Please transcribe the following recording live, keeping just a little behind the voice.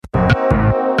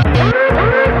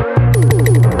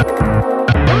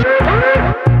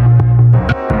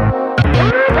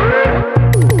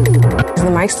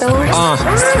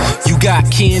You got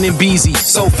Ken and Beezy,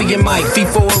 Sophie and Mike, feet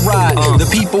for a ride. The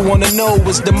people want to know,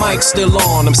 is the mic still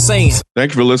on? I'm saying.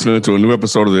 Thank you for listening to a new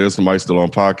episode of the Is the Mic Still On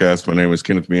podcast. My name is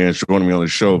Kenneth Meehan. Joining me on the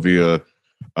show via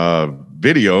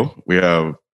video, we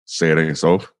have Say It Ain't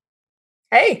So.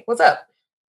 Hey, what's up?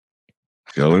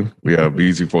 Chilling. We have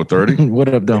Beezy 430.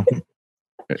 What up, though?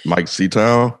 Mike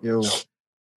Seatown. Yo.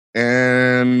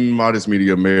 And Modest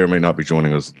Media may or may not be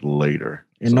joining us later.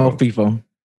 And no FIFO.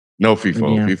 No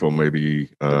FIFO. Yeah. FIFO may be...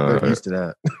 They're used to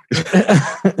that.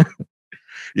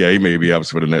 Yeah, he may be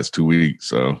absent for the next 2 weeks.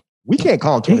 So we can't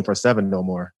call him 24/7 no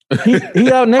more. He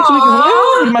out next week as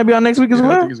well? He might be out next week as I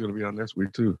well? think he's going to be on next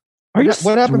week, too.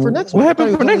 What happened for next week? What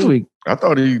happened for next week? I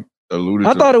thought he alluded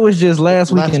I to... thought it was just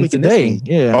last week and today. week.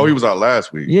 Yeah. Oh, he was out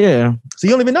last week. Yeah. So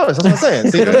you don't even notice. That's what I'm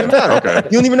saying. See, it doesn't even matter. Okay.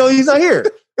 You don't even know he's not here.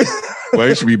 Well,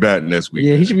 he should be back next week.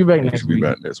 Yeah, he should be back He next should be week.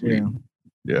 back next week.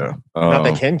 Yeah. Not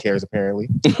that Ken cares, apparently.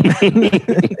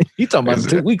 You talking about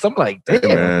 2 weeks? I'm like, damn.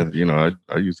 Hey, man, you know,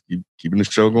 I used to keep keeping the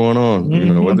show going on. You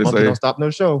know what they say? Don't stop no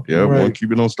show. Yeah, Right. one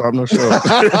keep it, don't stop no show.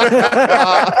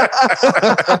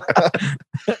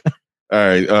 All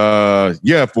right.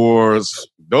 Yeah, for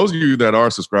those of you that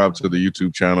are subscribed to the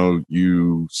YouTube channel,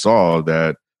 you saw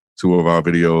that 2 of our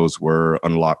videos were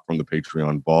unlocked from the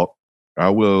Patreon vault. I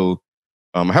will,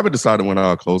 I haven't decided when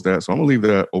I'll close that, so I'm gonna leave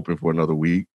that open for another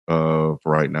week for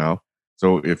right now.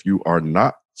 So if you are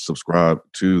not subscribed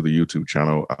to the YouTube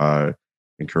channel, I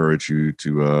encourage you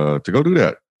to go do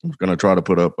that. I'm gonna try to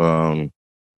put up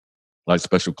like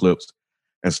special clips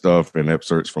and stuff and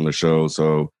excerpts from the show,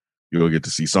 so you'll get to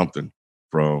see something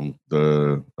from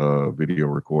the video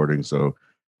recording. So,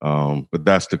 but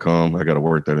that's to come. I got to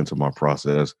work that into my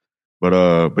process.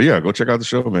 But yeah, go check out the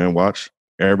show, man. Watch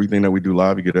everything that we do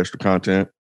live. You get extra content,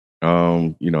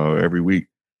 you know, every week.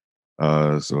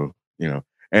 So, you know,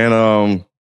 and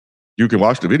you can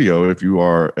watch the video if you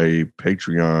are a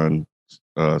Patreon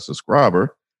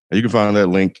subscriber. And you can find that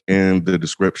link in the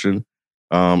description.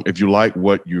 If you like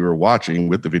what you're watching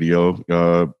with the video,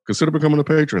 consider becoming a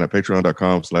patron at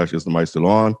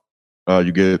patreon.com/isthemicstillon.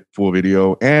 You get full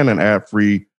video and an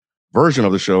ad-free version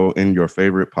of the show in your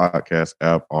favorite podcast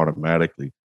app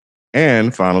automatically.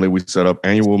 And finally, we set up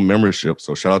annual membership.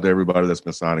 So shout out to everybody that's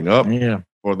been signing up. Yeah.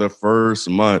 For the first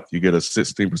month, you get a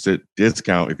 16%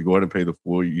 discount if you go ahead and pay the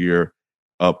full year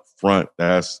up front.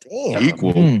 That's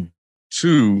equal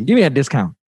to... Give me a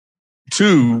discount.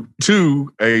 To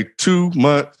a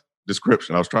 2-month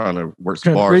description. I was trying to work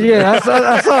some bars. Yeah, I saw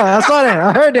that.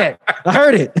 I heard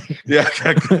it. Yeah,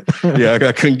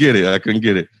 I couldn't get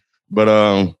it.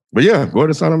 But yeah, go ahead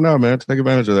and sign up now, man. Take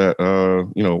advantage of that.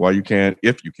 You know, while you can,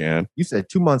 if you can. You said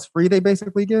 2 months free. They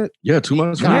basically get. Yeah, 2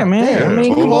 months. Yeah, man. Yeah, I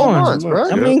mean, come on. Months, bro.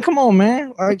 I mean, come on, man.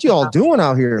 What you all doing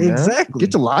out here, man? Exactly.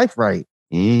 Get your life right.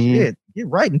 Mhm. Shit, get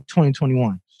right in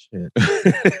 2021. Shit.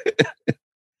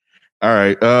 All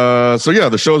right. So yeah,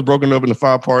 the show is broken up into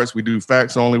 5 parts. We do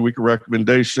facts only, weekly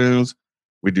recommendations.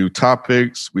 We do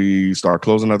topics. We start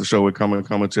closing out the show with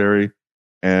commentary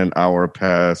and our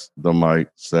Pass the Mic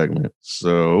segment.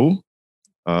 So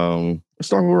let's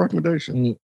start with a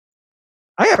recommendation.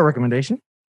 I got a recommendation.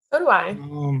 So do I.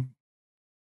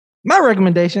 My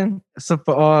recommendation, so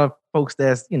for all folks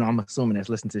that's, you know, I'm assuming that's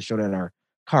listening to the show that are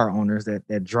car owners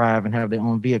that drive and have their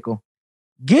own vehicle,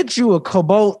 get you a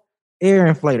Cobalt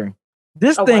air inflator.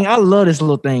 This thing, wow. I love this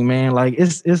little thing, man. Like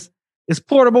it's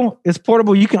portable. It's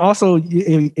portable. You can also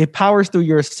it powers through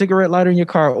your cigarette lighter in your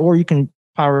car, or you can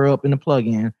power up in the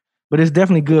plug-in. But it's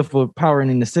definitely good for powering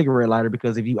in the cigarette lighter,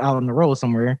 because if you out on the road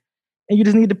somewhere and you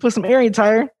just need to put some air in your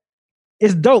tire,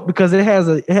 it's dope because it has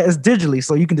digitally,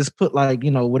 so you can just put, like,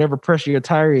 you know, whatever pressure your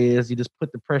tire is, you just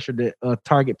put the pressure, the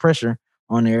target pressure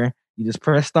on there. You just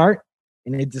press start,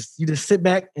 and you just sit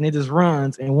back and it just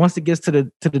runs. And once it gets to the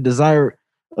desired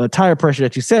tire pressure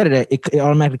that you set it at, it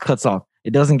automatically cuts off.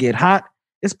 It doesn't get hot.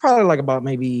 It's probably like about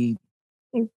maybe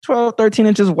 12, 13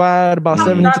 inches wide, about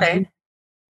 7 inches. They?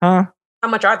 Huh? How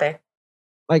much are they?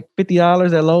 Like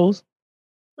 $50 at Lowe's.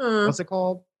 What's it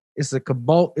called? It's a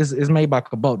Cobalt. It's made by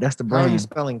Cobalt. That's the brand. How are you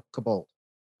spelling Cobalt?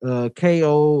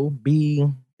 Kobalt.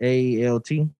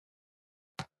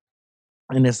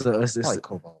 And it's like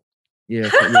Cobalt. Yeah,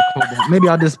 Cobalt. Maybe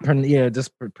I'll just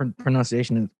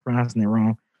pronouncing it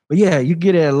wrong. But yeah, you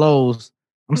get it at Lowe's.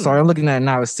 I'm sorry, I'm looking at it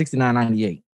now. It's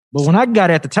 $69.98. But when I got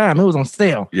it at the time, it was on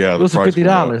sale. Yeah, it was for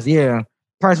 $50. Yeah,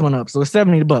 price went up, so it's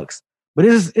 $70. But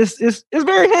it's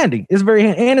very handy. It's very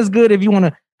handy, and it's good if you want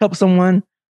to help someone,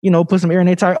 you know, put some air in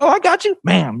their tire. Oh, I got you,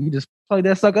 bam! You just plug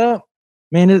that sucker up,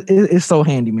 man. It's so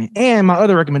handy, man. And my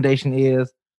other recommendation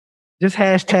is just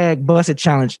hashtag Bust It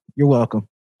Challenge. You're welcome.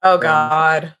 Oh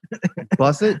God,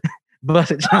 Bust it.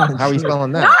 Busset challenge. How are you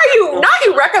spelling Now that?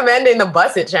 you recommending the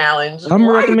busset challenge. I'm Why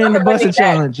are you recommending the recommending busset that?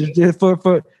 challenge. It's just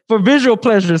for visual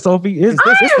pleasure, Sophie. Is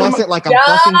this busset like I'm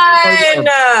bussing somebody? Or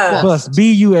Done. Bus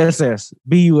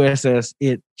BUSS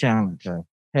it challenge. Okay.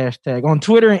 Hashtag on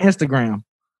Twitter and Instagram.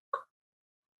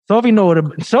 Sophie know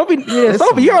what Sophie. Yeah, This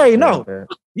Sophie, you is already a know. little bit.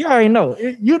 You already know.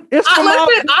 It's for my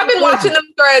Listen, I've been watching them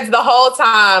threads the whole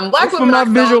time. Black It's for women my are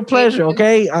so visual pleasure.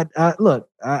 amazing. Okay,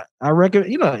 I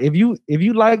recommend. If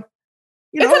you like,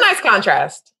 It's a nice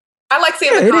contrast. I like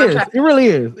seeing yeah, the it is. contrast. It really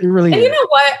is. It really And is. you know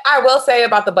what I will say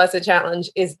about the busted challenge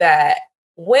is that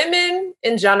women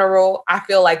in general, I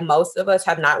feel like most of us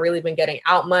have not really been getting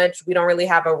out much. We don't really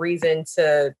have a reason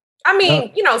to. I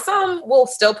mean, some will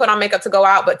still put on makeup to go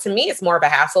out, but to me, it's more of a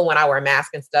hassle when I wear a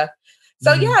mask and stuff.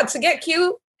 So yeah, to get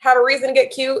cute, have a reason to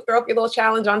get cute, throw up your little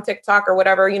challenge on TikTok or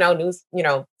whatever, news,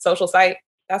 social site.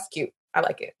 That's cute. I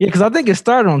like it. Yeah, because I think it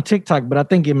started on TikTok, but I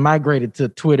think it migrated to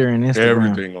Twitter and Instagram.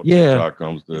 Everything on TikTok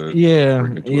comes to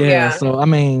freaking Twitter. Yeah. So I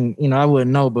mean, I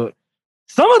wouldn't know, but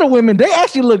some of the women they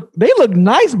actually look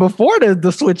nice before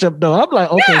the switch up though. I'm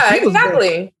like, okay, Yeah, she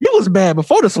exactly. was bad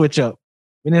before the switch up,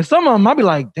 and then some of them I'll be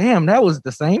like, damn, that was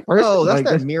the same person. Oh, that's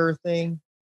like, that mirror thing.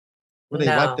 Where they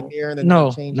wipe the mirror and then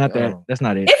no, change not it? that. Oh. That's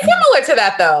not it. It's similar to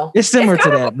that though. It's similar to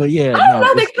that, but yeah, I don't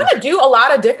know. They kind of do a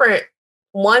lot of different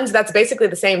ones. That's basically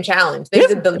the same challenge. They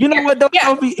did the. You know what though? Yeah.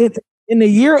 Sophie, in the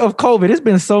year of COVID, it's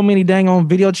been so many dang on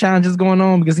video challenges going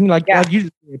on because like you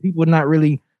said, people are not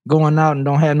really going out and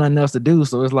don't have nothing else to do.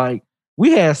 So it's like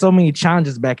we had so many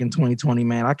challenges back in 2020,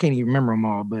 man. I can't even remember them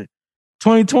all, but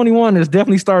 2021 is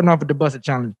definitely starting off with the busted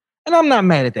challenge, and I'm not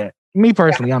mad at that. Me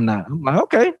personally, I'm not. I'm like,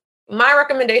 okay. My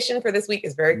recommendation for this week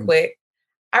is very quick.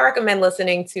 I recommend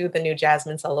listening to the new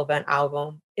Jasmine Sullivan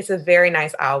album. It's a very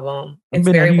nice album. It's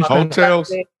very well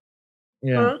Hotels.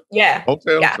 Yeah. Yeah.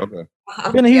 Hotels. Yeah. Okay.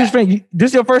 I've been a huge fan.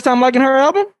 This your first time liking her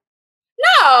album?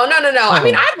 No. I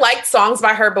mean, I've liked songs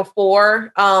by her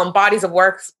before, bodies of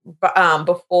works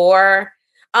before.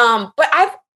 But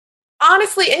I've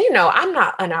honestly, and I'm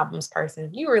not an albums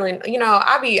person. You really,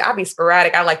 I be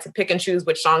sporadic. I like to pick and choose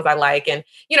which songs I like. And,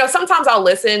 sometimes I'll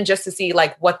listen just to see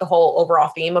like what the whole overall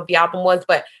theme of the album was.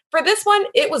 But for this one,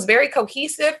 it was very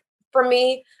cohesive for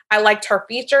me. I liked her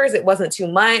features. It wasn't too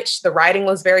much. The writing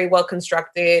was very well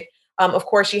constructed. Of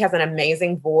course, she has an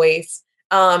amazing voice.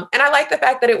 And I like the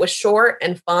fact that it was short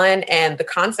and fun and the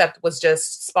concept was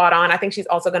just spot on. I think she's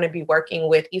also going to be working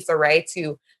with Issa Rae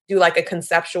to do like a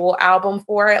conceptual album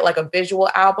for it, like a visual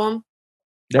album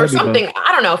or something.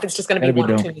 I don't know if it's just going to be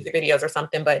one or two music videos or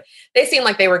something, but they seem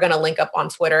like they were going to link up on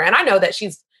Twitter. And I know that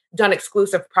she's done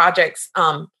exclusive projects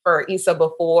for Issa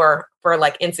before for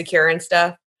like Insecure and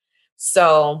stuff.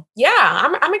 So yeah,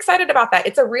 I'm excited about that.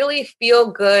 It's a really feel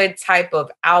good type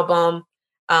of album.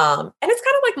 And it's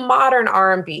kind of like modern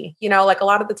R&B, like a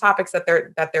lot of the topics that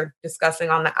they're discussing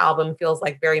on the album feels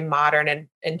like very modern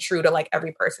and true to like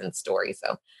every person's story.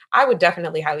 So I would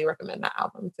definitely highly recommend that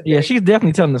album. She's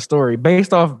definitely telling the story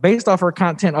based off her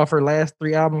content off her last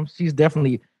 3 albums. It's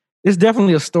definitely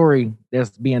a story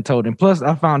that's being told. And plus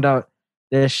I found out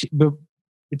that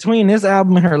between this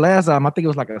album and her last album, I think it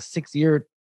was like a 6-year.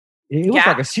 It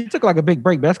was she took like a big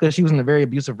break. But that's because she was in a very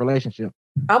abusive relationship.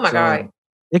 Oh my God.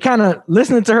 It kind of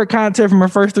listening to her content from her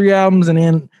first 3 albums, and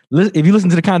then if you listen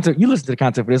to the content,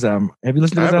 for this album. Have you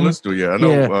listened to this album? I haven't listened to it yet. I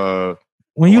know.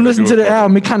 When you listen to the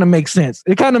album, it kind of makes sense.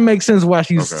 It kind of makes sense why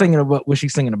she's singing about what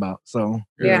she's singing about. So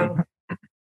yeah,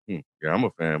 I'm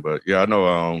a fan, but I know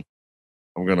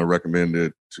I'm gonna recommend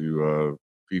it to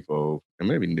FIFO and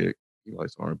maybe Nick. He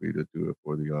likes R&B to do it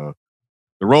for the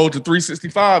road to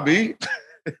 365. B.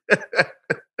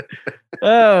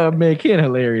 Oh man, Ken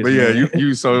hilarious. But yeah,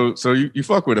 man. you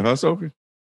fuck with it, huh, Sophie?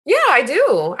 Yeah, I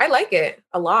do. I like it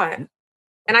a lot.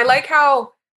 And I like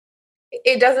how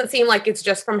it doesn't seem like it's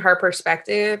just from her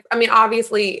perspective. I mean,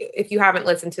 obviously, if you haven't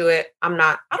listened to it,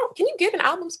 can you give an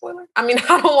album spoiler? I mean,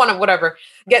 I don't want to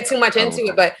get too much into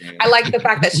it, but I like the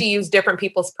fact that she used different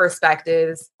people's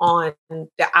perspectives on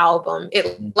the album.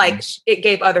 It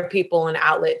gave other people an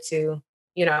outlet to,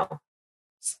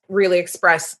 really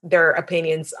express their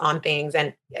opinions on things.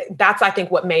 And that's, I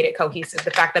think, what made it cohesive. The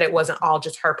fact that it wasn't all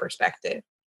just her perspective.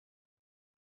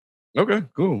 Okay,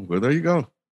 cool. Well, there you go.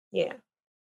 Yeah.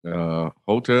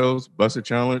 Hotels, Busted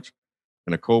Challenge,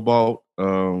 and a Cobalt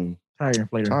tire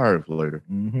inflator.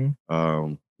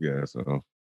 Mm-hmm.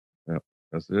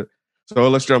 That's it. So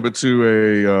let's jump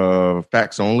into a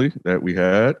facts only that we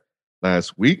had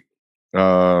last week.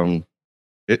 It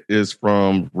is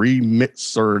from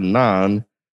Remixer 9,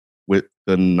 with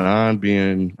the 9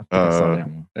 being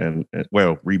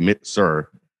Remixer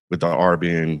with the R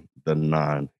being the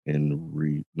 9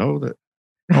 in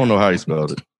I don't know how he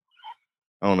spelled it.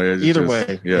 I don't know. Either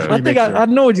way. Yeah. I think I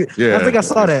know what you. Yeah. I think I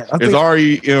saw that. It's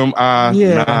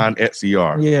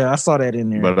REMI9XER. Yeah, I saw that in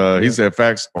there. But he said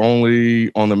facts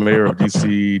only on the mayor of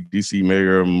DC. DC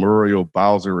Mayor Muriel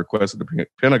Bowser requested the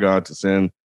Pentagon to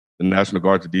send the National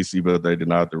Guard to DC, but they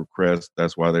denied the request.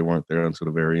 That's why they weren't there until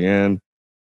the very end.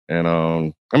 And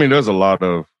I mean, there's a lot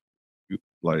of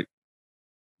like,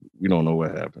 we don't know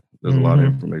what happened. There's a lot of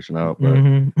information out, but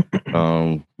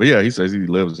but yeah, he says he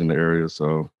lives in the area,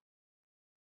 so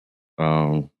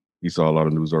he saw a lot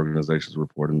of news organizations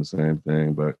reporting the same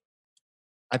thing. But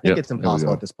I think it's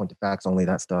impossible at this point to fax only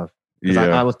that stuff.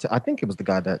 Yeah, I think it was the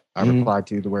guy that I replied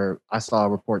to where I saw a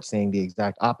report saying the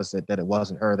exact opposite, that it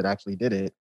wasn't her that actually did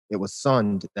it. It was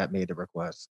Sund that made the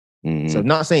request. So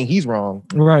not saying he's wrong,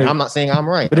 right? I'm not saying I'm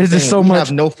right. But it's just so much.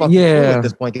 Have no fucking clue at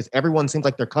this point because everyone seems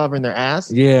like they're covering their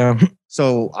ass. Yeah.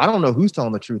 So I don't know who's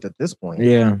telling the truth at this point.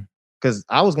 Yeah. Because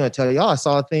I was going to tell y'all, I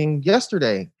saw a thing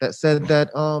yesterday that said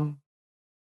that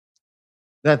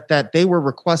that they were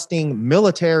requesting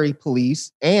military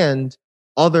police and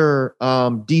other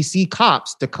DC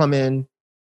cops to come in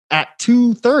at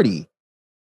 2:30.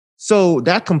 So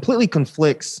that completely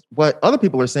conflicts what other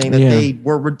people are saying, that they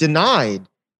were denied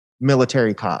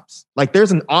military cops. Like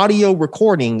there's an audio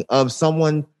recording of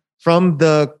someone from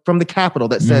the Capitol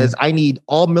that says, I need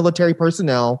all military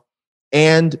personnel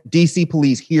and DC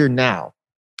police here now.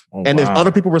 And there's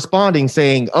other people responding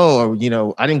saying, oh, you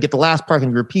know, I didn't get the last part, can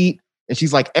you repeat? And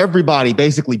she's like, everybody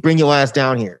basically bring your ass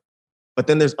down here. But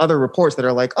then there's other reports that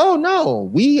are like, oh no,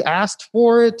 we asked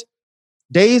for it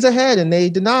days ahead and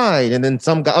they denied. And then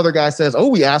some other guy says, oh,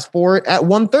 we asked for it at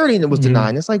 1:30 and it was denied.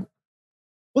 And it's like,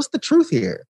 what's the truth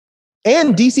here?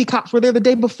 And DC cops were there the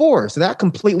day before. So that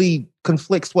completely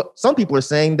conflicts what some people are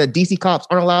saying, that DC cops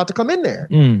aren't allowed to come in there.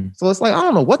 So it's like, I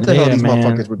don't know what the hell these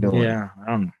motherfuckers were doing. Yeah, I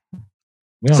don't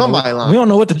know. Somebody lying. We don't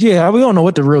know what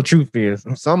the real truth is.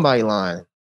 Somebody lying.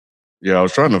 Yeah, I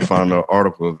was trying to find an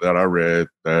article that I read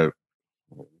that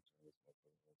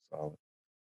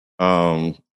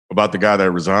about the guy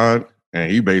that resigned,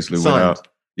 and he basically went out,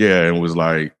 and was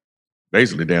like,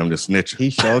 basically, damn, just snitching. He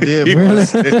sure did. Really? I'm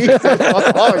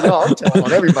telling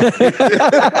on everybody.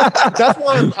 That's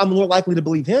why I'm more likely to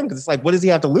believe him, because it's like, what does he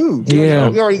have to lose?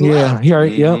 Yeah, he already left.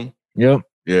 Yep.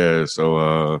 Yeah,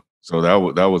 so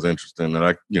that was interesting. And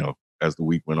I, as the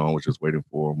week went on, was just waiting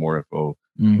for more info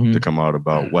to come out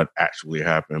about what actually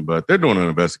happened. But they're doing an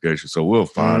investigation, so we'll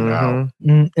find out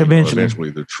eventually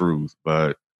the truth.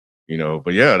 But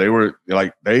but yeah, they were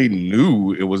like, they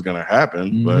knew it was going to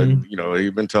happen, but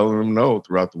they've been telling them no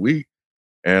throughout the week,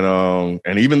 and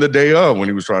even the day of, when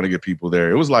he was trying to get people there,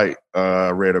 it was like I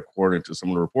read, according to some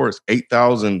of the reports,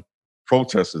 8,000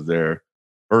 protesters there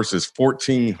versus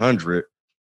 1,400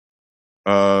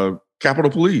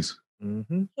 Capitol Police.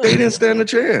 They didn't stand a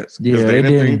chance because they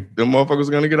didn't think them motherfuckers was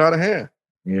going to get out of hand.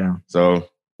 Yeah. So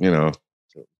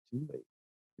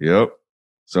Yep.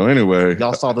 So anyway,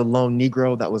 y'all saw the lone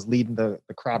Negro that was leading the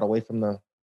crowd away from the.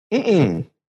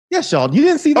 Yes, y'all. You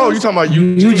didn't see that? Oh, you talking about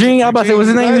Eugene? I'm about to say, was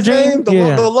his name Eugene?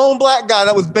 The lone black guy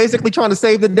that was basically trying to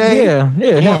save the day.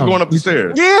 The one going up the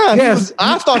stairs. Yeah.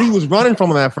 I thought he was running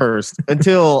from him at first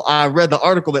until I read the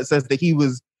article that says that he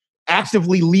was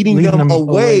actively leading them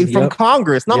away from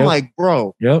Congress. And I'm like,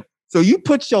 bro. Yep. So you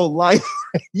put your life,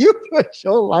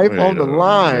 on the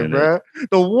line, bro.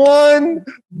 The one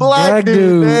black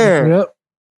dude there. Yep.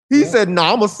 He said, "No,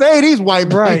 I'm gonna say these white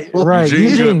people." Right.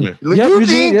 Eugene Goodman.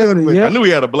 Eugene Goodman. I knew he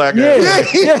had a black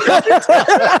ass.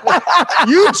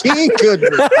 Eugene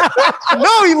Goodman.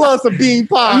 No, he loves a bean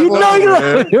pie. You're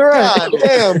right. God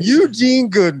damn, Eugene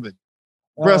Goodman.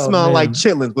 Breath smelled like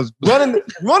chitlins. Was running them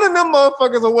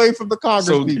motherfuckers away from the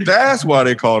Congress people. That's why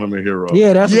they called him a hero.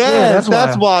 Yeah, that's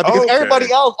why. Because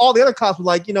everybody else, all the other cops were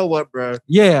like, you know what, bro?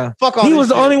 Yeah. Fuck all He was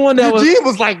the only one that Eugene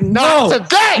was like, not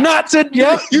today. Not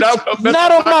today.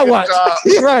 Not on my watch.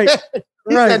 Right.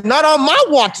 He said, not on my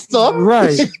watch, son.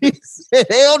 Right. He said,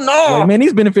 hell no. Like, man,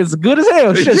 these benefits are good as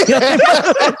hell. Shit. They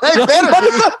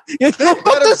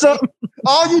better.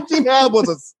 All Eugene had was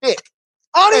a stick.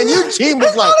 And Eugene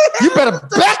was like, you better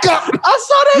back up. I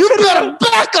saw that. You better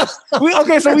back up.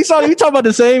 So we talking about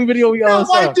the same video we all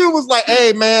saw. That white dude was like,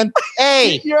 hey, man.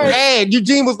 Hey.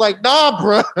 Eugene was like, nah,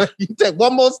 bro. You take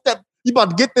one more step. You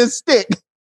about to get this stick.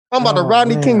 I'm about to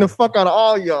Rodney King the fuck out of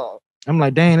all y'all. I'm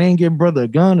like, dang, they ain't giving brother a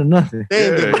gun or nothing.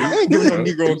 They ain't giving no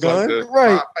Negro a gun.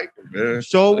 Right.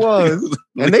 Sure was.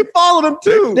 And they followed him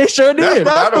too. They sure did.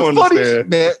 That's the funny shit,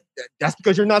 man. That's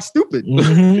because you're not stupid.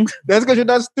 That's because you're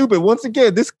not stupid. Once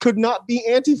again, this could not be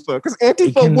Antifa, because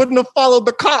Antifa wouldn't have followed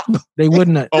the cop. They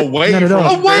wouldn't have. Away from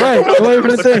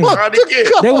the thing.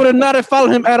 They would have not have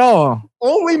followed him at all.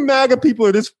 only MAGA people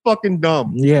are this fucking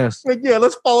dumb. Yes. Like, yeah,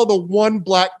 let's follow the one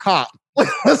black cop.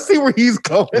 Let's see where he's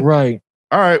going. Right.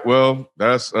 All right. Well,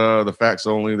 that's the facts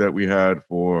only that we had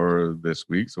for this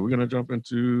week. So we're gonna jump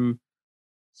into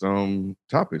some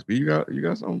topics. But you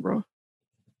got something, bro?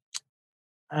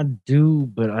 I do,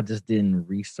 but I just didn't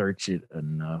research it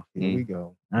enough. Here we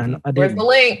go. I Where's didn't. the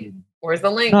link? Where's the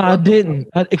link? No, I didn't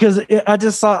because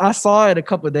I saw it a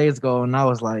couple of days ago, and I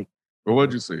was like, Well,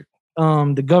 what'd you see?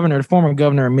 the former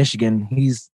governor of Michigan,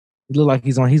 he looked like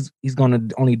he's going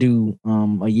to only do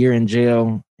a year in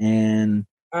jail and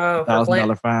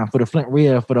 $1,000 fine for the Flint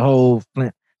for the whole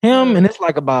Flint. And it's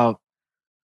like about,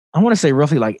 I want to say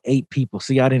roughly like 8 people.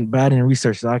 See, I didn't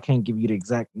research, so I can't give you the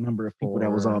exact number of people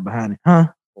that was all behind it.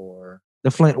 For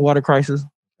the Flint water crisis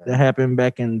that happened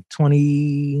back in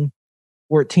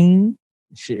 2014.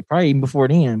 Shit, probably even before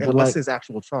then. And but what's his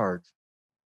actual charge?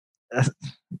 I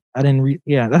didn't read.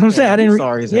 Yeah, that's what I'm saying. I didn't.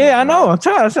 I know. I'm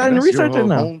trying. I didn't research it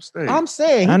now. I'm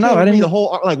saying. I know. I didn't read the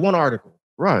whole one article.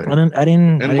 Right. I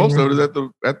didn't. And most of it is at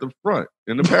the front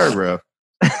in the paragraph.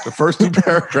 The first 2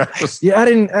 paragraphs. Yeah, I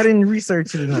didn't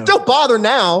research it enough. Don't bother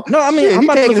now. No, I mean, shit, I'm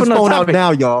about to look for another phone topic out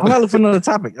now, y'all. I'm about to look for another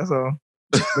topic. That's all.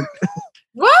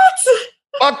 What?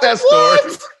 Fuck that story.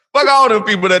 Fuck all them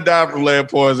people that died from lead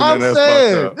poisoning. I'm That's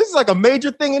saying fucked up. this is like a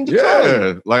major thing in Detroit.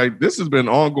 Yeah, like this has been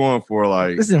ongoing for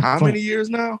like how many years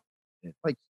now?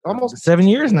 Like almost 7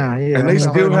 years now. Yeah, and they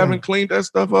still haven't cleaned that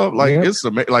stuff up. Like it's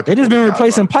amazing. Like they just been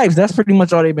replacing pipes. That's pretty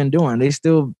much all they've been doing. They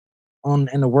still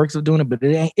in the works of doing it, but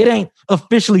it ain't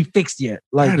officially fixed yet.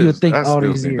 Like you would think all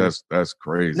these years. That's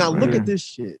crazy. Now look at this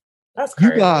shit. That's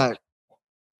crazy. You got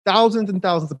thousands and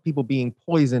thousands of people being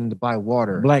poisoned by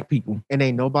water. Black people. And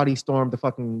ain't nobody stormed the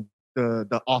fucking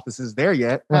the offices there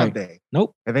yet, have they?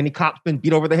 Nope. Have any cops been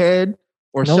beat over the head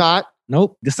or shot?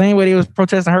 Nope. The same way they was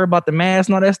protesting her about the mask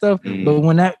and all that stuff. But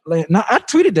when I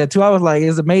tweeted that too. I was like,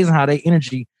 it's amazing how their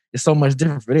energy is so much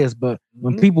different for this. But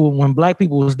when black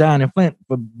people was dying in Flint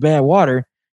for bad water,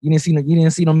 you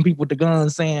didn't see them people with the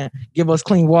guns saying, "Give us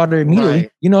clean water immediately."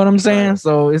 Right. You know what I'm saying? Right.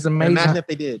 So it's amazing. Imagine if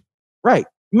they did. Right.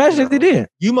 Imagine if they did.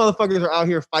 You motherfuckers are out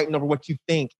here fighting over what you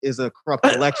think is a corrupt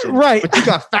election. Right. But you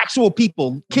got factual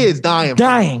people, kids dying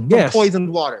from yes.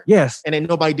 poisoned water. Yes. And ain't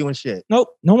nobody doing shit.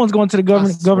 Nope. No one's going to the going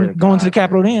to the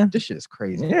Capitol then. This shit is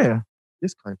crazy. Yeah.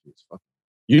 This country is fucking.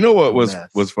 You know what was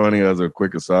funny as a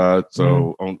quick aside?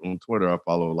 So on Twitter, I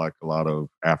follow like a lot of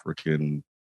African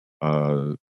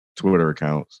Twitter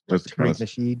accounts. Just Tariq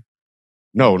Nasheed?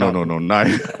 No, not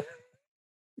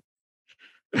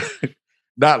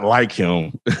not like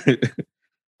him.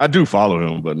 I do follow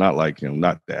him, but not like him.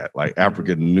 Not that. Like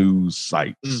African news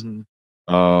sites.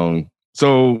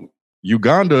 So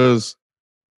Uganda's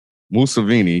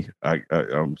Museveni,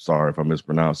 I'm sorry if I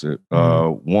mispronounce it,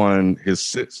 won his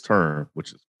 6th term,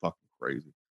 which is fucking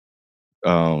crazy.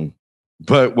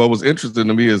 But what was interesting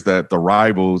to me is that the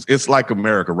rivals, it's like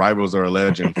America, rivals are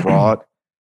alleging fraud.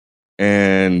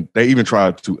 And they even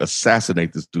tried to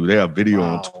assassinate this dude. They have video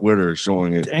on Twitter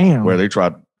showing it where they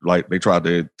tried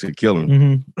to kill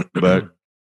him. But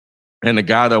and the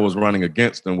guy that was running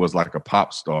against him was like a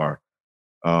pop star,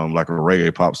 like a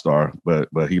reggae pop star, but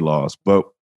he lost. But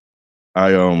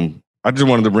I just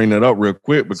wanted to bring that up real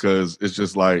quick because it's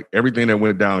just like everything that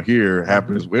went down here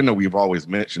happens. We know we've always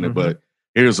mentioned it, but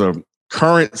here's a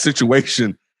current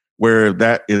situation where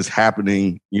that is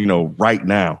happening, right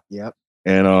now. Yep.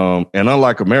 And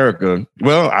unlike America,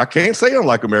 well, I can't say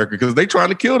unlike America because they trying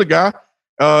to kill the guy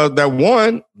that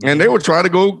won, and they were trying to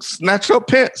go snatch up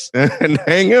Pence and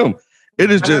hang him. It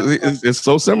is just it's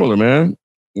so similar, man.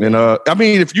 And I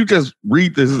mean, if you just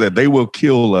read this, is that they will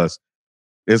kill us.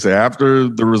 It's after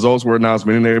the results were announced,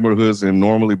 many neighborhoods in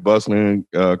normally bustling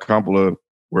Kampala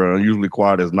were unusually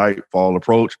quiet as nightfall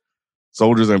approached.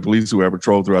 Soldiers and police who have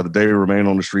patrolled throughout the day remain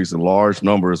on the streets in large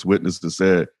numbers. Witnesses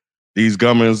said these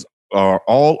gunmen are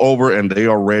all over and they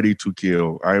are ready to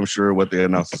kill. I am sure what they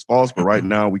announced is false, but right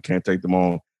now we can't take them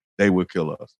on. They will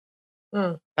kill us.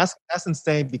 That's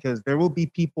insane because there will be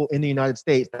people in the United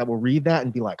States that will read that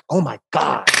and be like, "Oh my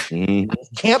God, I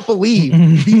can't believe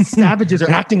these savages are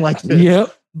acting like this."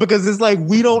 Yep. Because it's like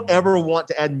we don't ever want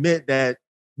to admit that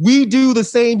we do the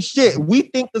same shit. We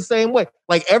think the same way.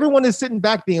 Like everyone is sitting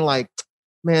back being like,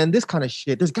 "Man, this kind of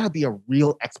shit, there's got to be a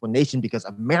real explanation because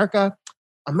America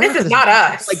this is not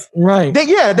us." Like, right. They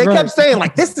kept saying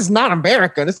like, "This is not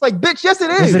America." And it's like, bitch, yes, it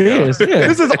is. Yes, it is. Yeah.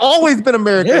 This has always been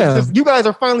America. Yeah. It's just, you guys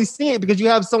are finally seeing it because you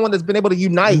have someone that's been able to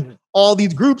unite all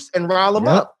these groups and rile them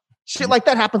up. Shit like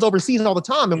that happens overseas all the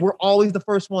time. And we're always the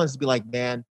first ones to be like,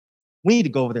 man, we need to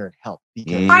go over there and help.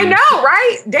 Because I know,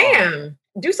 right? Damn.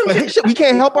 Do some shit. We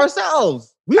can't help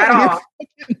ourselves. We At over all.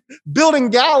 here building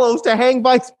gallows to hang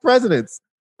vice presidents.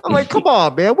 I'm like, come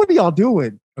on, man. What are y'all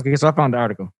doing? Okay, so I found the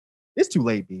article. It's too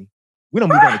late, B. We don't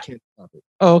move on to Ken's topic.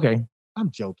 Oh, okay.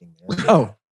 I'm joking, man.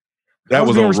 Oh, That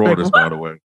was being on respectful. Reuters, by the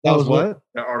way. That was what?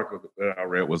 That article that I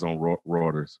read was on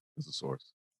Reuters as a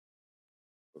source.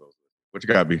 What you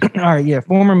got, B? All right, yeah.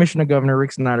 Former Michigan Governor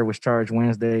Rick Snyder was charged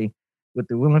Wednesday with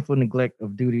the willful neglect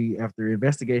of duty after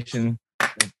investigation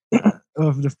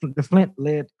of the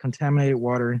Flint-led contaminated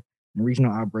water and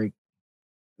regional outbreak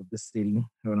of the city.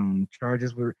 Hold on.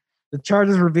 The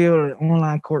charges revealed an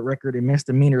online court record and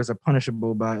misdemeanors are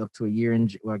punishable by up to a year in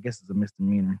well, I guess it's a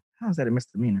misdemeanor. How is that a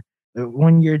misdemeanor?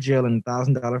 1 year jail and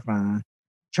 $1,000 fine.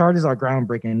 Charges are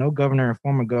groundbreaking. No governor and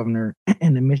former governor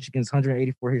in the Michigan's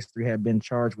 184 history have been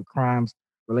charged with crimes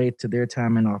related to their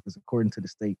time in office, according to the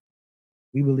state.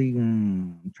 We believe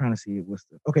I'm trying to see what's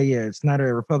the okay. Yeah, Snyder,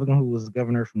 a Republican who was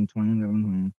governor from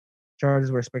 2011.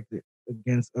 Charges were expected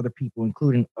against other people,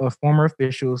 including former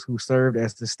officials who served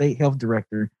as the state health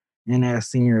director and as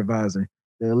senior advisor.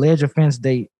 The alleged offense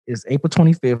date is April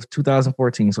 25th,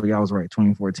 2014. So y'all was right,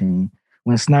 2014.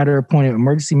 When Snyder appointed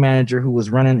emergency manager who was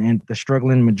running in the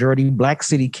struggling majority black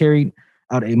city carried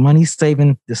out a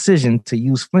money-saving decision to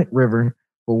use Flint River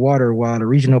for water while the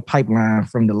regional pipeline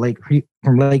from Lake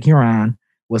Huron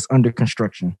was under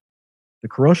construction. The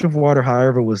corrosive water,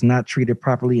 however, was not treated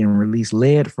properly and released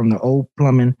lead from the old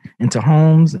plumbing into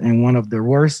homes and one of the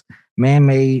worst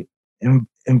man-made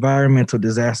environmental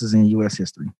disasters in U.S.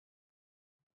 history.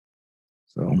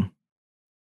 So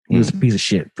he was a piece of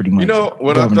shit, pretty much. You know,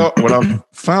 what I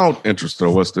found interesting,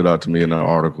 or what stood out to me in the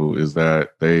article is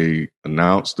that they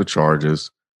announced the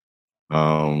charges,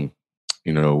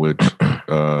 which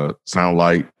sound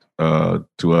light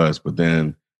to us, but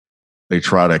then they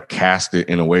try to cast it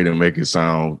in a way to make it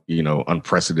sound,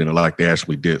 unprecedented, like they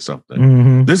actually did something.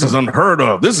 Mm-hmm. This is unheard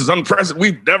of. This is unprecedented.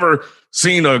 We've never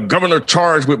seen a governor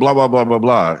charged with blah, blah, blah, blah,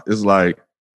 blah. It's like,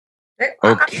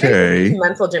 okay.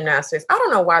 Mental gymnastics. I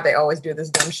don't know why they always do this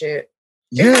dumb shit.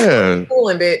 Yeah.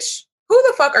 Fooling, bitch. Who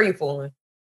the fuck are you fooling?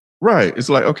 Right. It's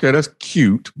like, okay, that's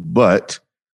cute, but,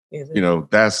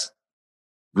 that's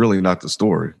really not the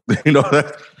story.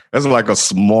 That's like a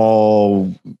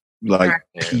small,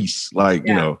 piece.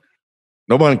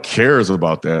 Nobody cares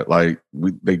about that. Like,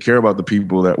 they care about the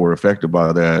people that were affected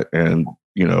by that. And,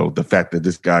 the fact that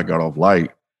this guy got off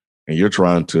light and you're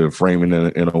trying to frame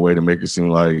it in a way to make it seem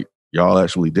like y'all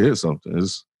actually did something.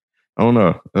 I don't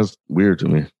know. That's weird to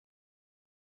me.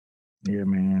 Yeah,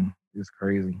 man. It's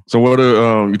crazy. So what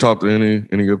you talked to any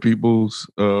of your peoples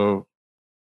from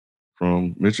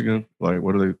Michigan? Like,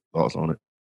 what are their thoughts on it?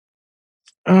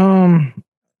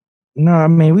 No, I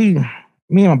mean, me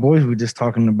and my boys were just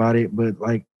talking about it, but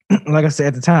like I said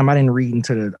at the time, I didn't read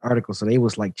into the article, so they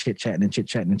was like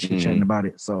chit-chatting about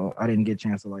it. So I didn't get a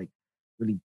chance to like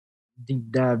really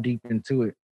dive deep into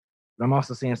it. But I'm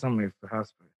also seeing something for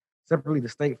hospital. Separately, the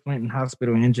State Flint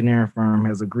Hospital and engineering firm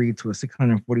has agreed to a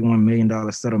 $641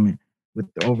 million settlement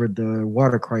over the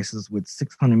water crisis, with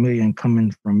 $600 million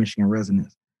coming from Michigan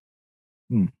residents.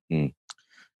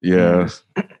 Yeah,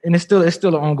 and it's still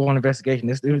an ongoing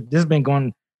investigation. It's been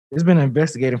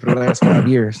investigating for the last 5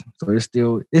 years, so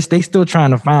they still trying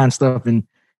to find stuff and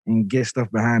get stuff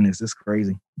behind this. It's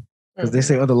crazy because they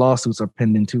say other lawsuits are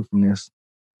pending too from this.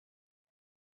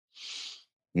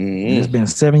 It's been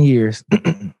 7 years.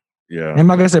 Yeah, and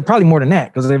like I said, probably more than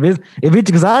that because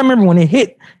because I remember when it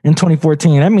hit in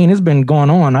 2014. I mean, it's been going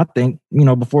on. I think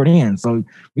before then, so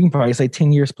we can probably say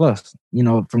 10 years plus.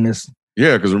 From this.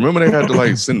 Yeah, because remember they had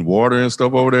to send water and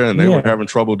stuff over there, and they were having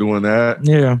trouble doing that.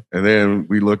 Yeah, and then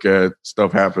we look at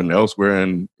stuff happen elsewhere,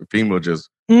 and FEMA just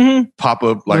pop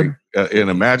up in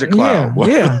a magic cloud.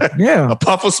 Yeah, a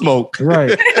puff of smoke.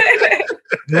 Right,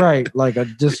 right. Like a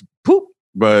just poop.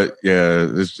 But yeah,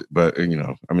 these are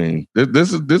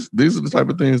the type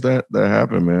of things that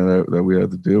happen, man, that we have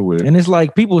to deal with. And it's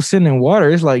like people sending water.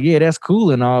 It's like, yeah, that's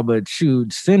cool and all, but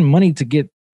shoot, send money to get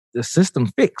the system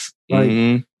fixed.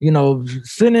 Like,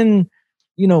 sending,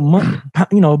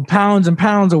 pounds and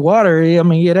pounds of water. I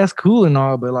mean, yeah, that's cool and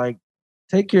all, but like,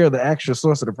 take care of the actual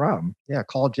source of the problem. Yeah,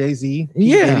 call Jay-Z,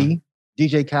 Diddy,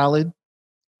 DJ Khaled,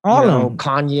 all of them.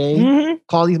 Kanye. Mm-hmm.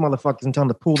 Call these motherfuckers and tell them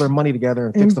to pull their money together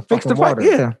and fix the fucking water.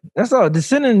 Yeah, that's all. The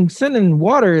sending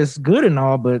water is good and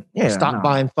all, but stop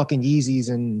buying fucking Yeezys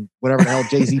and whatever the hell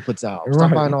Jay-Z puts out.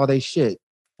 Stop buying all they shit.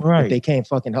 Right. If they can't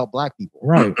fucking help black people.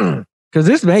 Right. Because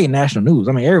this made national news.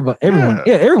 I mean,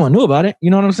 everyone knew about it. You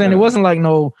know what I'm saying? Yeah. It wasn't like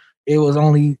it was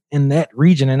only in that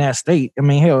region, in that state. I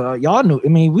mean, hell, y'all knew. I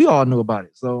mean, we all knew about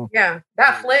it. So yeah,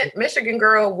 that Flint, Michigan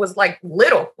girl was like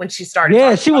little when she started.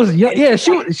 Yeah, she was. Yeah,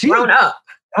 she grown up.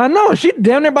 I know she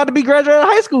damn near about to be graduating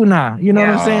high school now. You know what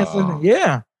I'm saying? So,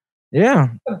 yeah.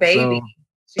 A baby.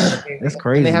 So, that's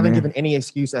crazy. And they haven't man. given any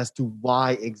excuse as to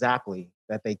why exactly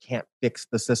that they can't fix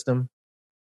the system.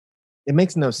 It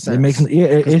makes no sense. It makes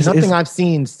it's nothing I've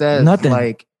seen says nothing.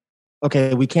 like,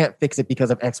 okay, we can't fix it because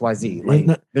of XYZ.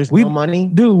 Like, there's no money.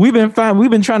 Dude, we've been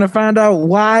trying to find out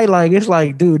why. Like, it's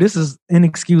like, dude, this is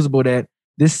inexcusable that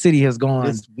this city has gone.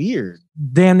 It's weird.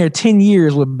 Damn near 10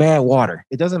 years with bad water.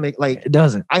 It doesn't make like it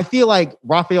doesn't. I feel like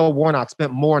Raphael Warnock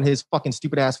spent more on his fucking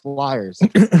stupid ass flyers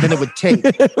than it would take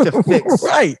to fix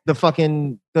the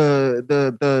fucking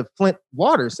the Flint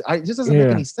waters. It just doesn't make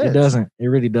any sense. It doesn't. It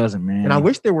really doesn't, man. And I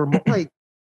wish there were more like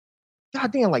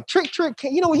goddamn, like Trick,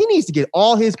 you know, he needs to get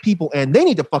all his people and they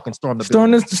need to fucking storm the Capitol.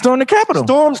 Storm actually, the Capitol.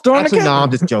 No, I'm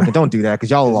just joking. Don't do that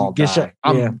because y'all will all get die. shot.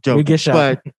 I'm joking. We get shot.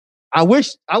 But I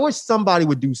wish somebody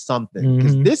would do something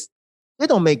because it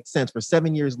don't make sense for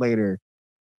 7 years later,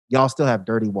 y'all still have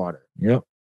dirty water. Yep.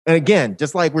 And again,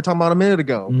 just like we're talking about a minute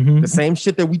ago, the same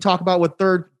shit that we talk about with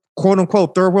quote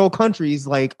unquote third world countries,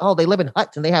 like, oh, they live in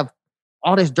huts and they have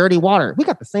all this dirty water. We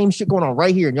got the same shit going on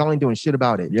right here and y'all ain't doing shit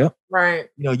about it. Yep. Right.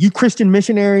 You know, you Christian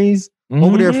missionaries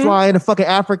over there flying to fucking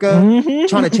Africa,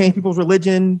 trying to change people's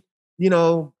religion, you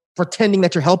know, pretending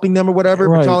that you're helping them or whatever,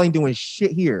 but y'all ain't doing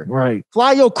shit here. Right.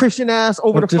 Fly your Christian ass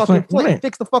over to fucking Flint and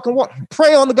fix the fucking water.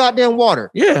 Pray on the goddamn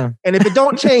water. Yeah. And if it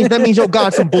don't change, that means your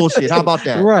God's some bullshit. How about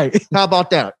that? Right. How about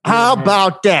that? How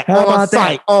about that? On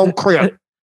site, on crib.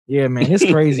 Yeah, man, it's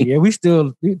crazy. Yeah,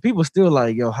 people still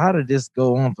like, yo, how did this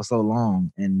go on for so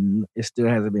long and it still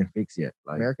hasn't been fixed yet?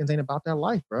 Like, Americans ain't about that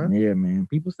life, bro. Yeah, man.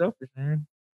 People selfish, man.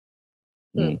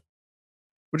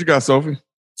 What you got, Sophie?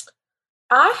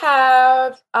 I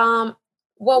have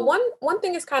well, one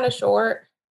thing is kind of short.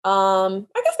 I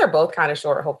guess they're both kind of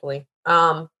short, hopefully.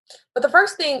 But the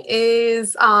first thing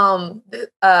is I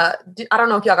don't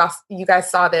know if you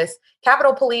guys saw this.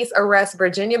 Capitol Police arrest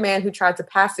Virginia man who tried to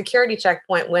pass security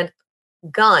checkpoint with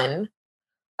gun.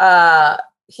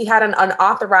 He had an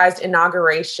unauthorized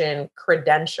inauguration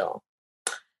credential.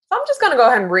 So I'm just going to go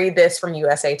ahead and read this from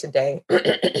USA Today.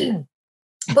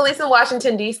 Police in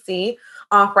Washington, D.C.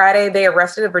 on Friday, they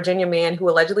arrested a Virginia man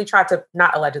who tried to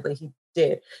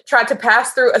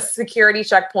pass through a security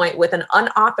checkpoint with an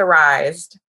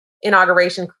unauthorized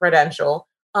inauguration credential,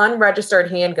 unregistered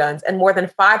handguns, and more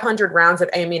than 500 rounds of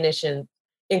ammunition,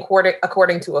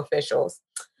 according to officials.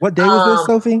 What day was this,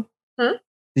 Sophie?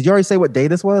 Did you already say what day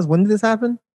this was? When did this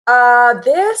happen?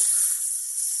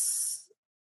 This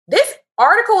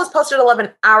article was posted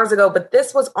 11 hours ago, but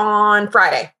this was on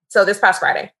Friday. So this past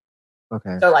Friday.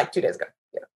 Okay. So like 2 days ago.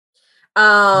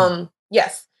 Yeah.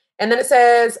 Yes. And then it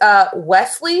says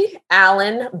Wesley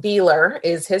Allen Beeler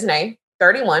is his name,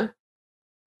 31.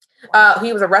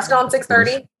 He was arrested on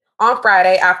 6:30 on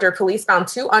Friday after police found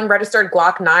 2 unregistered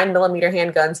Glock 9mm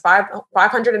handguns,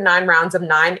 509 rounds of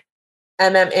 9mm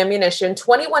ammunition,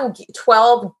 21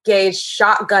 12-gauge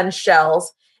shotgun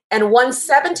shells, and 1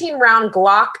 17-round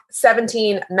Glock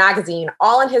 17 magazine,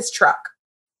 all in his truck.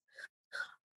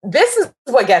 This is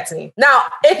what gets me. Now,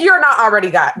 if you're not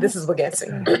already this is what gets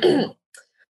me.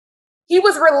 He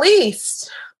was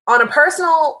released on a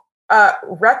personal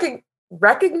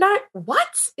recognize.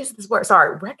 What is this word?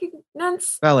 Sorry, recognizance.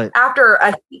 Spell it. After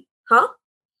a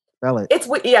Spell it. It's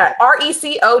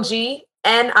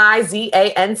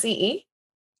RECOGNIZANCE.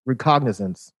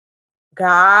 Recognizance.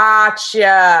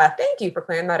 Gotcha. Thank you for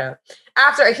clearing that up.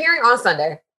 After a hearing on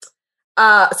Saturday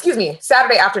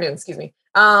afternoon.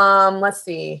 Let's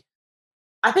see.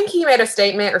 I think he made a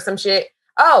statement or some shit.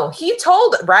 Oh, he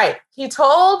told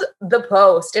the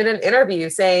Post in an interview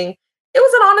saying it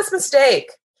was an honest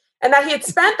mistake and that he had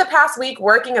spent the past week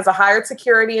working as a hired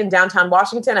security in downtown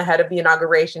Washington ahead of the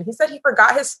inauguration. He said he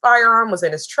forgot his firearm was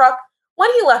in his truck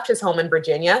when he left his home in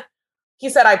Virginia. He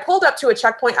said, I pulled up to a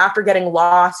checkpoint after getting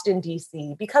lost in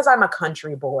DC because I'm a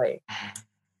country boy.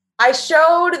 I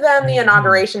showed them the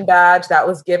inauguration badge that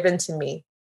was given to me.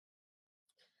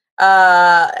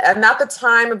 And at the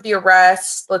time of the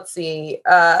arrest, let's see,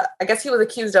 I guess he was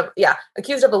accused of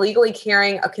illegally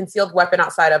carrying a concealed weapon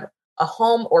outside of a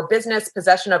home or business,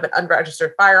 possession of an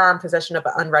unregistered firearm, possession of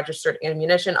an unregistered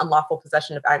ammunition, unlawful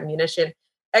possession of ammunition,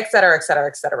 et cetera, et cetera,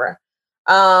 et cetera.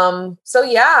 So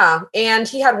yeah, and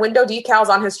he had window decals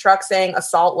on his truck saying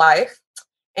assault life.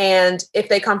 And if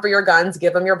they come for your guns,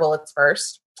 give them your bullets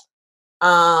first.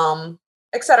 Et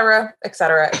cetera, et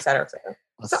cetera, et cetera, et cetera.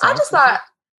 So I just thought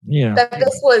that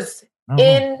this was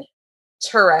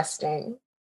interesting.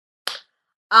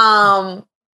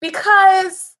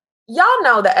 Because y'all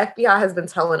know the FBI has been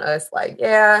telling us like,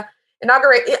 yeah,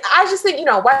 inaugurate. I just think,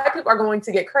 white people are going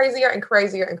to get crazier and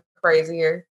crazier and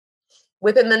crazier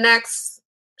within the next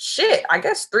shit, I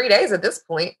guess 3 days at this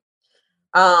point.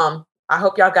 I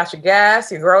hope y'all got your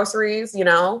gas, your groceries,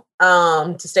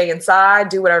 to stay inside,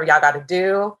 do whatever y'all got to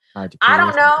do. I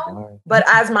don't know, but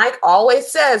as Mike always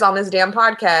says on this damn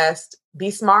podcast, be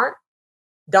smart.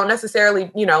 Don't necessarily,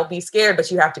 be scared,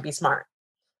 but you have to be smart.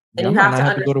 And you have to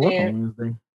understand. Go to work on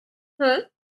Wednesday.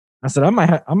 I said I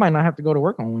might not have to go to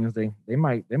work on Wednesday. They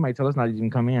might tell us not to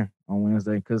even come in on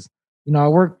Wednesday because I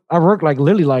work like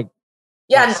literally like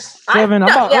about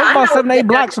 7-8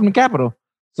 blocks from the Capitol.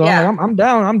 So I'm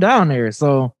down there.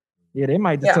 So yeah, they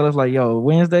might just tell us like, yo,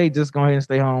 Wednesday, just go ahead and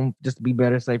stay home, just to be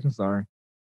better safe than sorry.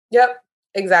 Yep,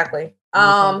 exactly.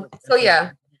 So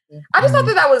yeah, I just thought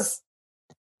that was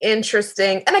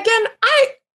interesting. And again,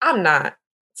 I'm not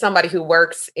somebody who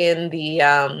works in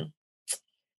the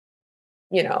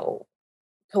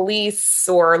police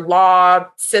or law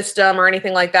system or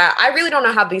anything like that. I really don't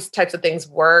know how these types of things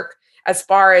work. As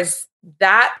far as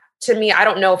that, to me, I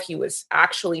don't know if he was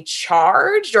actually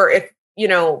charged or if,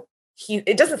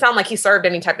 it doesn't sound like he served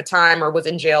any type of time or was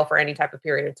in jail for any type of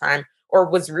period of time or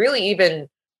was really even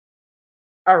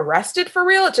arrested for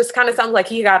real. It just kind of sounds like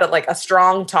he got a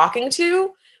strong talking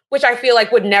to, which I feel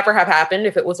like would never have happened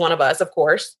if it was one of us, of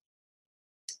course.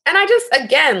 And I just,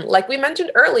 again, like we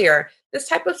mentioned earlier, this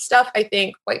type of stuff, I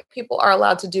think white people are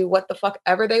allowed to do what the fuck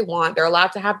ever they want. They're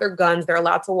allowed to have their guns. They're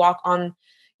allowed to walk on,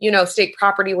 state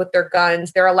property with their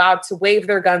guns. They're allowed to wave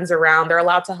their guns around. They're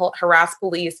allowed to harass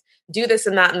police, do this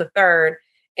and that and the third.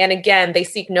 And again, they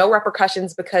seek no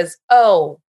repercussions because,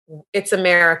 it's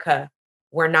America.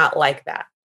 We're not like that.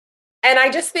 And I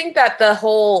just think that the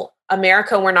whole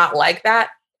America, we're not like that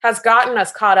has gotten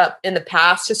us caught up in the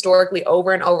past historically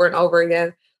over and over and over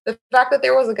again. The fact that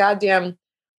there was a goddamn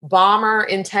bomber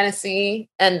in Tennessee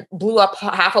and blew up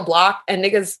half a block and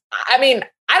niggas, I mean,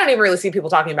 I don't even really see people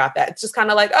talking about that. It's just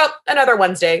kind of like, another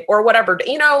Wednesday or whatever,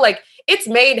 it's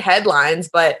made headlines,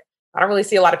 but I don't really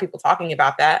see a lot of people talking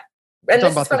about that. And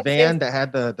talking about the van that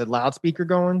had the loudspeaker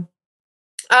going?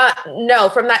 No,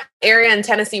 from that area in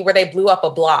Tennessee where they blew up a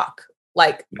block.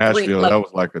 Like Nashville, that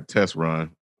was like a test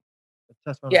run.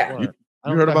 Yeah.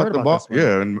 You heard about the bomb?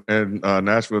 Yeah, in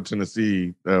Nashville,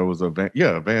 Tennessee, there was a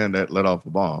van that let off a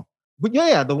bomb. But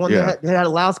the one that had a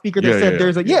loudspeaker that said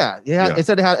there's a it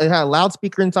said it had a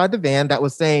loudspeaker inside the van that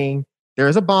was saying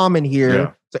there's a bomb in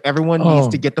here, so everyone needs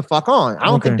to get the fuck on. I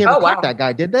don't think they ever caught that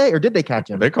guy, did they? Or did they catch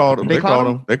him? They called him.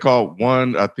 They called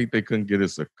one. I think they couldn't get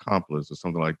his accomplice or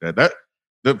something like that.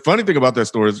 The funny thing about that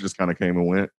story is it just kind of came and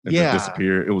went and just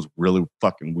disappeared. It was really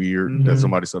fucking weird that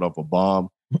somebody set off a bomb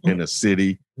in a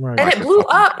city. Right. And it blew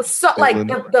up. So like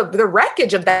the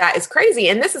wreckage of that is crazy.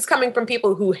 And this is coming from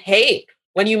people who hate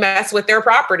when you mess with their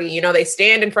property. They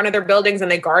stand in front of their buildings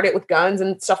and they guard it with guns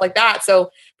and stuff like that.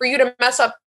 So for you to mess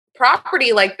up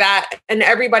property like that and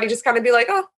everybody just kind of be like,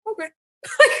 oh, okay.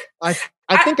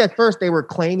 I think at first they were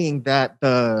claiming that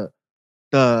the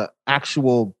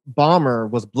actual bomber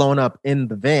was blown up in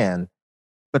the van.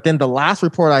 But then the last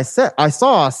report I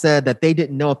saw said that they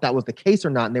didn't know if that was the case or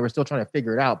not, and they were still trying to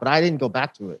figure it out. But I didn't go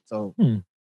back to it, so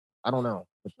I don't know.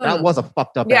 But that was a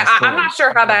fucked up. Yeah, I'm not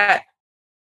sure how that.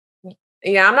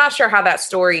 Yeah, I'm not sure how that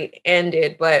story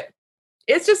ended, but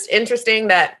it's just interesting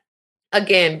that,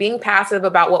 again, being passive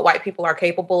about what white people are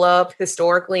capable of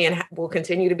historically and will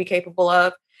continue to be capable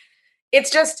of. It's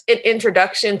just an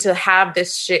introduction to have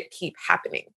this shit keep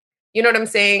happening. You know what I'm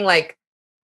saying? Like,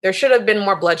 there should have been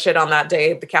more bloodshed on that day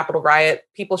of the Capitol riot.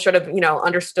 People should have,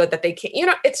 understood that they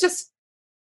can't, it's just,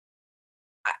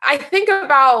 I think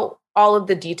about all of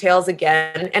the details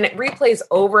again, and it replays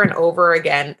over and over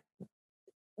again.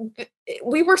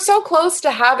 We were so close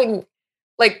to having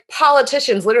like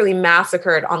politicians literally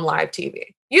massacred on live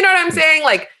TV. You know what I'm saying?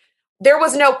 Like, there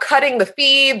was no cutting the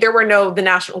feed. There were no, the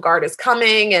National Guard is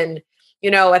coming. And,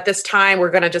 at this time,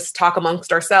 we're going to just talk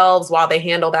amongst ourselves while they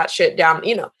handle that shit down,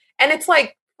 And it's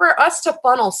like, for us to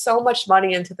funnel so much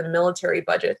money into the military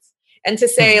budgets and to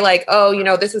say like,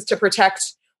 this is to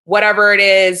protect whatever it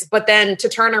is, but then to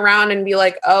turn around and be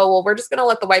like, oh, well, we're just going to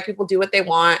let the white people do what they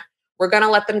want. We're going to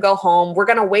let them go home. We're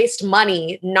going to waste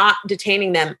money not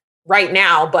detaining them right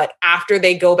now, but after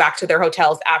they go back to their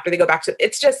hotels,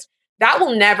 it's just, that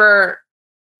will never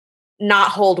not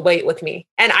hold weight with me.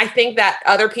 And I think that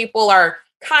other people are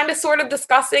kind of sort of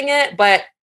discussing it, but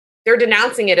they're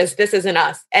denouncing it as this isn't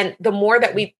us. And the more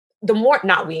that the more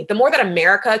that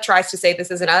America tries to say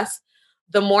this isn't us,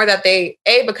 the more that they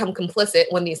become complicit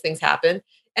when these things happen.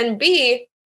 And B,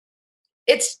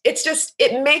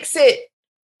 it makes it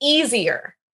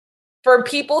easier for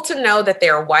people to know that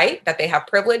they're white, that they have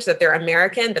privilege, that they're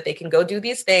American, that they can go do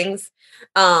these things.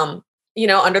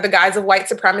 under the guise of white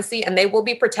supremacy, and they will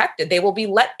be protected. They will be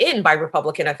let in by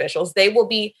Republican officials. They will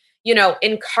be,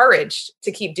 encouraged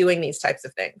to keep doing these types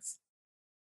of things.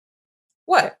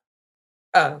 What?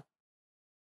 Oh.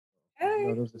 Hey,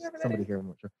 no, there's somebody here. I'm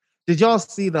not sure. Did y'all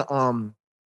see the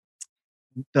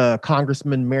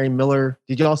Congressman Mary Miller?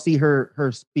 Did y'all see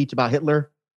her speech about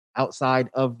Hitler outside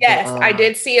of? Yes, I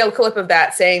did see a clip of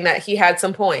that saying that he had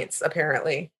some points.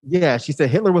 Apparently, yeah, she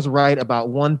said Hitler was right about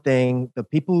one thing: the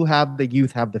people who have the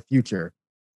youth have the future.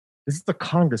 This is the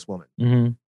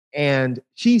Congresswoman, and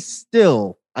she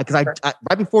still, because I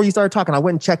right before you started talking, I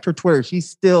went and checked her Twitter. She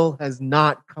still has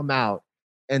not come out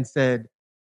and said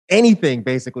anything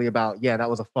basically about, yeah, that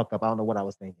was a fuck up. I don't know what I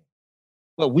was thinking.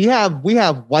 But we have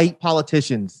white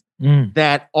politicians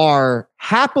that are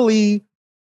happily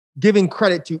giving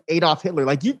credit to Adolf Hitler.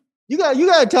 Like you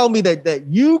gotta tell me that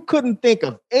you couldn't think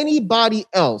of anybody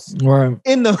else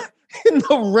in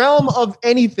the realm of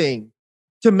anything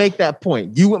to make that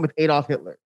point. You went with Adolf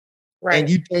Hitler.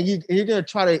 Right. And you're gonna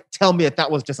try to tell me if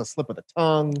that was just a slip of the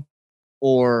tongue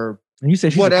or and you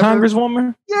said she's whatever. A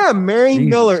congresswoman? Yeah, Mary Jesus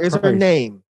Miller is Christ. her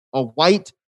name. A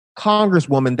white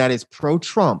congresswoman that is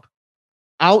pro-Trump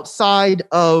outside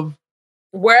of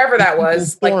wherever that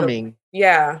was. Forming.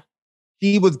 Yeah.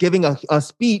 She was giving a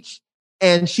speech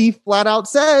and she flat out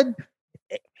said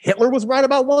Hitler was right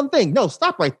about one thing. No,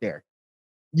 stop right there.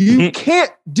 You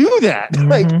can't do that.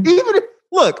 Like,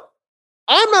 look,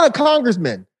 I'm not a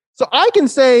congressman, so I can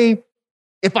say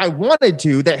if I wanted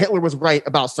to that Hitler was right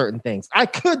about certain things. I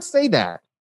could say that.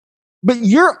 But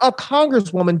you're a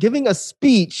congresswoman giving a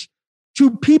speech to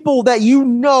people that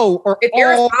are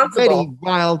already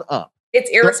riled up. It's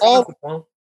irresponsible.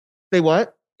 Say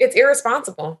what? It's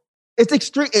irresponsible. It's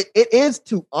extreme. It is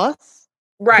to us.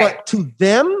 Right. But to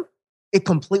them, it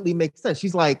completely makes sense.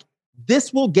 She's like,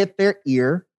 this will get their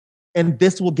ear and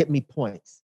this will get me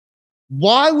points.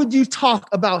 Why would you talk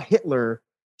about Hitler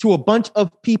to a bunch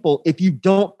of people if you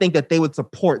don't think that they would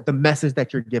support the message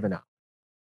that you're giving out?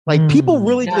 Like people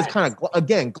really just kind of,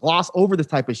 again, gloss over this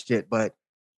type of shit, but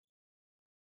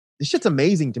this shit's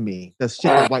amazing to me. The shit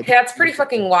that white it's pretty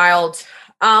fucking wild.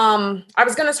 I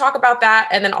was going to talk about that.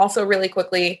 And then also really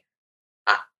quickly,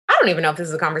 I don't even know if this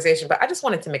is a conversation, but I just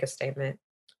wanted to make a statement.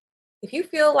 If you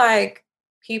feel like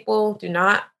people do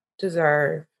not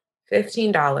deserve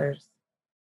 $15 as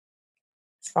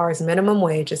far as minimum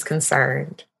wage is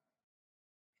concerned,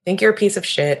 I think you're a piece of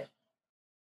shit.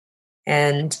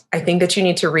 And I think that you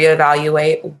need to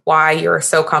reevaluate why you're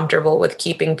so comfortable with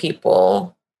keeping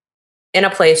people in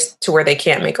a place to where they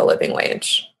can't make a living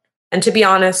wage. And to be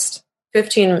honest,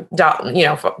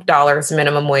 $15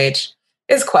 minimum wage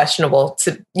is questionable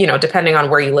to, depending on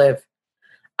where you live.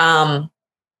 I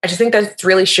just think that it's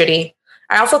really shitty.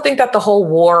 I also think that the whole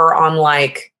war on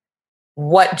like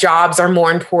what jobs are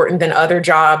more important than other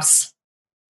jobs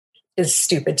is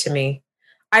stupid to me.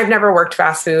 I've never worked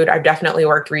fast food. I've definitely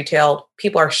worked retail.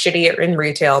 People are shitty in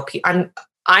retail.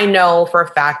 I know for a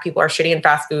fact people are shitty in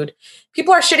fast food.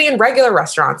 People are shitty in regular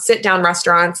restaurants, sit-down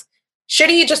restaurants,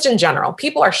 shitty just in general.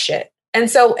 People are shit. And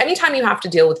so anytime you have to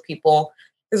deal with people,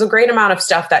 there's a great amount of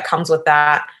stuff that comes with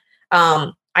that.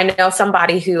 I know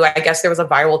somebody who, I guess there was a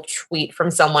viral tweet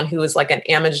from someone who is like an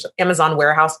Amazon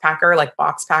warehouse packer, like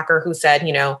box packer, who said,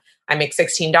 I make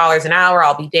 $16 an hour.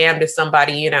 I'll be damned if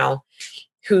somebody,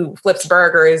 who flips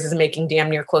burgers is making damn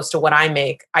near close to what I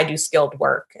make. I do skilled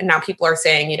work. And now people are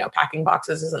saying, packing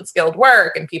boxes isn't skilled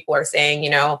work. And people are saying,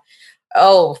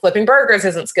 flipping burgers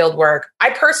isn't skilled work. I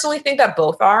personally think that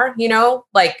both are,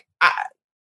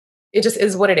 it just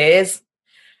is what it is.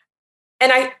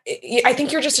 And I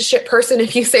think you're just a shit person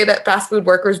if you say that fast food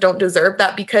workers don't deserve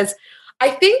that, because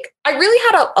I think I really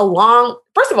had a long,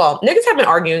 first of all, niggas have been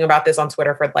arguing about this on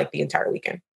Twitter for like the entire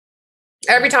weekend.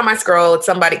 Every time I scroll, it's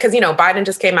somebody, because, Biden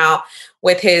just came out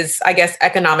with his, I guess,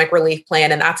 economic relief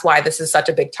plan. And that's why this is such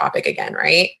a big topic again,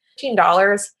 right?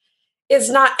 $15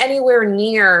 is not anywhere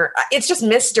near, it's just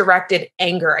misdirected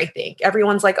anger, I think.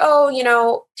 Everyone's like,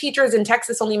 teachers in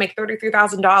Texas only make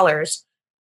 $33,000.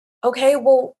 Okay,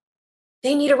 well,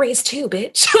 they need a raise too,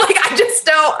 bitch. Like, I just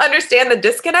don't understand the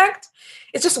disconnect.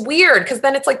 It's just weird, because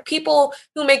then it's like people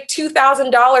who make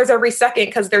 $2,000 every second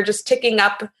because they're just ticking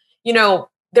up,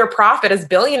 their profit as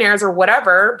billionaires or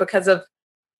whatever because of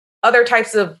other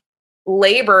types of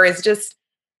labor is just,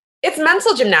 it's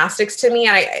mental gymnastics to me.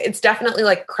 And it's definitely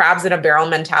like crabs in a barrel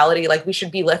mentality. Like we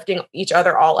should be lifting each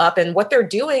other all up. And what they're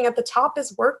doing at the top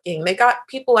is working. They got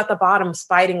people at the bottom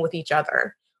fighting with each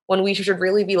other when we should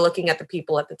really be looking at the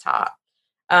people at the top.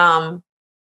 And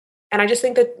I just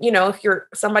think that, if you're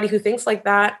somebody who thinks like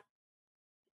that,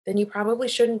 then you probably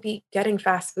shouldn't be getting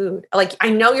fast food. Like, I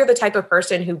know you're the type of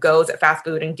person who goes at fast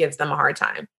food and gives them a hard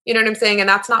time. You know what I'm saying? And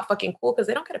that's not fucking cool because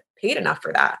they don't get paid enough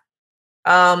for that.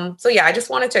 So yeah, I just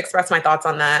wanted to express my thoughts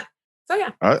on that. So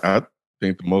yeah. I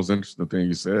think the most interesting thing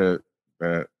you said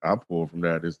that I pulled from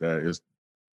that is that it's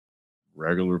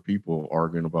regular people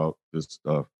arguing about this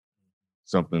stuff,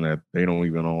 something that they don't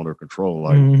even own or control.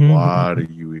 Like, why do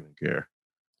you even care?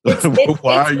 It's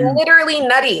literally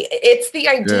nutty. It's the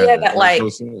idea that like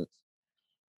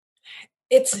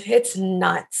it's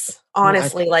nuts.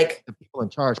 Honestly, like the people in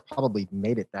charge probably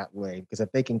made it that way because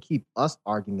if they can keep us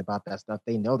arguing about that stuff,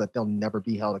 they know that they'll never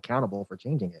be held accountable for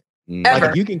changing it. Ever. Like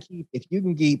if you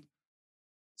can keep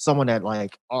someone at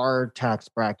like our tax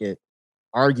bracket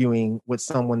arguing with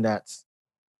someone that's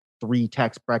 3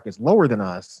 tax brackets lower than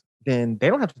us, then they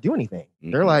don't have to do anything.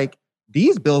 They're like,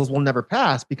 these bills will never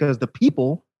pass because the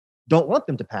people don't want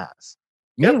them to pass.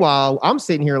 Meanwhile, I'm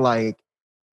sitting here like,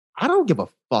 I don't give a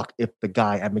fuck if the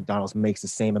guy at McDonald's makes the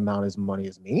same amount of money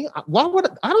as me. Why would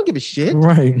I don't give a shit?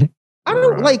 Right. I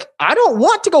don't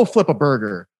want to go flip a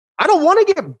burger. I don't want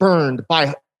to get burned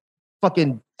by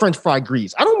fucking French fry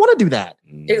grease. I don't want to do that.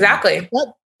 Exactly.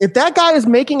 If that guy is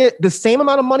making it the same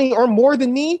amount of money or more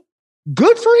than me,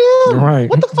 good for him. Right.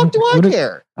 What the fuck do I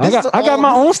care? I got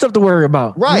my own stuff to worry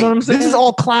about. Right. You know what I'm saying? This is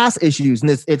all class issues. And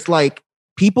it's like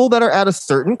people that are at a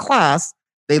certain class,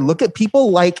 they look at people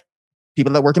like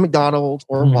people that work at McDonald's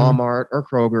or Walmart or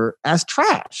Kroger as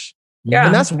trash. Yeah.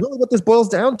 And that's really what this boils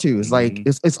down to. Is like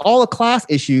it's all a class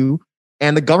issue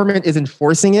and the government is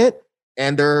enforcing it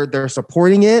and they're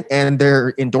supporting it and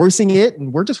they're endorsing it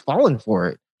and we're just falling for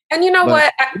it. And you know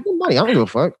what? Money, I don't give a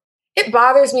fuck. It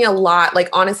bothers me a lot. Like,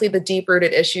 honestly, the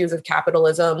deep-rooted issues of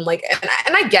capitalism, like,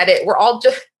 and I get it. We're all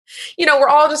just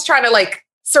trying to like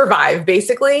survive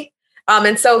basically.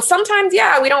 And so sometimes,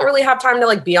 yeah, we don't really have time to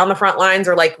like be on the front lines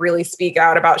or like really speak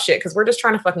out about shit because we're just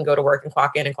trying to fucking go to work and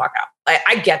clock in and clock out.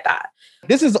 I get that.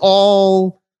 This is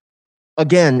all,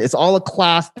 again, it's all a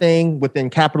class thing within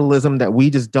capitalism that we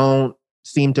just don't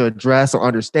seem to address or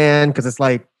understand because it's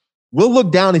like, we'll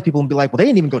look down at people and be like, well, they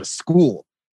didn't even go to school.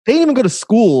 They didn't even go to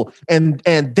school and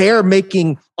they're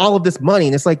making all of this money.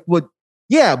 And it's like, well,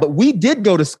 yeah, but we did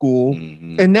go to school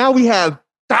and now we have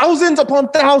thousands upon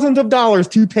thousands of dollars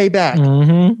to pay back.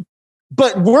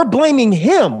 But we're blaming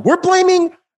him. We're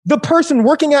blaming the person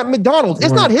working at McDonald's.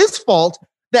 It's not his fault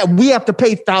that we have to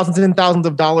pay thousands and thousands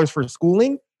of dollars for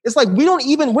schooling. It's like we're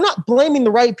not blaming the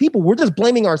right people. We're just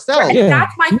blaming ourselves. Right. Yeah.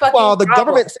 That's my fucking While the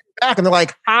government sits back and they're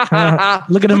like, ha, ha, ha.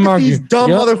 Look at them these dumb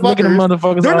motherfuckers. Look at them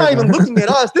motherfuckers. They're not even looking at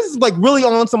us. This is like really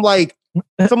on some like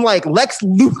Lex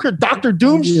Luthor, Dr.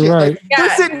 Doom shit. Right. Like,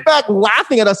 they're sitting back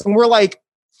laughing at us and we're like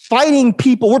fighting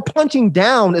people. We're punching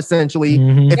down essentially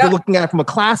if you're looking at it from a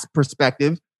class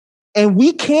perspective. And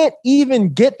we can't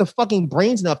even get the fucking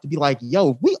brains enough to be like,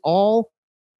 yo, if we all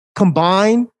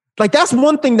combine. Like, that's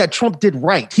one thing that Trump did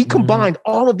right. He combined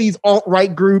all of these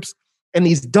alt-right groups and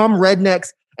these dumb rednecks,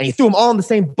 and he threw them all in the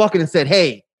same bucket and said,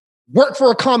 hey, work for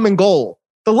a common goal.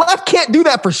 The left can't do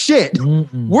that for shit.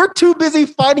 We're too busy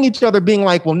fighting each other, being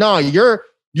like, well, no,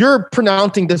 you're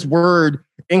pronouncing this word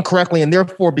incorrectly, and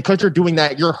therefore, because you're doing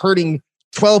that, you're hurting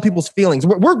 12 people's feelings.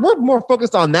 We're more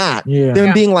focused on that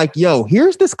than being like, yo,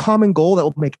 here's this common goal that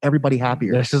will make everybody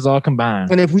happier. This is all combined.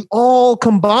 And if we all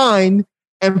combine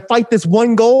and fight this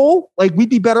one goal, like we'd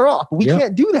be better off. But we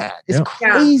can't do that. It's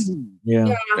crazy.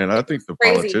 Yeah. And I think the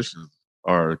politicians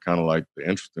are kind of like the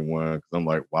interesting one because I'm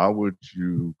like, why would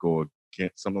you go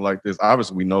against something like this?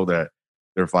 Obviously, we know that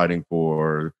they're fighting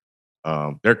for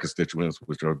their constituents,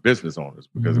 which are business owners,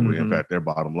 because it would impact their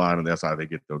bottom line, and that's how they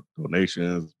get the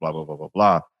donations. Blah blah blah blah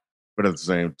blah. But at the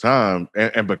same time,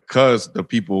 and because the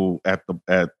people at the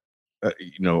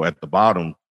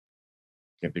bottom.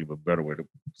 Can't think of a better way to.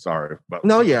 Sorry, but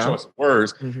choice of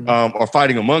words are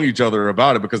fighting among each other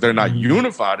about it because they're not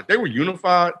unified. If they were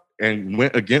unified and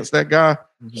went against that guy,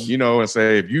 and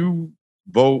say if you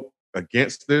vote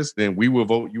against this, then we will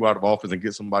vote you out of office and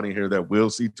get somebody in here that will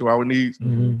see to our needs.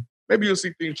 Maybe you'll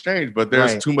see things change, but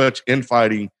there's too much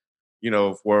infighting,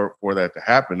 for that to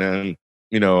happen. And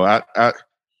I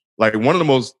like one of the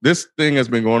most. This thing has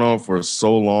been going on for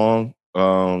so long,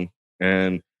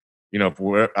 and.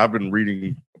 I've been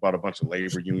reading about a bunch of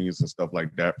labor unions and stuff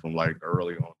like that from like the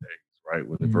early on days, right,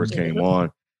 when it first came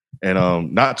on.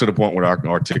 And not to the point where I can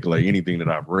articulate anything that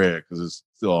I've read because it's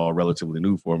still all relatively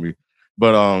new for me.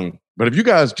 But if you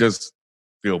guys just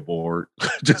feel bored,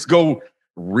 just go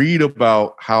read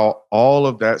about how all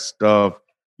of that stuff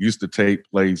used to take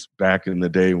place back in the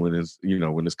day when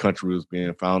when this country was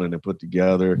being founded and put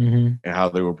together, and how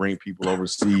they would bring people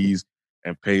overseas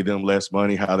and pay them less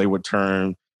money, how they would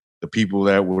turn the people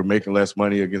that were making less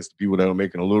money against the people that were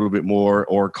making a little bit more,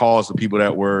 or cause the people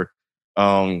that were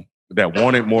that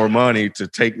wanted more money to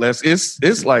take less.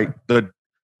 It's like the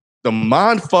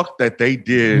mind fuck that they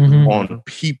did on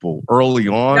people early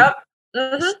on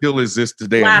still exists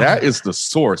today, and that is the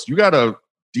source. You gotta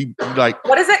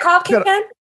what is it called, Ken?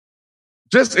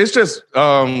 It's just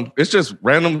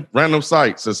random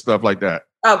sites and stuff like that.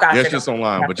 Oh, gotcha. Yeah, it's just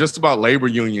online, but just about labor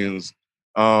unions.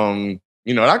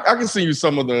 You know, I can see you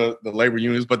some of the labor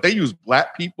unions, but they use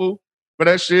black people for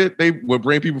that shit. They would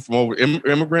bring people from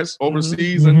immigrants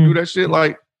overseas and do that shit.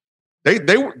 Like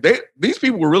these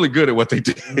people were really good at what they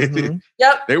did.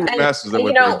 Yep, they were masters at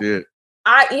what they did.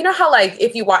 You know how like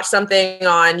if you watch something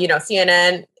on, you know,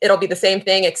 CNN, it'll be the same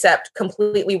thing except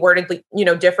completely wordedly, you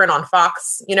know, different on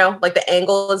Fox, you know, like the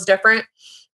angle is different.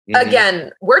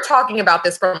 Again, we're talking about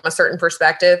this from a certain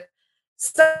perspective.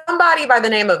 Somebody by the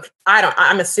name of,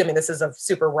 I'm assuming this is a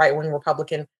super right-wing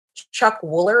Republican, Chuck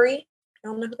Woolery. I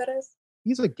don't know who that is.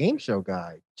 He's a game show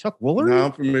guy. Chuck Woolery? No,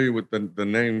 I'm familiar with the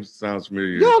name. Sounds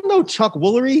familiar. Y'all know Chuck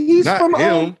Woolery. He's not from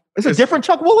him. It's a different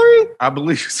Chuck Woolery? I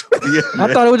believe so. Yeah,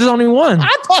 I thought it was just only one.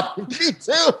 I thought me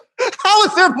too. How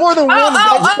is there more than one?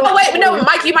 Wait, no,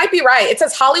 Mike, you might be right. It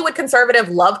says Hollywood conservative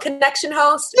Love Connection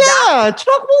host. Yeah,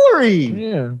 Chuck Woolery.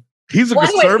 Yeah. He's a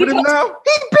conservative now?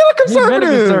 He's been a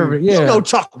conservative. Yeah. You know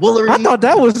Chuck Woolery. I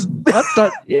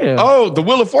thought, yeah. Oh, the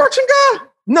Wheel of Fortune guy?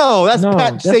 No, that's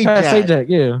Pat Sajak.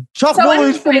 Yeah. Chuck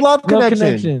Woolery's from Love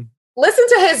Connection. Listen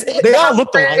to his they all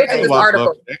look alike. in this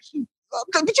article.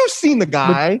 But you've seen the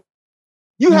guy.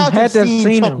 You have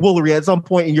seen Chuck Woolery at some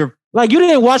point in your... Like, you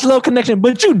didn't watch Love Connection,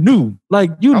 but you knew.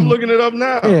 I'm looking it up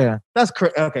now. Yeah. That's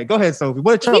crazy. Okay, go ahead, Sophie.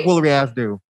 What did Chuck Woolery ass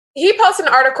do? He posted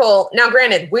an article. Now,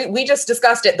 granted, we just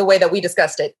discussed it the way that we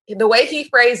discussed it. The way he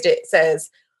phrased it says,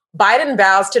 Biden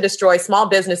vows to destroy small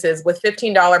businesses with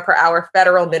 $15 per hour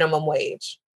federal minimum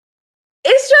wage.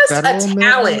 It's just a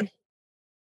talent.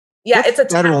 Yeah, it's a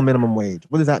federal minimum wage.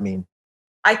 What does that mean?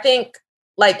 I think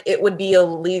like it would be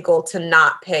illegal to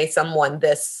not pay someone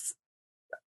this,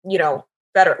 you know,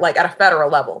 like at a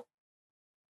federal level.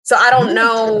 So I don't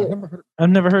know. I've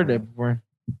never heard that before.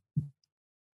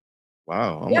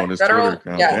 Wow, I'm on his Twitter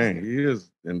account. Dang, he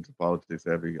is into politics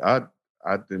heavy. I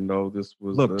didn't know this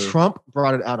was. Look, Trump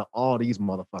brought it out of all these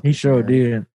motherfuckers. He sure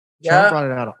did. Trump brought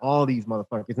it out of all these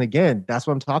motherfuckers. And again, that's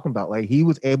what I'm talking about. Like, he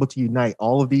was able to unite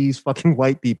all of these fucking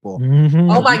white people.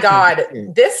 Oh my God.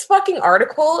 This fucking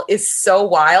article is so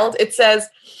wild. It says,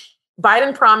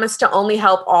 Biden promised to only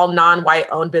help all non-white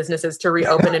owned businesses to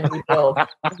reopen and rebuild.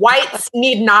 Whites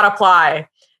need not apply.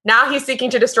 Now he's seeking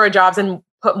to destroy jobs and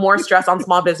put more stress on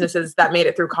small businesses that made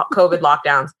it through COVID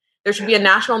lockdowns. There should be a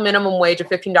national minimum wage of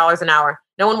 $15 an hour.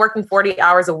 No one working 40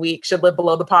 hours a week should live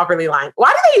below the poverty line.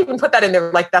 Why do they even put that in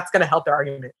there? Like, that's going to help their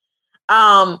argument.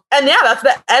 And yeah, that's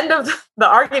the end of the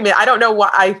argument. I don't know why.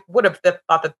 I would have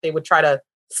thought that they would try to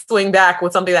swing back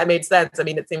with something that made sense. I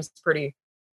mean, it seems pretty,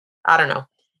 I don't know.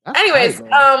 That's anyways,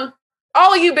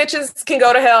 all of you bitches can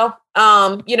go to hell.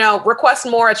 You know, request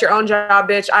more at your own job,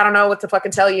 bitch. I don't know what to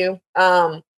fucking tell you.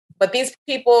 But these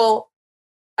people,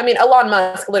 I mean, Elon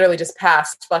Musk literally just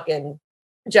passed fucking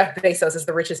Jeff Bezos as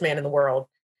the richest man in the world.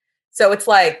 So it's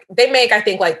like, they make, I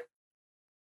think, like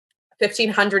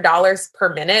 $1,500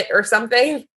 per minute or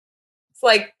something. It's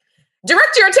like,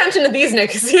 direct your attention to these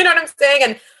niggas. You know what I'm saying?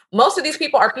 And most of these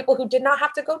people are people who did not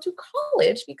have to go to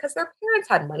college because their parents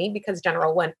had money, because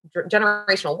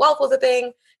generational wealth was a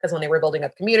thing. Because when they were building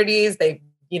up communities, they,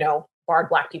 you know, barred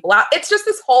Black people out. It's just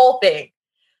this whole thing.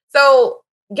 So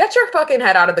get your fucking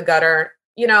head out of the gutter.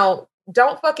 You know,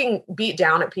 don't fucking beat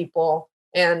down at people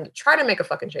and try to make a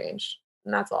fucking change.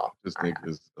 And that's all. This thing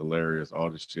is hilarious. All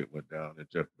this shit went down and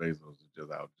Jeff Bezos is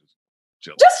just out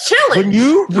chilling. Just chilling. When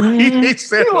you he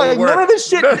said like, none of this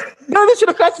shit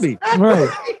affects me. Right.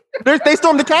 They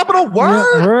stormed the Capitol? Word?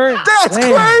 Yeah, that's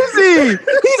crazy.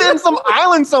 He's in some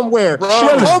island somewhere.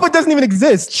 COVID doesn't even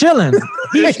exist. Chilling.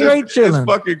 He's straight chilling.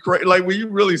 It's fucking crazy. Like, when you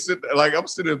really sit there, like, I'm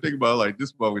sitting there thinking about, like,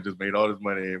 this motherfucker just made all this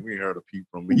money and we ain't heard a peep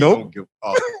from me. Nope. Don't give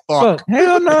a fuck.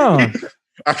 Hell no.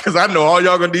 Because I know all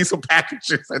y'all gonna need some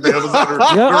packages. And then all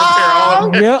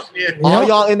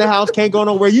y'all in the house can't go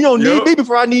nowhere. You don't need me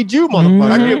before I need you,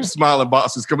 motherfucker. I get smiling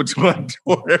boxes coming to my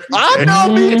door every day. I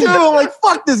know, me too. I'm like,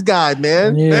 fuck this guy,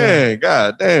 man. Yeah. Man,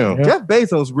 god damn. Jeff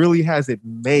Bezos really has it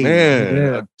made.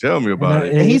 Man, tell me about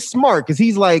it. And he's smart because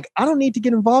he's like, I don't need to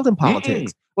get involved in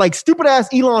politics. Like, stupid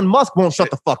ass Elon Musk won't shut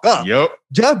the fuck up. Yep.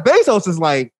 Jeff Bezos is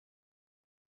like,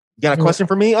 You got a question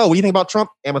for me? Oh, what do you think about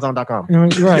Trump? Amazon.com.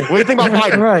 Right. What do you think about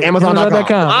Biden? Right. Amazon.com.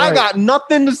 I got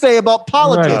nothing to say about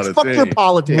politics. Right. Fuck your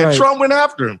politics. And Trump went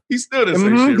after him. He still didn't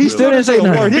say shit. He still didn't say a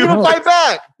word. He didn't even fight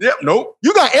back. Yep. Nope.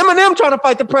 You got Eminem trying to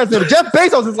fight the president. Jeff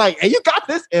Bezos is like, hey, you got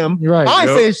this, M. Right. I ain't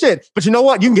saying shit. But you know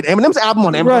what? You can get Eminem's album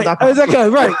on Amazon.com. Right. Exactly.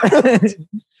 Right.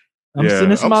 I'm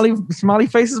sending smiley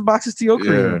faces boxes to your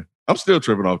crib. Yeah. I'm still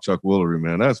tripping off Chuck Woolery,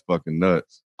 man. That's fucking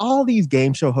nuts. All these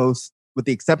game show hosts, with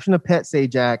the exception of Pet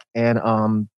Sajak and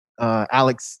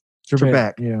Alex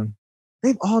Trebek, yeah,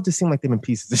 they've all just seemed like they've been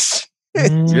pieces of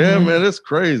shit. Yeah, man, it's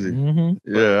crazy.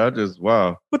 Yeah,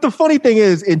 wow. But the funny thing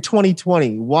is, in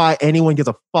 2020, why anyone gives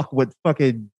a fuck what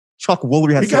fucking Chuck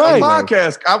Woolery has to say? He got a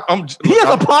podcast. He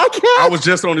has a podcast? I was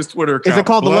just on his Twitter account. Is it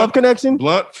called The Love Connection?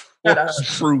 Blunt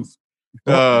Truth.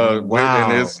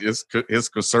 Wow. And his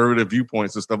conservative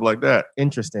viewpoints and stuff like that.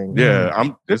 Interesting. Yeah,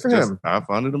 Good for him. I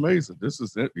find it amazing. This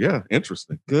is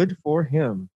interesting. Good for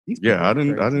him. I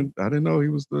didn't know he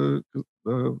was the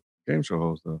game show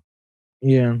host though.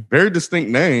 Yeah, very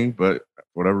distinct name, but for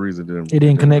whatever reason it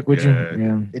didn't connect with you.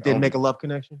 Yeah, it didn't make a love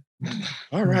connection.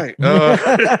 All right.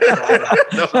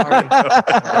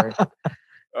 Sorry.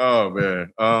 Oh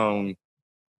man.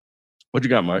 What you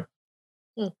got, Mike?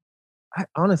 I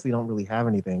honestly don't really have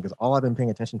anything because all I've been paying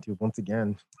attention to, once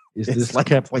again, is this like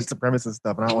white supremacist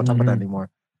stuff, and I don't want to talk about that anymore.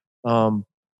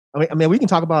 I mean, we can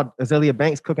talk about Azealia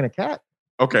Banks cooking a cat.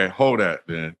 Okay, hold that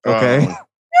then. Okay.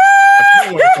 I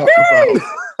do want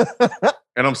to talk about,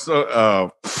 and I'm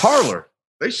so Parler.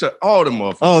 They shut all them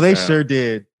motherfuckers. Oh, they down. sure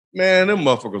did. Man, them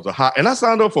motherfuckers are hot. And I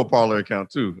signed up for a Parler account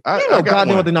too. I God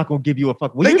know they're not gonna give you a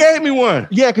fuck. They gave me one.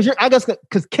 Yeah,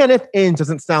 because Kenneth Inns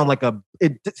doesn't sound like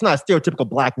it's not a stereotypical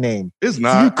black name. It's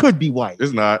not. So you could be white.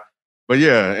 It's not. But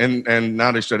yeah, and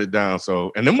now they shut it down.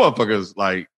 So and them motherfuckers,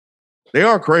 like, they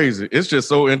are crazy. It's just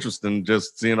so interesting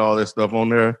just seeing all this stuff on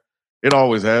there. It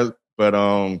always has. But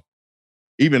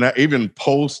even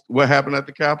post what happened at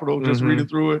the Capitol, just reading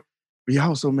through it. But yeah, I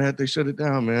was so mad they shut it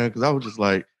down, man. Because I was just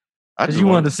like, you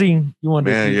wanted to see.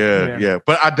 Yeah.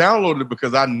 But I downloaded it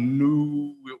because I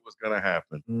knew it was gonna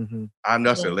happen.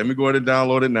 I said, let me go ahead and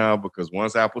download it now because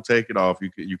once Apple take it off,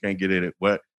 you can't get in it.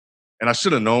 And I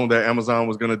should have known that Amazon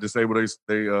was gonna disable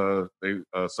their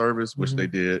service, which they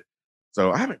did.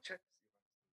 So I haven't checked.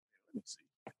 Let me see.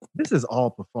 This is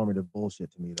all performative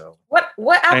bullshit to me, though. What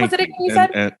app was it again? You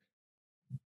said and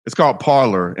it's called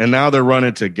Parler, and now they're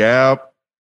running to Gab,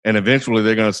 and eventually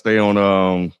they're gonna stay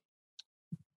on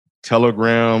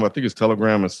Telegram. I think it's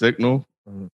Telegram and Signal,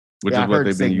 which is what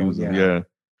they've been using. Yeah.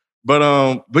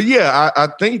 But yeah, I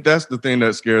think that's the thing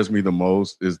that scares me the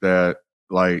most is that,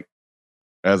 like,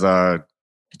 as I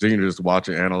continue to just watch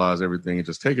and analyze everything and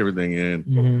just take everything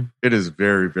in, it is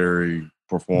very, very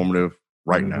performative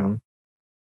right now.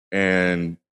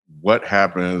 And what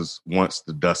happens once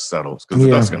the dust settles? Because the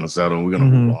dust's going to settle and we're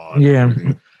going to move on. Yeah.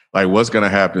 Like, what's going to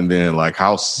happen then? Like,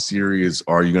 how serious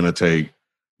are you going to take,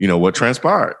 what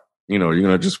transpired? You're going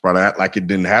to just try to act like it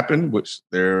didn't happen, which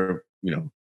they're,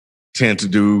 tend to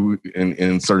do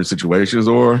in certain situations,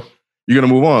 or you're going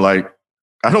to move on. Like,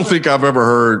 I don't think I've ever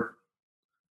heard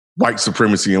white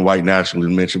supremacy and white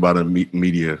nationalism mentioned by the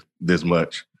media this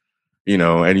much,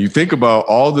 and you think about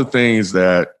all the things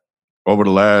that over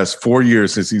the last 4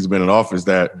 years since he's been in office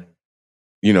that,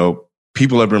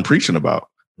 people have been preaching about.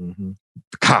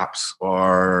 The cops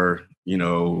are,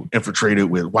 infiltrated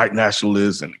with white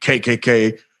nationalists and the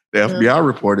KKK. The FBI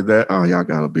reported that, y'all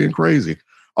got to being crazy.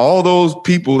 All those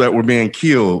people that were being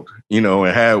killed, and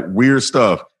had weird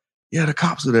stuff. Yeah, the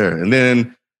cops are there. And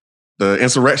then the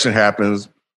insurrection happens.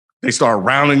 They start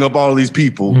rounding up all these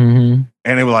people. And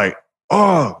they were like,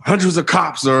 hundreds of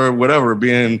cops or whatever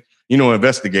being,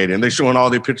 investigated. And they're showing all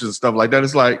their pictures and stuff like that.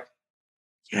 It's like,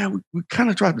 yeah, we kind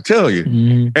of tried to tell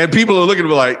you. And people are looking at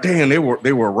me like, damn, they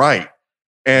were right.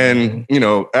 And,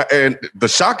 and the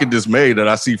shock and dismay that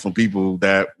I see from people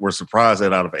that were surprised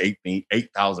that out of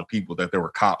 8,000 people that there were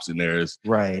cops in there is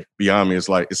beyond me. It's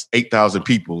like, it's 8,000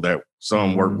 people that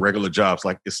some work regular jobs,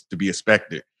 like it's to be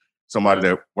expected. Somebody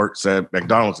that works at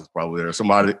McDonald's is probably there.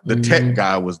 Somebody, the tech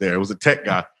guy was there. It was a tech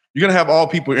guy. You're going to have all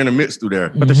people intermixed through there.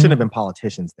 But there shouldn't have been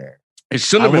politicians there. It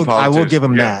shouldn't have been politicians. I will give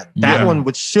them that. That one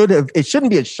it shouldn't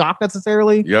be a shock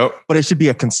necessarily, but it should be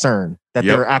a concern that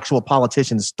there are actual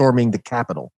politicians storming the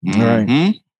Capitol.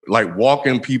 Right. Like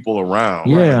walking people around.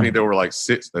 Yeah. Right? I think there were like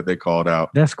 6 that they called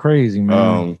out. That's crazy,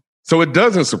 man. So it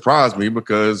doesn't surprise me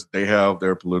because they have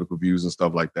their political views and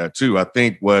stuff like that too. I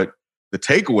think what the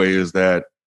takeaway is that,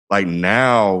 like,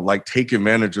 now, like, take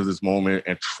advantage of this moment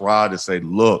and try to say,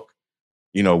 look,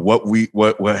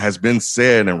 what has been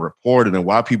said and reported and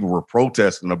why people were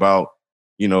protesting about,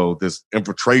 this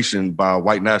infiltration by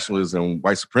white nationalists and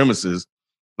white supremacists,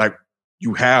 like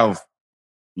you have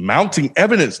mounting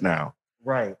evidence now.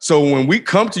 Right. So when we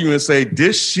come to you and say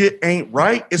this shit ain't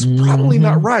right, it's probably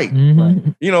not right.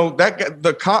 Mhm.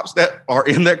 The cops that are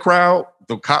in that crowd,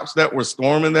 the cops that were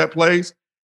storming that place,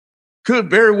 could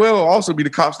very well also be the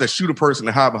cops that shoot a person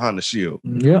and hide behind the shield.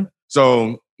 Yeah.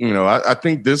 So, I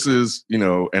think this is,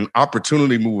 an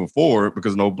opportunity moving forward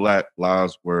because no Black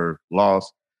lives were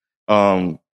lost,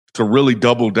 to really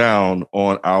double down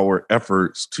on our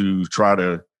efforts to try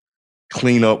to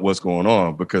clean up what's going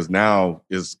on, because now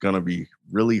it's going to be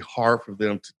really hard for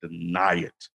them to deny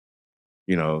it,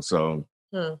 so,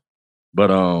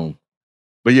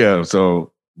 but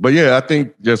yeah, I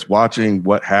think just watching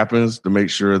what happens to make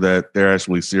sure that they're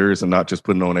actually serious and not just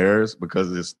putting on airs because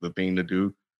it's the thing to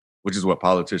do, which is what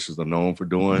politicians are known for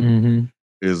doing,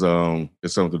 is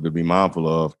something to be mindful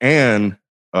of. And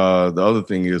the other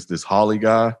thing is this Hawley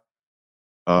guy,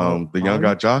 the young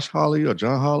guy, Josh Hawley or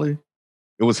John Hawley.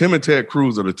 It was him and Ted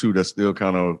Cruz are the two that's still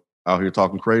kind of out here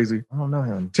talking crazy. I don't know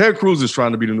him. Ted Cruz is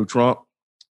trying to be the new Trump,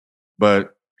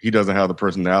 but he doesn't have the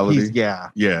personality.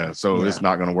 So it's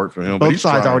not going to work for him. Both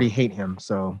sides already hate him.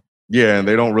 So yeah, and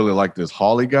they don't really like this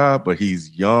Hawley guy, but he's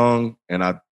young, and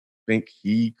I think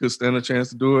he could stand a chance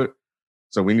to do it.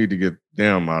 So we need to get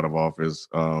them out of office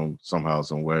somehow,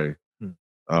 some way.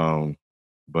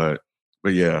 But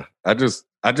yeah, I just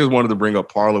wanted to bring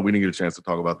up Parler. We didn't get a chance to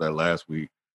talk about that last week.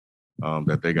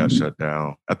 That they got shut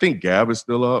down. I think Gab is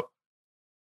still up.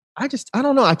 I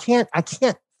don't know. I can't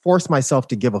force myself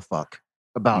to give a fuck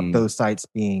about those sites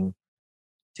being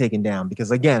taken down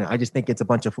because, again, I just think it's a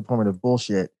bunch of performative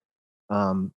bullshit.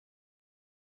 I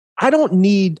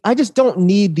just don't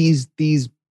need these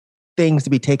things to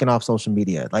be taken off social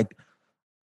media. Like,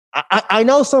 I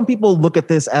know some people look at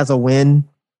this as a win.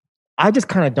 I just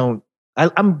kind of don't.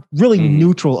 I'm really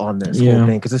neutral on this whole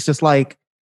thing because it's just like,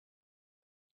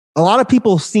 a lot of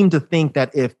people seem to think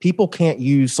that if people can't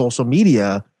use social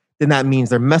media, then that means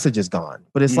their message is gone.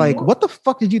 But it's like, what the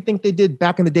fuck did you think they did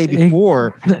back in the day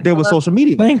before there was social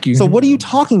media? Thank you. So what are you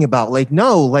talking about? Like,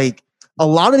 no, like a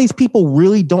lot of these people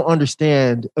really don't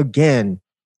understand, again,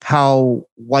 how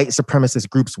white supremacist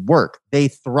groups work. They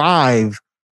thrive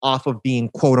off of being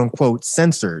quote unquote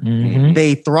censored.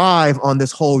 They thrive on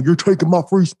this whole, you're taking my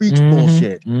free speech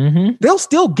bullshit. They'll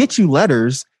still get you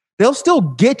letters. They'll still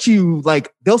get you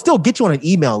on an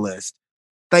email list.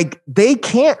 Like, they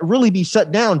can't really be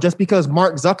shut down just because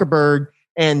Mark Zuckerberg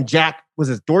and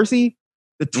Dorsey,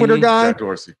 the Twitter guy, Jack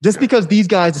Dorsey. Because these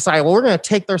guys decide, well, we're going to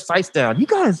take their sites down. You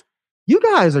guys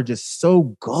are just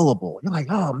so gullible. You're like,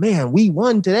 oh man, we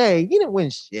won today. You didn't win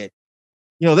shit.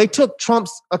 They took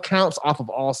Trump's accounts off of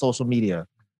all social media.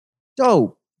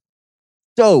 Dope.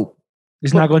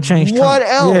 It's not going to change. What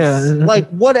Trump. else? Yeah. Like,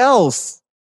 what else?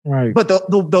 Right. But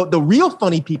the real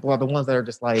funny people are the ones that are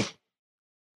just like,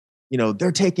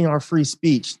 they're taking our free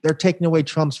speech. They're taking away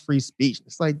Trump's free speech.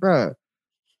 It's like, bruh,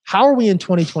 how are we in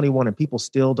 2021 and people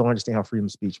still don't understand how freedom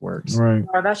of speech works? Right.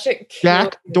 Oh, that shit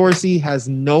Jack Dorsey has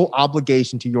no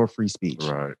obligation to your free speech.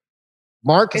 Right.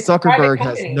 Mark It's a Zuckerberg private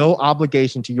has company. no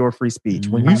obligation to your free speech.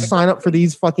 When you sign up for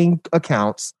these fucking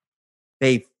accounts,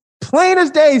 they plain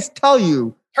as day tell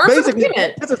you, Terms of basically,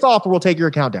 agreement. piss us off or we'll take your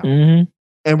account down.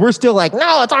 And we're still like,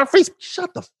 no, it's our free speech.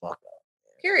 Shut the fuck up.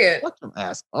 Period. Shut your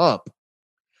ass up.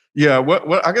 Yeah,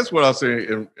 what I guess what I'll say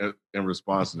in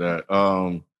response to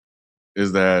that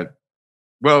is that,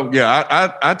 well,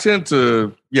 yeah, I tend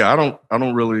to, I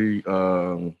don't really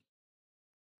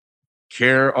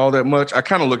care all that much. I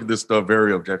kind of look at this stuff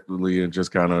very objectively and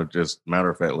just kind of just matter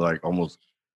of fact, like almost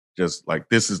just like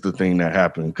this is the thing that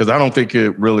happened, because I don't think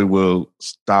it really will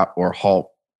stop or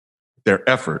halt their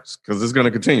efforts, because it's going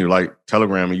to continue. Like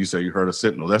Telegram, and you say you heard of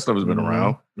Sentinel, that stuff has been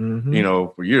around,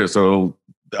 for years. So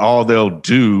all they'll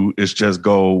do is just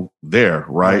go there,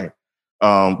 right?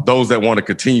 Those that want to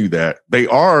continue that, they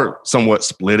are somewhat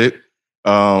splitted,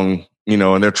 and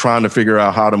they're trying to figure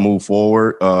out how to move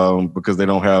forward because they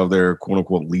don't have their quote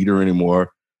unquote leader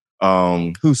anymore.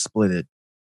 Who split it?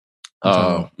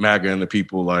 MAGA and the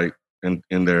people, like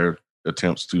in their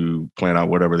attempts to plan out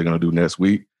whatever they're going to do next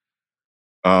week.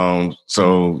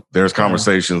 So there's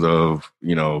conversations of,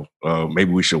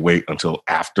 maybe we should wait until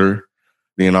after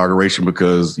the inauguration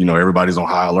because, everybody's on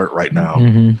high alert right now.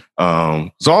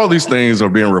 So all these things are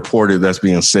being reported, that's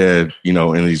being said,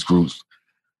 in these groups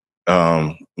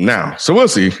now. So we'll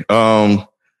see.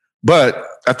 But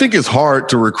I think it's hard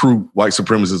to recruit white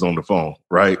supremacists on the phone,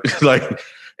 right?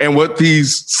 And what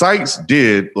these sites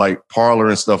did, like Parler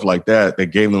and stuff like that, they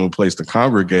gave them a place to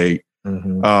congregate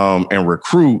and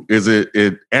recruit, is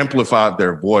it amplified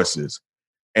their voices.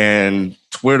 And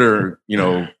Twitter,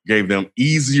 gave them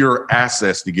easier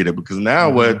access to get it, because now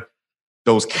what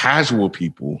those casual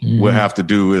people will have to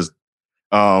do is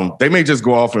they may just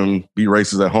go off and be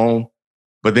racist at home,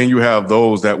 but then you have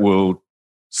those that will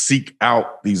seek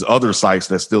out these other sites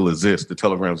that still exist, the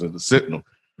Telegrams and the Signal.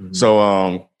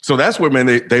 So that's where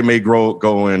they may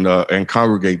go and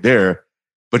congregate there.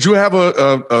 But you have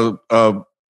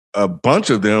a bunch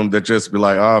of them that just be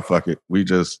like, fuck it. We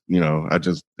just,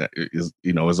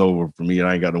 it's over for me and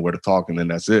I ain't got nowhere to talk, and then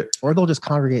that's it. Or they'll just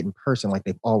congregate in person like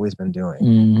they've always been doing.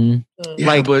 Mm-hmm.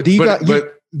 Like,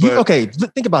 okay,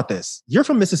 think about this. You're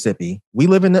from Mississippi. We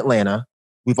live in Atlanta.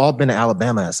 We've all been to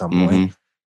Alabama at some point.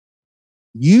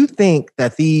 You think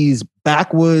that these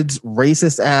backwoods,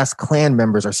 racist-ass Klan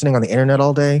members are sitting on the internet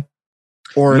all day?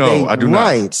 Or no, I do not.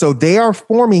 Right. So they are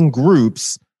forming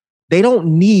groups. They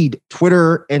don't need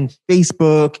Twitter and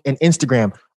Facebook and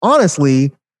Instagram.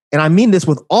 Honestly, and I mean this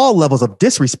with all levels of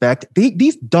disrespect,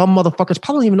 these dumb motherfuckers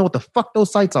probably don't even know what the fuck those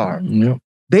sites are. Yep.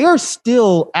 They are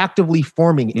still actively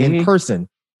forming in person.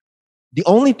 The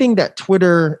only thing that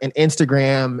Twitter and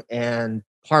Instagram and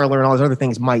Parler and all those other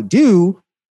things might do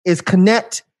is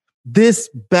connect this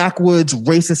backwoods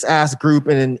racist ass group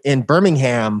in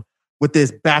Birmingham with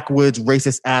this backwoods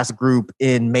racist ass group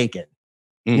in Macon.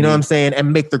 You know what I'm saying?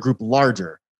 And make the group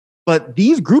larger. But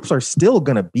these groups are still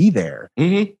going to be there.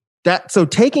 So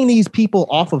taking these people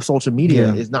off of social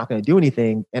media is not going to do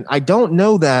anything. And I don't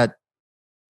know that.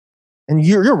 And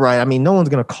you're right. I mean, no one's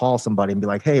going to call somebody and be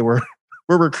like, hey, we're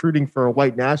recruiting for a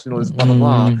white nationalist, blah, blah,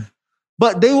 blah.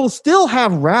 But they will still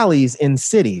have rallies in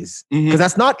cities because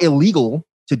that's not illegal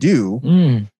to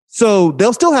do. So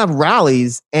they'll still have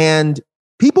rallies and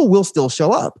people will still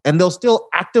show up and they'll still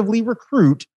actively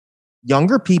recruit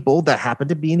younger people that happen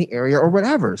to be in the area or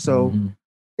whatever. So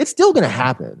it's still going to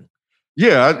happen.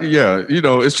 Yeah.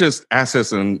 It's just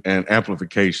access and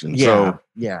amplification. So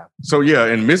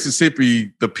in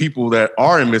Mississippi, the people that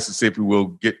are in Mississippi will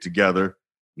get together.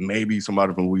 Maybe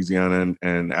somebody from Louisiana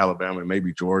and Alabama,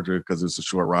 maybe Georgia, because it's a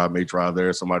short ride, may drive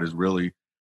there. Somebody's really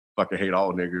fucking hate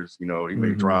all niggers. He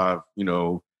may drive,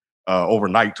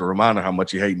 overnight to remind her how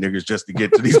much he hate niggers just to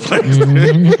get to these places.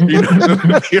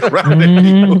 Get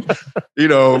around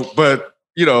people. But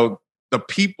the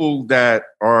people that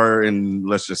are in,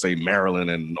 let's just say, Maryland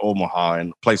and Omaha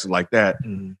and places like that,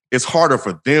 it's harder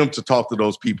for them to talk to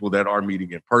those people that are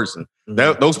meeting in person.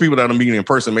 Those people that are meeting in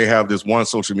person may have this one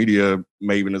social media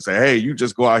maven and say, hey, you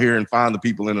just go out here and find the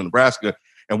people in Nebraska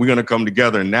and we're going to come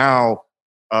together. And now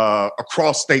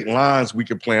across state lines, we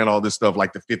can plan all this stuff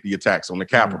like the 50 attacks on the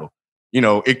Capitol.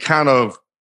 It kind of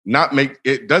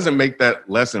it doesn't make that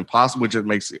less impossible. It just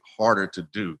makes it harder to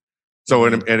do. So,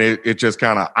 it just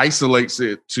kind of isolates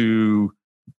it to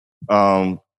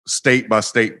state by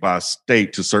state by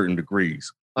state to certain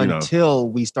degrees. Until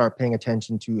we start paying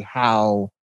attention to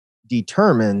how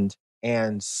determined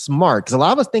and smart. Because a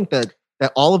lot of us think that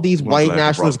all of these white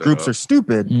nationalist groups are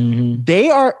stupid. They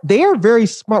are very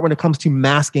smart when it comes to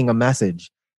masking a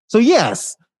message. So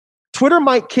yes, Twitter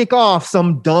might kick off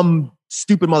some dumb,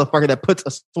 stupid motherfucker that puts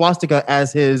a swastika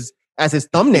as his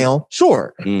thumbnail,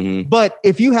 sure. But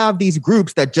if you have these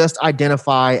groups that just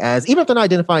identify as, even if they're not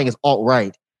identifying as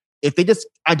alt-right, if they just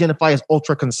identify as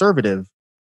ultra-conservative,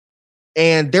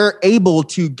 and they're able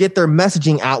to get their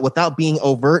messaging out without being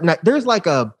overt. Now, there's like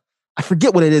I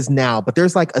forget what it is now, but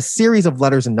there's like a series of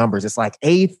letters and numbers. It's like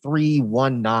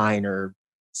A319 or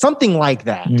something like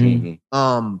that.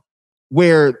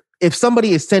 Where if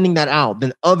somebody is sending that out,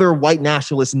 then other white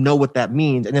nationalists know what that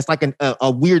means. And it's like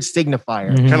a weird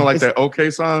signifier. Kind of like that OK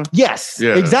sign? Yes,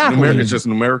 exactly. It's just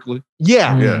numerically?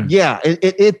 Yeah.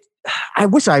 I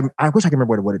wish I can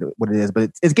remember what it is,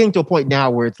 but it's getting to a point now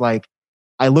where it's like,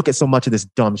 I look at so much of this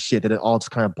dumb shit that it all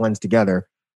just kind of blends together.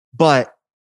 But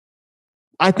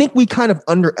I think we kind of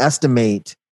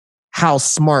underestimate how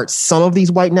smart some of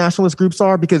these white nationalist groups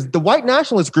are, because the white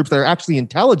nationalist groups that are actually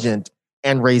intelligent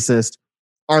and racist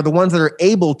are the ones that are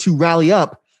able to rally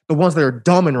up the ones that are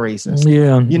dumb and racist.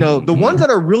 The ones that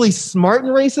are really smart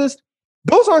and racist,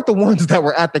 those aren't the ones that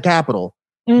were at the Capitol.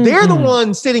 They're the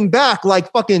ones sitting back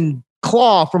like fucking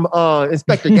Claw from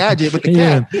Inspector Gadget with the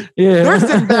cat. They're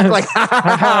sitting back like, ha, ha,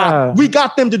 ha, ha. We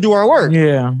got them to do our work.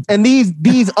 And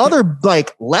these other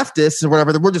like leftists or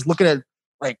whatever, that we're just looking at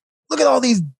like, look at all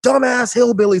these dumbass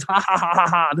hillbillies. Ha ha ha ha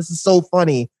ha. This is so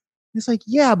funny. It's like,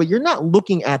 yeah, but you're not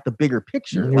looking at the bigger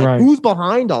picture. Like, who's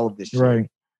behind all of this shit? Right.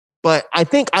 But I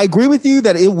think I agree with you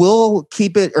that it will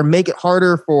keep it or make it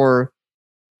harder for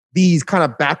these kind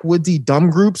of backwoodsy dumb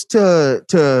groups to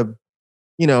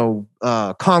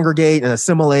congregate and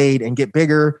assimilate and get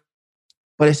bigger.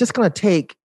 But it's just going to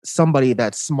take somebody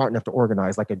that's smart enough to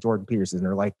organize, like a Jordan Peterson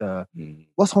or like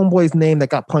what's homeboy's name that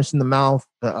got punched in the mouth?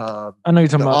 I know you're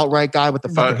talking about alt-right guy with the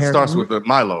fucking hair. Starts with the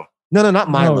Milo. No, not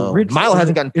Milo. Milo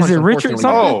hasn't gotten punched. Is it Richard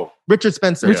something? Richard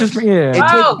Spencer. Yeah. It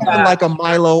takes like a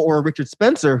Milo or a Richard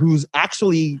Spencer who's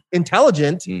actually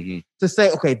intelligent to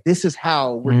say, okay, this is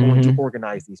how we're going to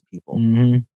organize these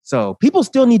people. So people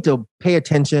still need to pay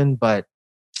attention, but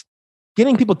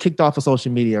getting people kicked off of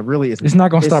social media really is. It's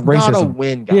not going to stop racism. It's not a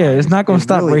win, guys. Yeah, it's not going to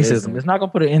stop really racism. isn't. It's not going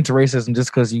to put an end to racism just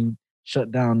because you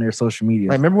shut down their social media.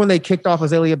 Like, remember when they kicked off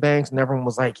Azalea Banks and everyone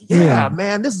was like, yeah.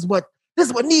 man, this is what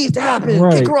needs to happen.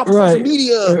 Kick her off of social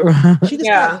media. She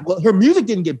just her music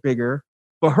didn't get bigger,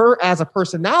 but her as a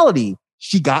personality,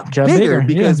 she got bigger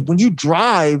because when you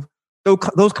drive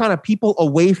those kind of people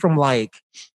away from like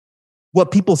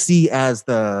what people see as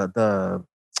the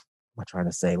what am I trying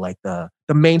to say? Like the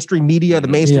mainstream media, the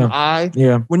mainstream eye.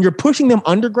 Yeah. When you're pushing them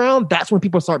underground, that's when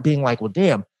people start being like, well,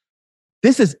 damn,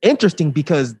 this is interesting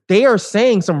because they are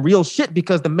saying some real shit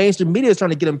because the mainstream media is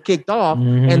trying to get them kicked off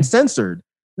and censored.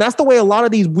 That's the way a lot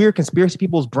of these weird conspiracy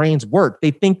people's brains work.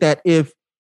 They think that if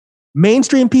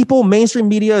mainstream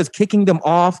media is kicking them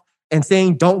off and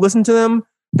saying, don't listen to them,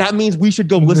 that means we should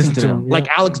go listen to them. Like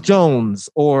Alex Jones,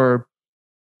 or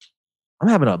I'm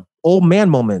having an old man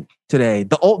moment today.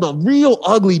 The real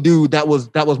ugly dude that was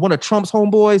one of Trump's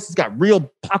homeboys. He's got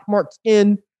real pockmarked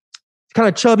skin. He's kind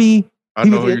of chubby. He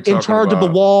was in charge of the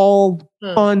wall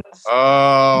funds.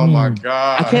 Oh my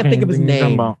God. I can't think of his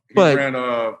name. But he ran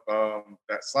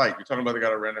that site. You're talking about the guy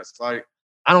that ran that site?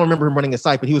 I don't remember him running a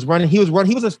site, but he was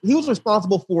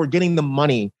responsible for getting the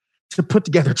money to put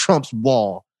together Trump's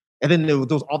wall. And then there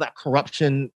was all that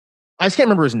corruption. I just can't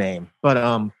remember his name. But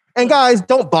and guys,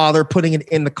 don't bother putting it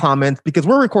in the comments because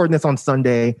we're recording this on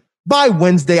Sunday. By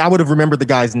Wednesday, I would have remembered the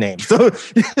guy's name. So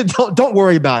don't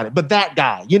worry about it. But that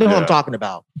guy, you know who I'm talking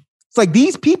about. It's like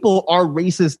these people are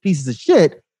racist pieces of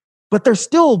shit, but they're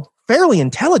still fairly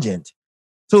intelligent.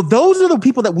 So those are the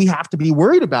people that we have to be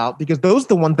worried about because those are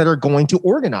the ones that are going to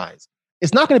organize.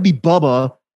 It's not going to be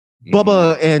Bubba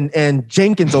and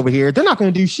Jenkins over here. They're not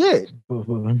going to do shit.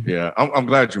 Yeah, I'm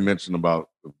glad you mentioned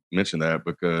that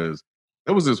because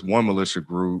there was this one militia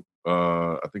group.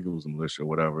 I think it was a militia or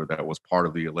whatever that was part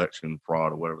of the election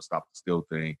fraud or whatever, Stop the Steal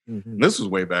thing. And this was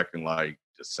way back in like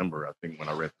December, I think, when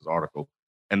I read this article.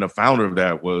 And the founder of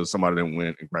that was somebody that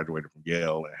went and graduated from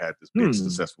Yale and had this big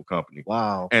successful company.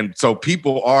 Wow. And so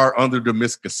people are under the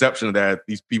misconception that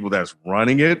these people that's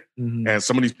running it and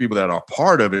some of these people that are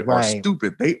part of it are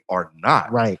stupid. They are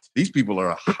not. Right. These people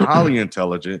are highly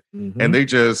intelligent and they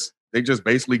just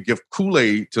basically give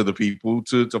Kool-Aid to the people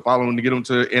to follow them to get them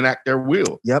to enact their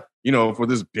will. Yep. You know, for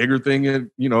this bigger thing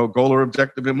and, goal or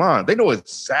objective in mind. They know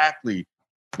exactly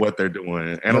what they're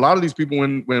doing. And a lot of these people,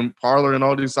 when Parler and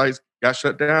all these sites got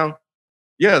shut down,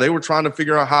 they were trying to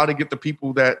figure out how to get the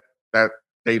people that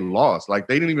they lost. Like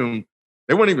they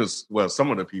weren't even, well,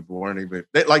 some of the people weren't even,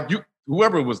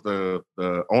 whoever was the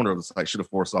owner of the site should have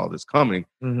foresaw this coming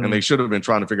and they should have been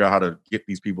trying to figure out how to get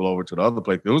these people over to the other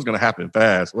place. It was going to happen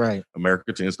fast. Right.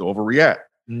 America tends to overreact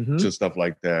to stuff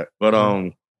like that.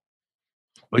 But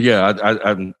yeah,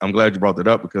 I'm glad you brought that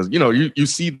up because, you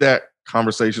see that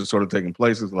conversation sort of taking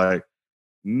place. It's like,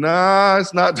 nah,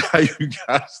 it's not how you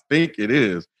guys think it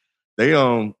is. They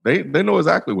know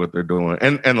exactly what they're doing.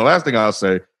 And the last thing I'll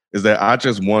say is that I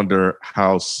just wonder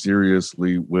how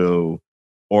seriously will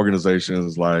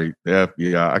organizations like the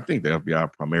FBI, I think the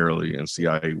FBI primarily and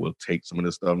CIA will take some of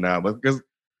this stuff now, but because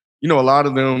a lot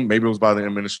of them, maybe it was by the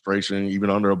administration,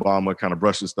 even under Obama, kind of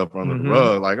brushed this stuff under the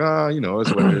rug, like,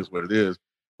 it's what it is.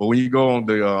 But when you go on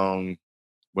the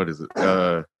what is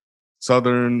it?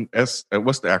 Southern what's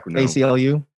the acronym?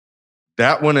 ACLU.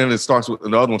 That one, and it starts with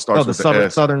the other one starts with the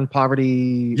S. Southern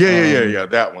Poverty. Yeah.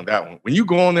 That one. When you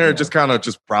go on there and just kind of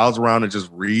just browse around and just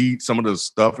read some of the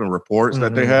stuff and reports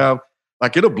that they have,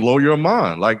 like it'll blow your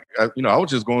mind. Like I was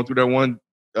just going through that one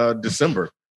December,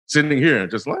 sitting here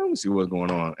and just like, let me see what's going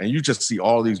on, and you just see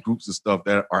all these groups of stuff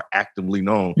that are actively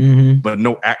known, but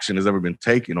no action has ever been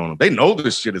taken on them. They know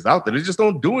this shit is out there. They just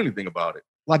don't do anything about it.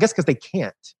 Well, I guess because they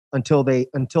can't until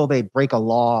they break a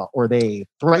law or they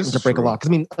threaten to break a law. Because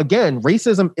I mean, again,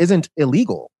 racism isn't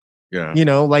illegal. Yeah.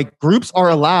 Like groups are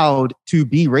allowed to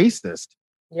be racist.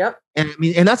 Yep. And I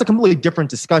mean, and that's a completely different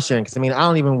discussion. Because I mean, I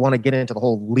don't even want to get into the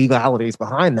whole legalities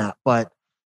behind that. But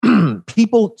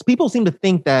people seem to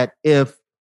think that if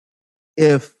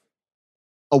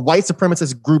a white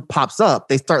supremacist group pops up,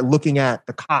 they start looking at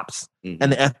the cops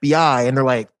and the FBI, and they're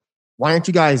like, why aren't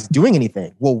you guys doing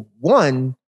anything? Well,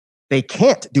 one, they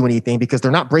can't do anything because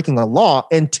they're not breaking a law.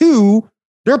 And two,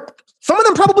 some of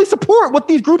them probably support what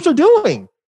these groups are doing.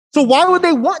 So why would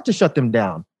they want to shut them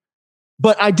down?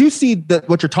 But I do see that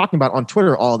what you're talking about on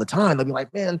Twitter all the time. They'll be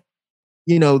like, man,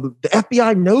 you know, the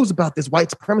FBI knows about this white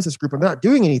supremacist group and they're not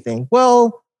doing anything.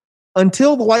 Well,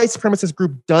 until the white supremacist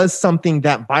group does something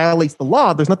that violates the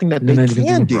law, there's nothing that they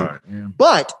can do. Right, yeah.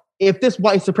 But if this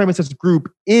white supremacist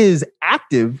group is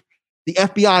active, the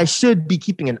FBI should be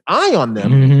keeping an eye on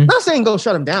them. Mhm. Not saying go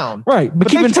shut them down. Right. But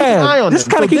keeping keep an eye tabs. on Just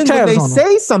them. kind of So keep then when tabs they on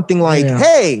say something like, Yeah.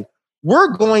 hey,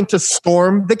 we're going to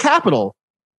storm the Capitol.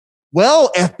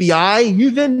 Well, FBI,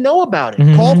 you then know about it.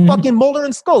 Mhm. Call fucking Mulder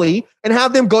and Scully and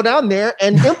have them go down there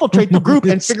and infiltrate the group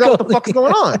and figure out what the fuck is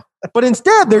going on. But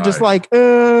instead, they're just like,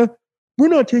 we're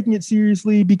not taking it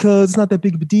seriously because it's not that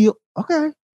big of a deal.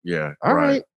 Okay. Yeah. All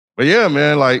right. But yeah,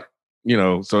 man, like, you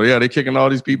know, so yeah, they kicking all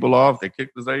these people off. They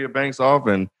kicked Azalea Banks off,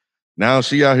 and now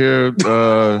she out here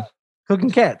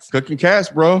cooking cats. Cooking cats,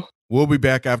 bro. We'll be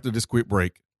back after this quick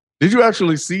break. Did you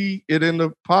actually see it in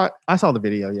the pot? I saw the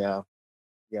video, yeah.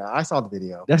 Yeah, I saw the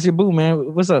video. That's your boo,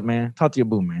 man. What's up, man? Talk to your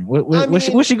boo, man.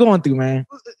 What's she going through, man?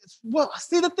 Well,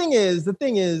 see, the thing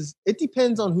is, it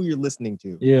depends on who you're listening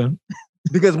to. Yeah.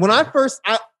 Because when I first,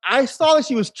 I saw that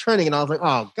she was trending, and I was like,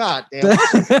 oh, God damn.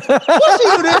 What's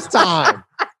she do this time?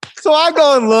 So I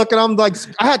go and look, and I'm like,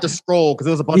 I had to scroll because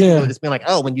there was a bunch of people just being like,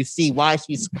 oh, when you see why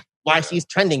she's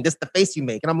trending, this is the face you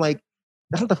make. And I'm like,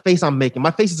 that's not the face I'm making.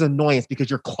 My face is annoyance because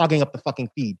you're clogging up the fucking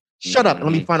feed. Shut up and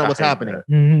let me find out what's happening.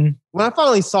 Mm-hmm. When I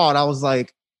finally saw it, I was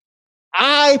like,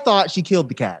 I thought she killed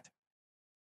the cat.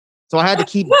 So I had to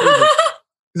keep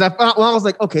because I was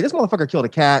like, okay, this motherfucker killed a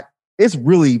cat. It's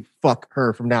really fuck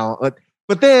her from now on.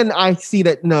 But then I see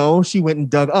that no, she went and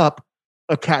dug up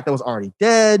a cat that was already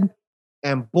dead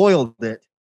and boiled it.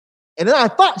 And then I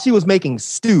thought she was making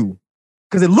stew.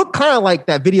 Because it looked kind of like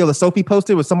that video that Sophie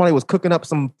posted where somebody was cooking up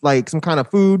some kind of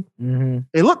food. Mm-hmm.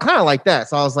 It looked kind of like that.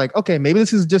 So I was like, okay, maybe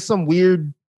this is just some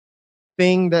weird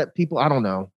thing that people, I don't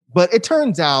know. But it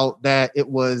turns out that it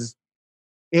wasn't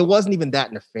even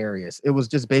that nefarious. It was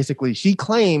just basically, she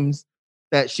claims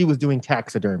that she was doing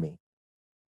taxidermy.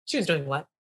 She was doing what?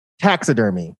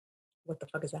 Taxidermy. What the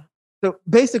fuck is that? So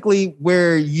basically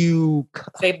where you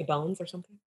save the bones or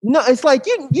something? No, it's like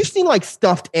you've seen like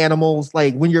stuffed animals,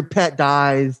 like when your pet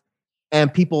dies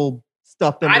and people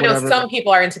stuff them. I know some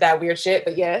people are into that weird shit,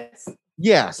 but yes.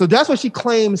 Yeah, so that's what she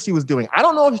claims she was doing. I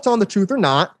don't know if she's telling the truth or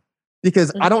not,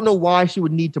 because I don't know why she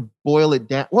would need to boil it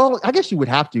down. Well, I guess she would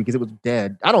have to because it was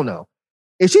dead. I don't know.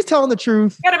 If she's telling the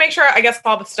truth. You got to make sure, I guess,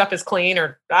 all the stuff is clean,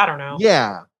 or I don't know.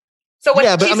 Yeah. So when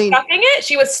she's stuffing it,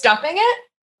 she was stuffing it?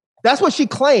 That's what she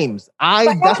claims.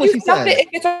 That's what she said. If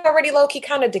it's already low-key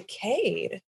kind of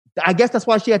decayed. I guess that's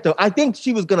why she had to. I think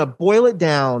she was going to boil it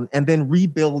down and then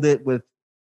rebuild it with,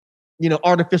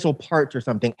 artificial parts or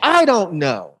something. I don't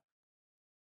know.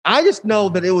 I just know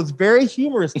that it was very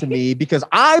humorous to me because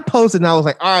I posted and I was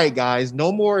like, all right, guys,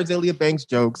 no more Azalea Banks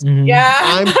jokes. Mm-hmm. Yeah.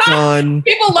 I'm done.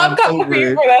 People love coming for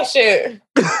you for that shit.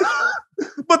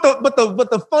 But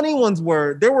the funny ones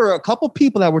were, there were a couple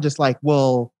people that were just like,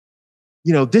 well,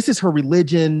 this is her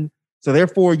religion. So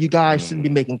therefore, you guys shouldn't be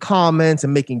making comments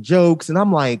and making jokes. And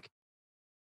I'm like,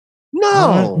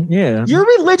 no, your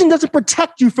religion doesn't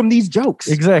protect you from these jokes.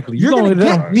 Exactly. You're going to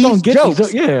get these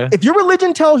jokes. Yeah. If your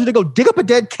religion tells you to go dig up a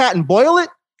dead cat and boil it,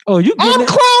 I'm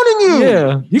clowning you.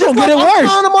 Yeah. You're going to get it worse. I'm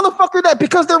clowning a motherfucker that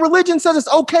because their religion says it's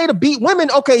okay to beat women.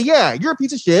 Okay, yeah, you're a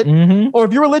piece of shit. Mm-hmm. Or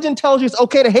if your religion tells you it's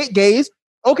okay to hate gays.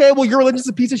 Okay, well, your religion's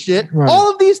a piece of shit. Right.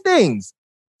 All of these things.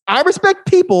 I respect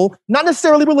people, not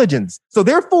necessarily religions. So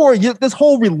therefore, this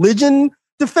whole religion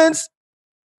defense,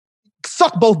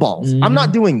 suck both balls. Mm-hmm. I'm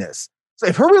not doing this. So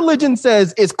if her religion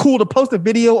says it's cool to post a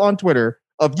video on Twitter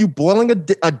of you boiling a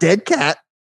dead cat,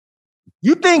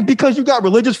 you think because you got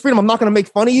religious freedom, I'm not going to make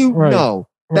fun of you? Right. No.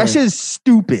 That shit is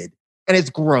stupid. And it's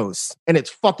gross. And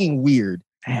it's fucking weird.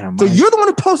 Damn, so you're the one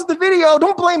who posted the video.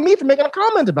 Don't blame me for making a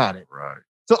comment about it. Right.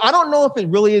 So I don't know if it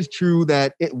really is true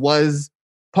that it was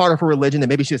part of her religion that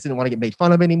maybe she just didn't want to get made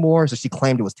fun of anymore. So she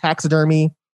claimed it was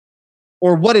taxidermy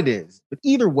or what it is. But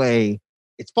either way,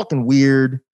 it's fucking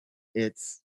weird.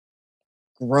 It's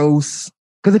gross.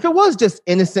 Because if it was just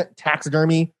innocent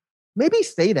taxidermy, maybe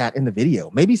say that in the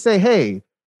video. Maybe say, hey,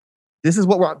 this is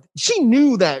what she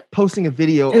knew that posting a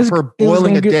video of her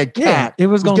boiling a dead cat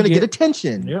was going to get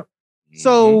attention. Yep.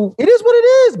 So it is what it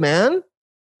is, man.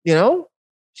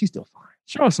 She's still fine.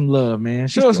 Show us some love, man.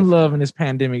 Show us some love in this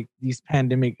pandemic. These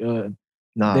pandemic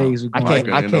days. I can't.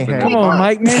 Come on,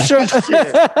 Mike, man. Show.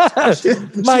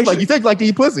 Mike, like you think like to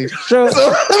eat pussy. Show.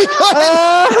 Let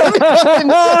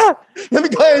me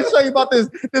go ahead and show you about this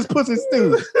pussy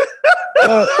stew.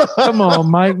 Come on,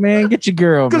 Mike, man. Get your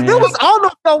girl, man. I don't know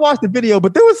if y'all watched the video,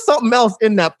 but there was something else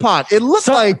in that pot. It looked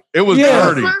like it was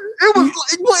dirty. It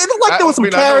looked like there was some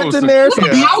carrots in there. It was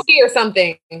like algae or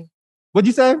something. What'd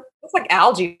you say? It was like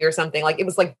algae or something. Like it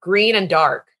was like green and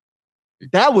dark.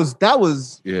 That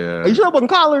was. Yeah. Are you sure it wasn't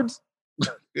collards?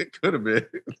 It could have been.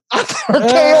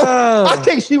 I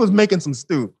think she was making some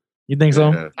stew. You think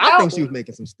so? Yeah. I think she was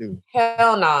making some stew.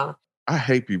 Hell nah. I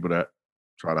hate people that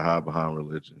try to hide behind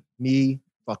religion. Me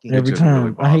fucking Every It just time.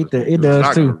 really I hate bothers that. me, It 'cause it's does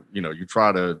not too. gonna, you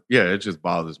try to, it just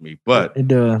bothers me. But It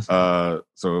does.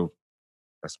 so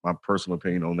that's my personal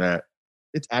opinion on that.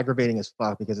 It's aggravating as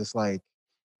fuck because it's like,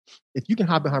 if you can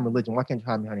hide behind religion, why can't you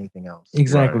hide behind anything else?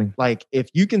 Exactly. Right. Like, if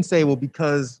you can say, well,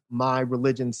 because my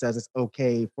religion says it's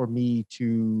okay for me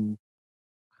to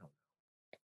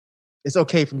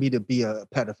be a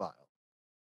pedophile.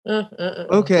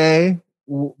 Okay,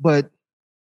 but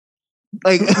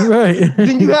like, Right.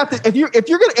 then you have to, if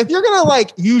you're gonna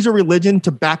like use your religion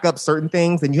to back up certain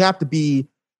things, then you have to be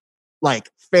like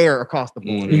fair across the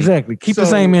board. Exactly. Keep the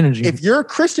So, same energy. If your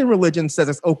Christian religion says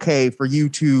it's okay for you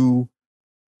to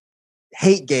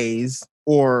hate gays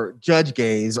or judge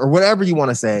gays or whatever you want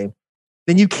to say,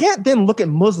 then you can't then look at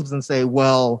Muslims and say,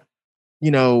 well,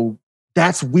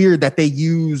 that's weird that they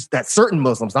use that certain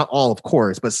Muslims, not all, of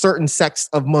course, but certain sects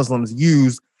of Muslims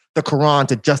use the Quran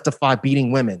to justify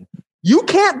beating women. You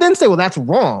can't then say, well, that's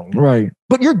wrong. Right.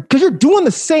 But because you're doing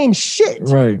the same shit.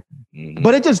 Right.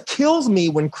 But it just kills me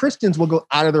when Christians will go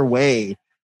out of their way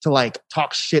to like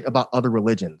talk shit about other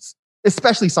religions,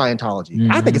 especially Scientology.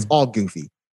 I think it's all goofy.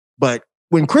 But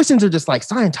when Christians are just like,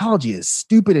 Scientology is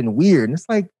stupid and weird, and it's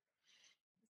like,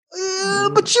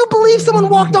 but you believe someone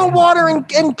walked on water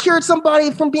and cured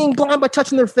somebody from being blind by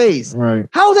touching their face. Right.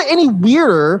 How is that any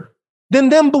weirder than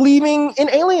them believing in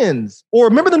aliens? Or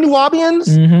remember the Nubians?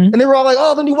 And they were all like,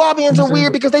 oh, the Nubians are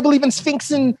weird because they believe in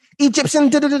Sphinx and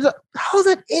Egyptian. How is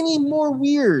that any more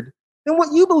weird than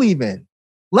what you believe in?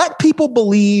 Let people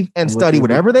believe and study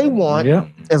whatever they want,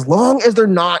 as long as they're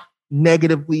not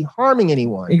negatively harming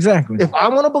anyone. Exactly. If I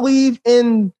want to believe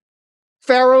in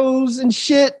pharaohs and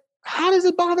shit, how does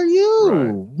it bother you?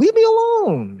 Right. Leave me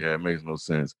alone. Yeah, it makes no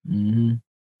sense.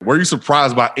 Were you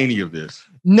surprised by any of this?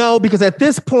 No, because at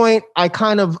this point, I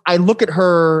look at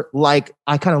her like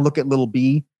I kind of look at Little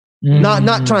B. Not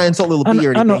trying to insult Little B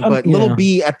or anything, but Little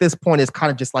B at this point is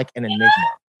kind of just like an enigma.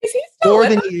 Is he still More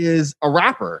than he is a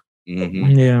rapper.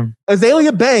 Yeah.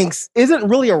 Azalea Banks isn't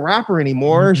really a rapper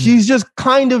anymore. She's just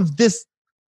kind of this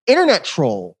internet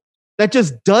troll that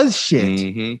just does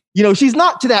shit. She's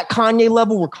not to that Kanye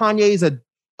level where Kanye's an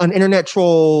internet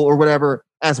troll or whatever,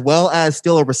 as well as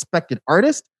still a respected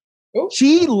artist.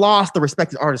 She lost the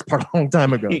respected artist part a long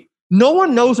time ago. No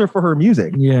one knows her for her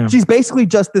music. Yeah. She's basically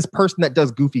just this person that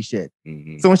does goofy shit.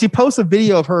 So when she posts a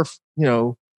video of her,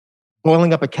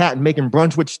 boiling up a cat and making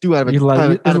brunch with stew out of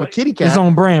a kitty cat, it's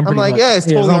on brand. I'm like, much. it's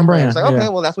totally on brand. It's like, okay, Yeah.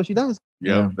 well, that's what she does.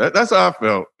 Yeah. That's how I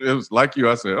felt. It was like you.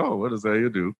 I said, oh, what does Aya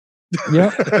do?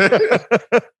 Yeah.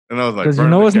 And I was like, Because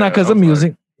it's not because of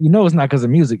music. It's not because of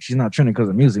music. She's not trending because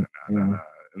of music. And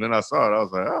then I saw it. I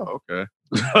was like, oh, okay.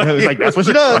 It's like, that's what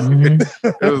she does.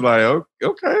 It was like,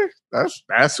 okay,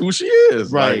 that's who she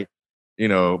is. Right.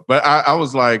 Like, but I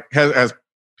was like, has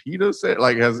PETA said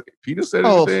anything?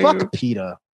 Oh, fuck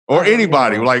PETA. Or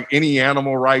anybody, like any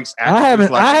animal rights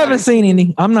activists? I haven't seen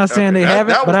any. I'm not saying they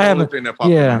haven't, but I haven't.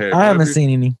 I haven't seen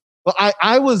any. Well,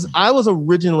 I was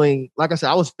originally, like I said,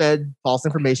 I was fed false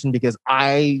information because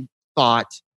I thought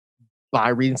by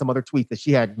reading some other tweet that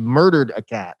she had murdered a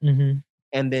cat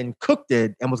and then cooked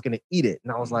it and was going to eat it.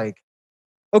 And I was like,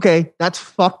 okay, that's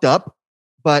fucked up.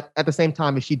 But at the same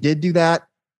time, if she did do that,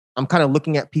 I'm kind of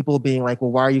looking at people being like,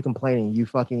 well, why are you complaining?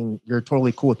 You're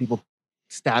totally cool with people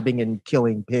stabbing and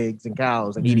killing pigs and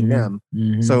cows and eating them.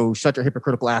 So shut your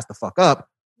hypocritical ass the fuck up.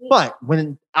 But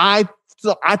when I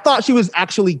thought she was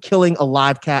actually killing a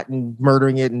live cat and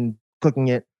murdering it and cooking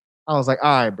it, I was like,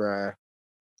 all right, bruh,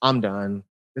 I'm done.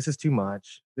 This is too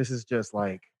much. This is just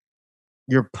like,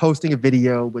 you're posting a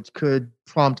video which could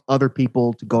prompt other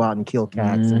people to go out and kill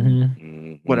cats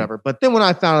and whatever. But then when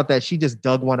I found out that she just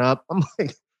dug one up, I'm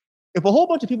like, if a whole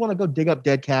bunch of people want to go dig up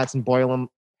dead cats and boil them,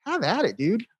 have at it,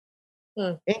 dude.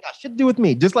 Ain't got shit to do with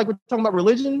me. Just like we're talking about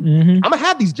religion, I'm gonna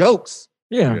have these jokes.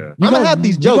 Yeah. I'm gonna have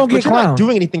these jokes, but you're clowned. not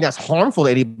doing anything that's harmful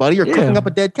to anybody or cooking up a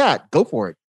dead cat. Go for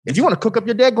it. If you want to cook up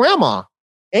your dead grandma,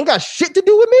 ain't got shit to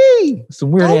do with me.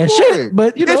 Some weird ass shit,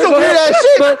 but it's some weird ass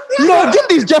shit. But you gonna get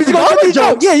these Jeffrey Dahmer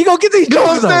jokes. Yeah, you gonna get these jokes.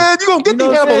 You know what I'm saying? You gonna get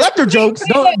these Hannibal Lecter jokes.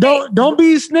 Don't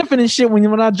be sniffing and shit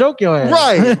when I joke your ass.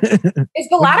 Right. Is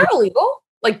the latter illegal?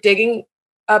 Like digging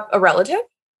up a relative?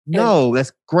 No,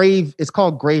 that's grave. It's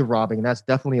called grave robbing. That's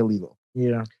definitely illegal.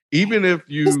 Yeah. Even if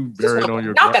you bury it on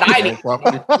your not that I need.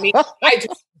 property. I mean, I'm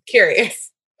just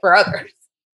curious for others.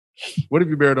 What if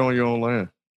you buried on your own land?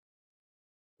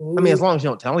 I mean, as long as you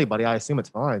don't tell anybody, I assume it's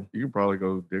fine. You can probably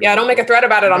go dig. Yeah, don't make a threat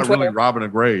about it You're on not Twitter. really robbing a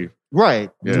grave. Right.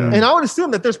 Yeah. And I would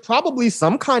assume that there's probably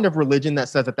some kind of religion that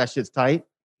says that shit's tight.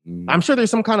 I'm sure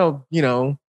there's some kind of,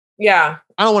 Yeah.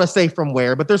 I don't want to say from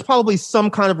where, but there's probably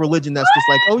some kind of religion that's just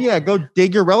like, oh yeah, go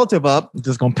dig your relative up.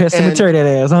 Just gonna piss cemetery that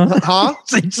ass, huh? Huh?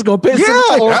 Just gonna piss Yeah,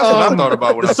 cemetery. or That's what I thought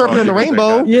about when the I saw serpent in the you with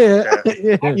rainbow. that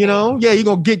guy. Yeah. Yeah, you're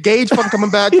gonna get Gage fucking coming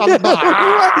back talking about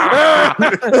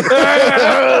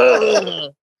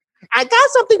I got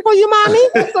something for you, mommy.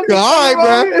 All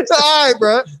right,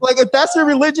 bro. Like, if that's your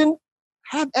religion,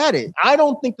 have at it. I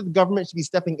don't think that the government should be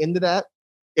stepping into that.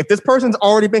 If this person's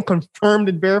already been confirmed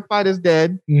and verified as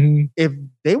dead, if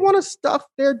they want to stuff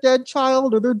their dead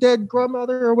child or their dead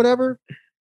grandmother or whatever,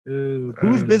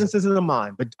 whose business is it of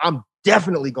mine? But I'm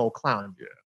definitely going to clown.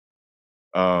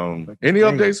 Any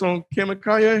updates on Kim and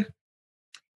Kanye?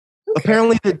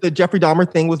 Apparently, the Jeffrey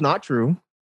Dahmer thing was not true.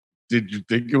 Did you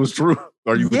think it was true?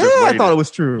 Or you I thought it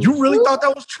was true. You really thought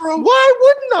that was true? Why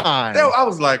wouldn't I? I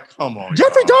was like, come on.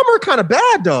 Jeffrey Dahmer kind of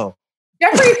bad though.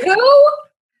 Jeffrey who?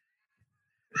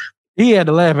 He had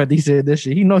to laugh after he said this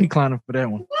shit. He know he clowning for that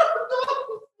one.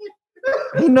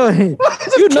 He know he.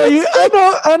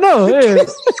 I know. Yeah.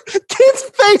 Kid's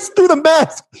face through the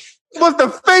mask was the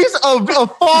face of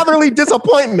fatherly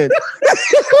disappointment.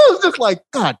 It was just like,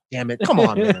 God damn it. Come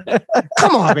on, man.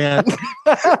 Come on, man.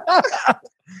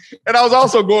 And I was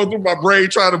also going through my brain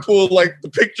trying to pull like the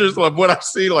pictures of what I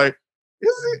see. Like,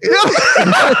 is he?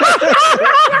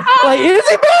 Like, is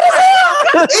he bad as hell?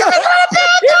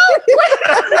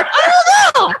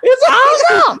 I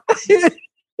don't know.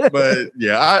 But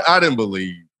yeah, I didn't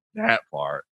believe that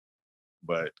part.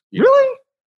 But Really?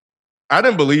 I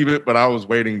didn't believe it, but I was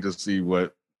waiting to see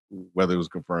whether it was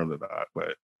confirmed or not.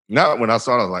 But not when I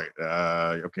saw it, I was like,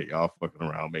 okay, y'all fucking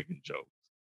around making jokes.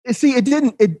 See,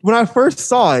 when I first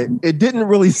saw it, it didn't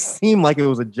really seem like it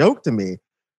was a joke to me.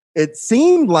 It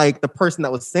seemed like the person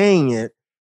that was saying it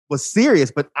was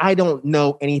serious, but I don't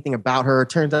know anything about her. It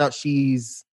turns out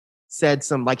she's said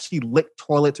some, like she licked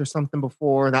toilets or something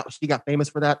before, that she got famous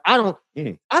for that. I don't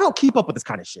keep up with this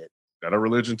kind of shit. That a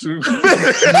religion too? It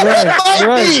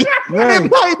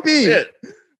might be. Shit.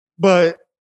 But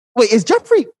wait, is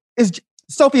Jeffree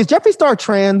Star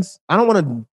trans? I don't want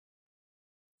to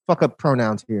fuck up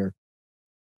pronouns here.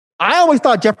 I always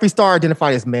thought Jeffree Star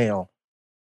identified as male.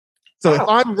 So if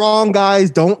I'm wrong, guys,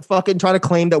 don't fucking try to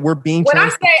claim that we're being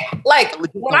trans.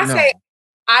 I say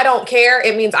I don't care,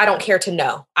 it means I don't care to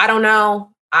know. I don't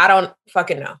know. I don't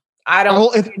fucking know. I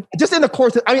don't. Just in the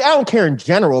course of, I don't care in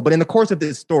general, but in the course of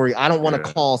this story, I don't want to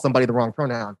call somebody the wrong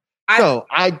pronoun. I don't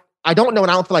know, and I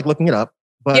don't feel like looking it up.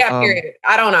 But period.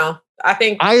 I don't know.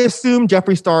 I assume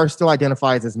Jeffree Star still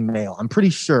identifies as male. I'm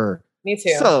pretty sure. Me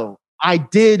too. So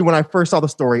when I first saw the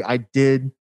story, I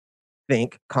did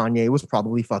think Kanye was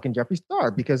probably fucking Jeffree Star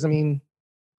because it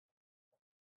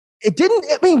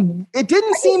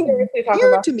didn't seem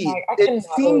weird to me. It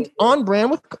seemed on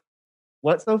brand with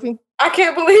what, Sophie? I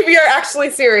can't believe you're actually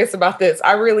serious about this.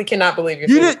 I really cannot believe you're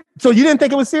serious. So you didn't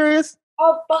think it was serious?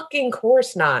 Oh, fucking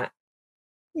course not.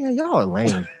 Yeah, y'all are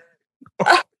lame.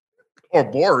 Or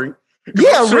boring.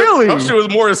 Yeah, really. I'm sure it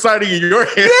was more exciting in your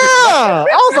head. Yeah.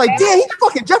 I was like, damn, he's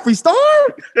fucking Jeffree Star.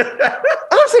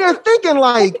 I'm sitting there thinking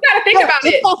like, you gotta think about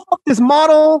it. Fuck this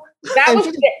model. That was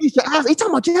you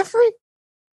talking about Jeffree?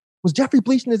 Was Jeffree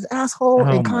bleaching his asshole?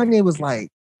 And Kanye was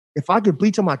like, if I could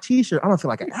bleach on my t-shirt, I don't feel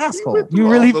like an asshole. You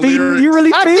really fed into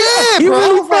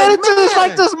this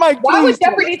like this, Mike. Why would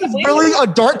Jeffree need to bleach? Really a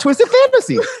dark, twisted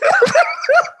fantasy.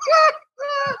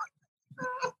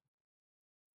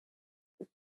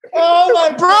 Oh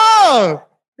my bro.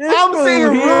 I'm saying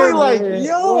really like,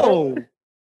 yo.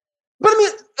 But I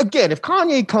mean, again, if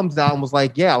Kanye comes out and was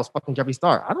like, yeah, I was fucking Jeffree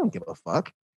Star, I don't give a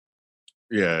fuck.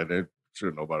 Yeah, I'm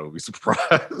sure nobody will be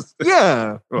surprised.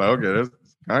 Yeah. Well, okay, that's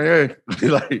Kanye.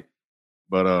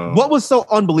 But what was so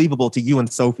unbelievable to you and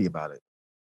Sophie about it?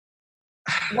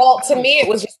 Well, to me, it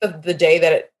was just the day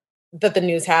that the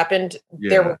news happened. Yeah.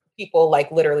 There were people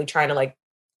like literally trying to like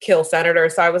kill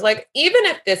senators. So I was like, even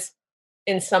if this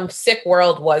in some sick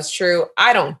world was true,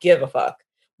 I don't give a fuck.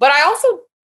 But I also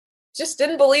just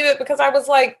didn't believe it because I was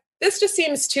like, this just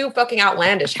seems too fucking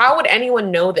outlandish. How would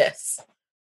anyone know this?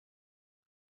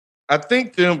 I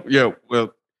think it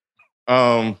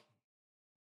wasn't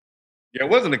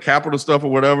the Capitol stuff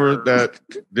or whatever that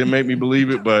didn't make me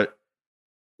believe it, but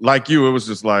like you, it was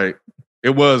just like,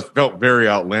 felt very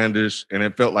outlandish, and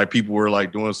it felt like people were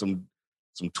like doing some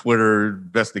Twitter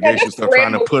investigation stuff,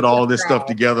 trying to put all this stuff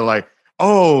together. Like,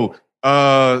 oh,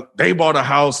 they bought a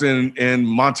house in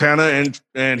Montana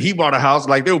and he bought a house.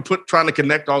 Like they were trying to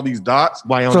connect all these dots.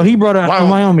 Wyoming. So he brought a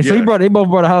Wyoming. So Yeah. they both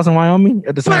brought a house in Wyoming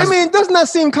at the same But I time. mean, doesn't that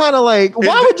seem kind of like,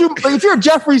 why would you, like, if you're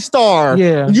Jeffree Star,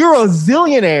 Yeah. you're a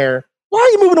zillionaire, why are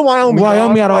you moving to Wyoming?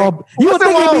 Wyoming dog? out of Like, all. You would what's in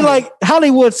think it'd be Wyoming? like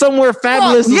Hollywood, somewhere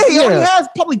fabulous. Fuck, yeah, he only has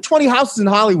probably 20 houses in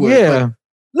Hollywood. Yeah. But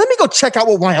let me go check out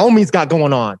what Wyoming's got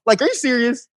going on. Like, are you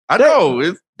serious? I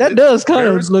know. That does kind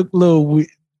very- of look a little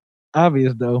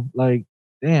obvious though. Like,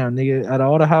 damn, nigga, out of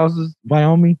all the houses,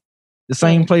 Wyoming, the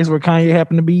same place where Kanye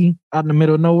happened to be, out in the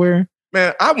middle of nowhere.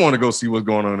 Man, I want to go see what's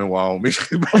going on in Wyoming.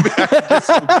 Maybe I can get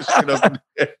some of this shit up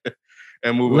there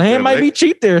and move up there. Land might be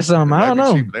cheap there or something. I don't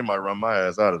know. Cheap. They might run my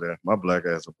ass out of there. My black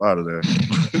ass up out of there.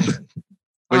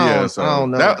 But I yeah, don't so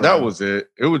know, that bro. was it.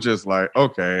 It was just like,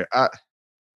 okay,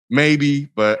 maybe,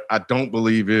 but I don't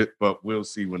believe it. But we'll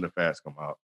see when the facts come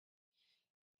out.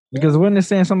 Because wasn't it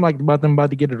saying something like about them about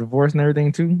to get a divorce and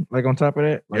everything too? Like on top of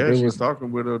that? Like Yeah, it she was was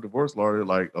talking with a divorce lawyer.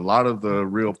 Like a lot of the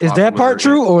real. Is that part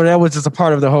true, or that was just a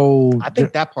part of the whole? I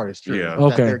think that part is true. Yeah. That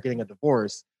Okay. they're getting a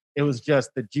divorce. It was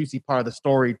just the juicy part of the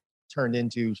story turned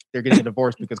into they're getting a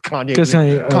divorce because Kanye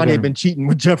okay. been cheating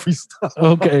with Jeffree Star.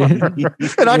 Okay.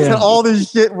 And I Yeah. said all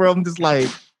this shit where I'm just like,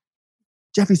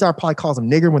 Jeffree Star probably calls him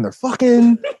nigger when they're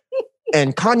fucking.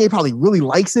 And Kanye probably really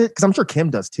likes it because I'm sure Kim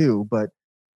does too. But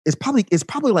it's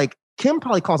probably like Kim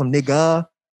probably calls him nigga.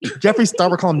 Jeffree Star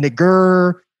would call him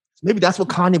nigger. Maybe that's what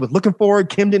Kanye was looking for.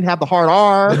 Kim didn't have the hard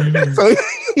R. So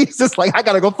he's just like, I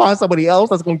got to go find somebody else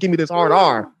that's going to give me this hard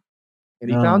R. And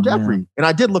he found man. Jeffree. And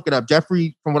I did look it up.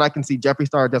 Jeffree, from what I can see, Jeffree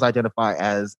Star does identify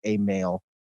as a male.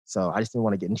 So I just didn't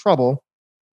want to get in trouble.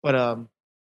 But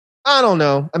I don't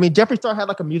know. I mean, Jeffree Star had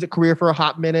like a music career for a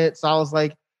hot minute. So I was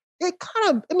like, it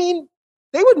kind of, I mean,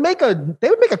 they would make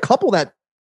a couple that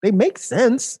they make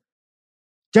sense.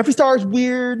 Jeffree Star is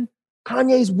weird.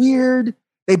 Kanye's weird.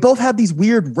 They both have these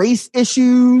weird race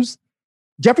issues.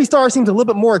 Jeffree Star seems a little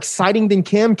bit more exciting than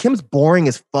Kim. Kim's boring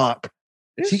as fuck.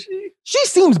 She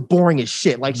seems boring as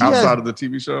shit. Like she outside has, of the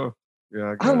TV show.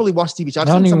 Yeah, I don't really watch TV shows. I've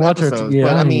I don't seen even some watch her. episodes, Yeah, but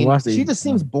I I don't even mean, watch the- she just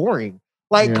seems boring.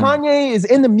 Like Yeah. Kanye is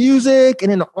in the music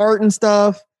and in the art and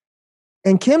stuff,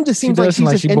 and Kim just seems like does she's seem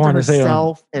like just she into boring as hell.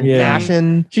 herself and Yeah.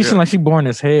 fashion. She seemed like she born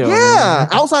as hell. Yeah, man.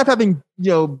 outside of having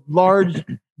large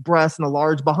breasts and a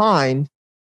large behind,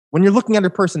 when you're looking at her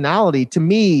personality, to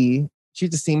me, she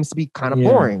just seems to be kind of Yeah.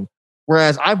 boring.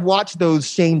 Whereas I've watched those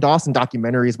Shane Dawson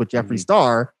documentaries with Jeffree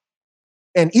Star,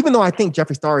 and even though I think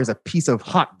Jeffree Star is a piece of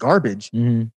hot garbage,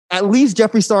 Mhm. at least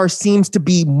Jeffree Star seems to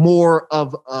be more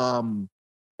of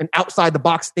an outside the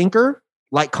box thinker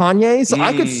like Kanye. So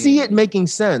I could see it making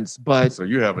sense, but So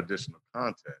you have additional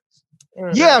context.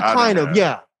 yeah, I kind didn't of,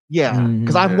 have- yeah. Mhm.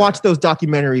 Because I've Yeah. watched those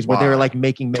documentaries where they were Why? like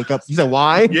making makeup. You said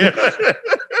why? Yeah.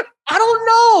 I don't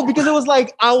know because it was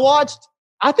like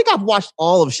I think I've watched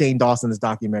all of Shane Dawson's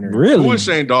documentary. Really? Who is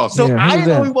Shane Dawson? So Yeah, I who's didn't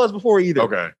know that? who he was before either.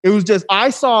 Okay. It was just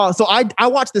I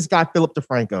watched this guy Philip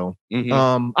DeFranco.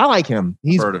 Mhm. I like him.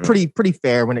 He's Heard of him. pretty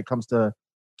fair when it comes to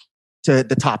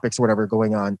the topics or whatever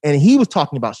going on. And he was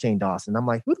talking about Shane Dawson. I'm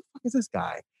like, who the fuck is this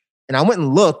guy? And I went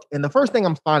and looked, and the first thing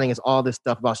I'm finding is all this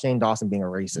stuff about Shane Dawson being a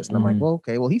racist. And I'm like, Mhm. well,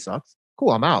 okay, well, he sucks.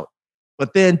 Cool, I'm out.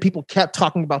 But then people kept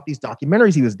talking about these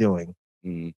documentaries he was doing.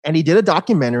 Mhm. And he did a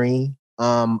documentary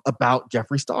about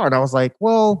Jeffree Star. And I was like,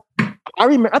 well, I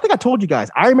think I told you guys,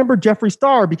 I remember Jeffree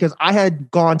Star because I had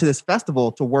gone to this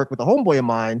festival to work with a homeboy of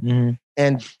mine, Mhm.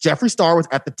 and Jeffree Star was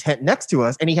at the tent next to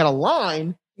us, and he had a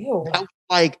line Ew. that was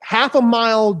like half a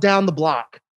mile down the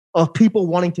block of people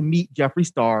wanting to meet Jeffree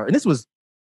Star. And this was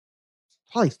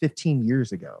probably 15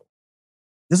 years ago.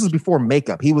 This was before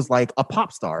makeup. He was like a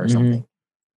pop star or Mhm. something.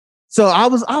 So I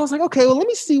was like, okay, well, let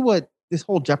me see what this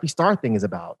whole Jeffree Star thing is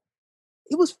about.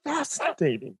 It was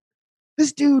fascinating.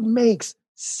 This dude makes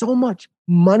so much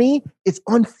money. It's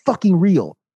unfucking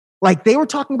real. Like they were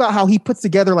talking about how he puts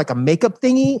together like a makeup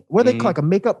thingy. What are they Mhm. call like a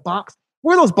makeup box?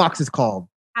 What are those boxes called?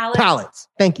 Alex. Palettes.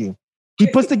 Thank you. He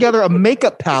puts together a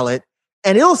makeup palette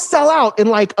and it'll sell out in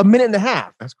like a minute and a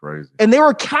half. That's crazy. And they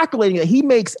were calculating that he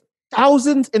makes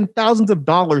thousands and thousands of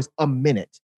dollars a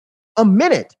minute. A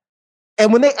minute.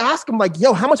 And when they ask him, like,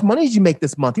 yo, how much money did you make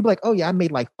this month? He'd be like, oh, yeah, I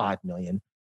made like 5 million.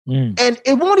 Mm. And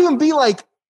it won't even be like,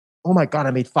 oh my God,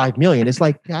 I made 5 million. It's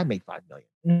like, yeah, I made 5 million.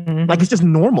 Mhm. Like, it's just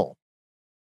normal.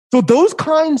 So those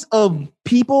kinds of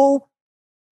people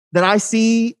that I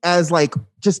see as like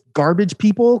just garbage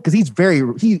people, because he is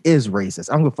racist.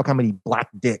 I don't give a fuck how many black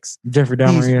dicks. Jeffrey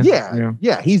Dahmer.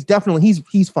 Yeah. He's definitely,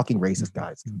 he's fucking racist,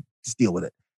 guys. Just deal with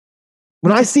it.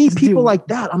 When I see Just deal people with it. like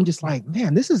that, I'm just like,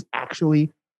 man, this is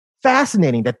actually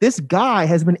fascinating that this guy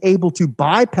has been able to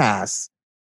bypass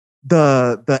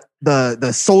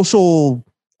the social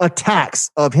attacks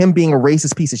of him being a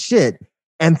racist piece of shit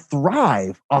and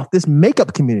thrive off this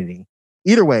makeup community.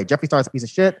 Either way, Jeffree Star's a piece of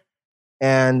shit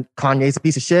and Kanye's a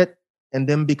piece of shit, and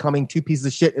them becoming two pieces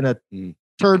of shit in a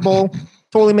turd bowl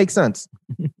totally makes sense.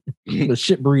 The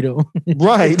shit burrito.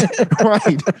 Right.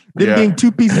 Them being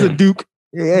two pieces of Duke.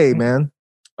 Hey, man.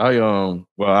 I don't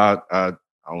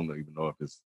even know if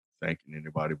it's thanking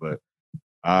anybody, but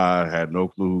I had no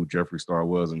clue who Jeffree Star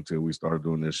was until we started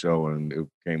doing this show, and it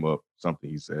came up something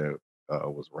he said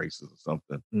was racist or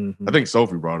something. Mm-hmm. I think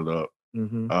Sophie brought it up.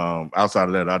 Mm-hmm. Outside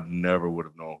of that, I never would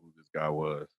have known who this guy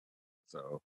was.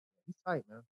 So he's tight,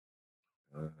 man.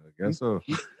 I guess so.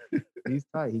 He's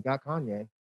tight. He got Kanye.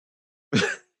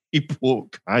 He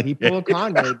pulled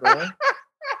Kanye, bro.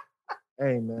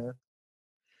 Hey, man.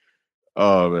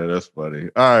 Oh, man, that's funny.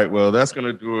 All right, well, that's going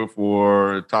to do it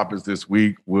for topics this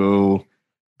week. We'll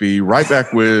be right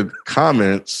back with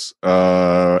comments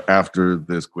after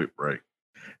this quick break.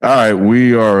 All right,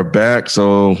 we are back.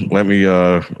 So let me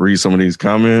read some of these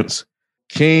comments.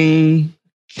 King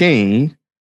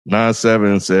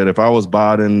 97 said, if I was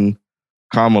Biden,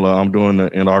 Kamala, I'm doing the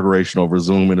inauguration over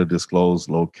Zoom in a disclosed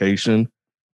location.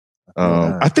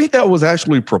 I think that was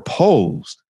actually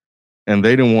proposed, and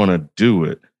they didn't want to do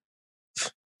it.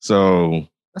 So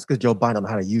that's because Joe Biden don't know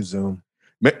how to use Zoom.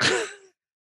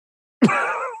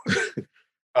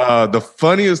 The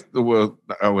funniest, well,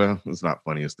 it's not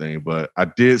funniest thing, but I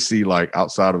did see like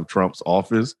outside of Trump's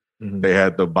office, they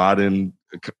had the Biden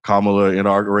Kamala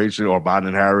inauguration or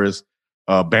Biden Harris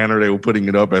banner. They were putting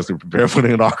it up as they prepare for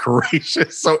the inauguration.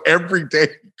 So every day,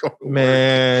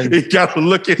 man, you gotta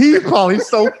look at. He's probably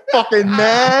so fucking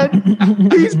mad.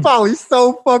 He's probably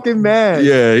so fucking mad.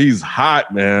 Yeah, he's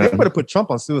hot, man. They would have put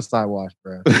Trump on suicide watch,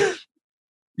 bro.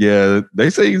 Yeah, they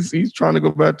say he's trying to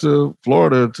go back to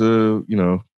Florida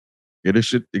to, get his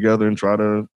shit together and try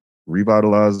to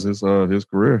revitalize his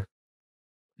career.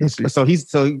 So do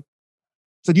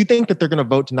you think that they're going to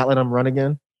vote to not let him run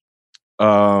again?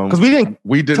 Because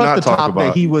we did not talk about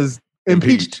that he was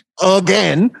impeached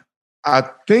again. I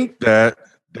think that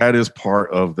is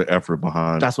part of the effort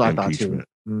behind. That's what impeachment.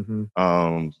 I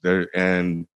thought too.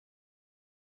 And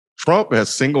Trump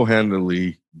has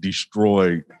single-handedly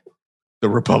destroyed the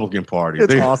Republican Party.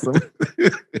 It's awesome.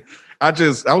 I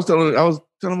was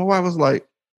telling my wife, I was like,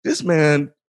 this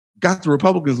man got the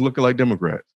Republicans looking like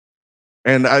Democrats,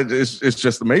 and it's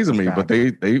just amazing to me. But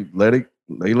they let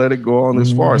it go on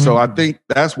this far. So I think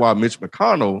that's why Mitch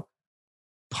McConnell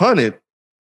punted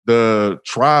the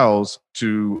trials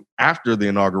to after the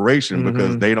inauguration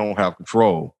because they don't have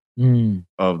control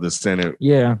of the Senate.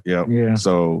 Yeah.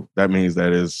 So that means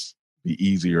that it's be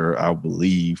easier, I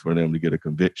believe, for them to get a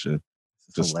conviction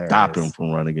to stop him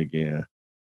from running again.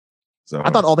 So I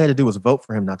thought all they had to do was vote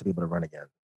for him not to be able to run again.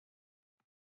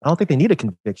 I don't think they need a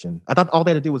conviction. I thought all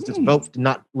they had to do was just vote to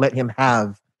not let him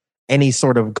have any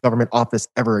sort of government office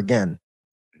ever again.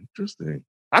 Interesting.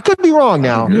 I could be wrong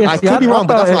now. I could be wrong,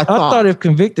 but that's what I thought. I thought if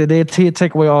convicted, they'd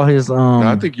take away all his. No,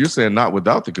 I think you're saying not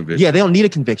without the conviction. Yeah, they don't need a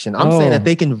conviction. I'm saying that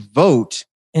they can vote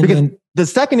because the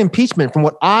second impeachment, from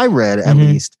what I read at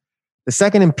least, the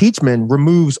second impeachment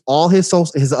removes all his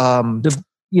social, not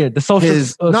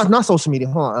social media,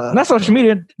 not social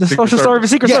media, the social service,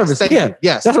 Secret Service.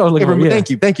 Yes, that's what I was looking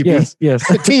for. Thank you. Yes.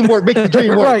 Teamwork makes the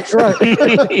dream work.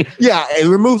 Right. Yeah, it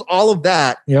removes all of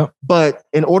that. Yeah. But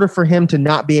in order for him to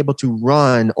not be able to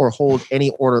run or hold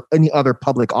any other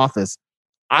public office,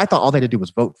 I thought all they had to do was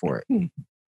vote for it.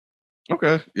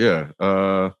 Okay. Yeah.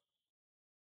 I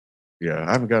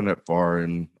haven't gotten that far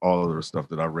in all of the stuff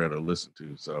that I read or listened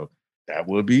to. So that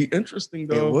would be interesting,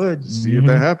 though. It would. To see if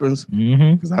that happens.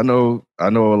 Because I know a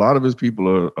lot of his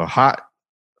people are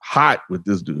hot with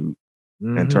this dude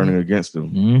and turning against him.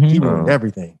 He ruined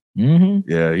everything.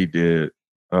 Yeah, he did.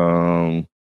 Pin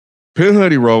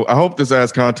Hoodie wrote, I hope this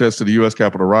adds context to the U.S.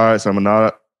 Capitol riots. I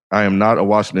am not a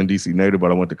Washington, D.C. native,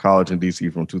 but I went to college in D.C.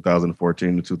 from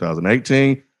 2014 to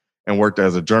 2018 and worked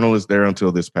as a journalist there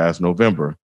until this past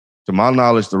November. To my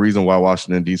knowledge, the reason why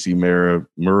Washington, D.C. Mayor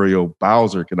Muriel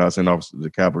Bowser cannot send officers to the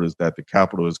Capitol is that the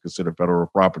Capitol is considered federal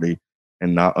property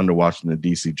and not under Washington,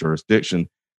 D.C. jurisdiction.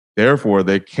 Therefore,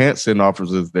 they can't send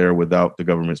officers there without the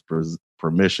government's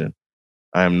permission.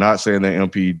 I am not saying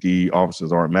that MPD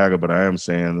officers aren't MAGA, but I am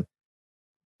saying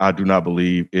I do not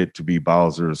believe it to be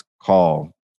Bowser's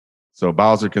call. So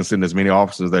Bowser can send as many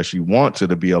officers as she wants to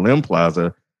the BLM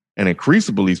Plaza and increase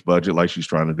the police budget like she's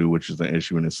trying to do, which is an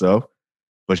issue in itself.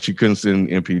 But she couldn't send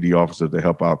MPD officers to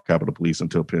help out Capitol Police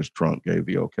until Trump gave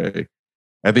the okay.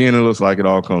 At the end, it looks like it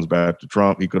all comes back to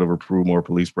Trump. He could have approved more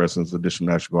police presence,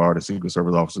 additional National Guard and Secret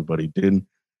Service officers, but he didn't.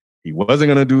 He wasn't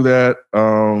going to do that.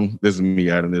 This is me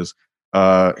adding this.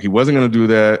 He wasn't going to do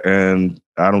that, and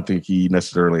I don't think he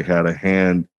necessarily had a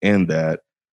hand in that.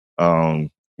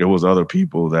 It was other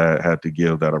people that had to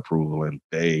give that approval, and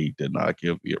they did not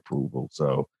give the approval.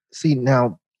 So, see,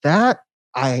 now that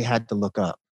I had to look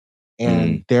up,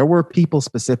 and there were people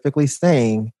specifically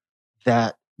saying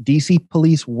that DC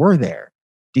police were there.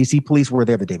 DC police were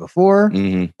there the day before,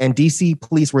 and DC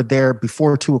police were there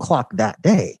before 2:00 that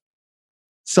day.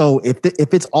 So if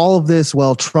it's all of this,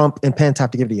 well, Trump and Pence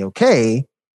have to give the okay.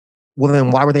 Well,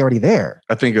 then why were they already there?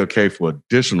 I think okay for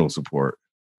additional support.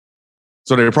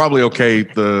 So they're probably okay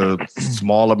the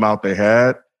small amount they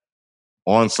had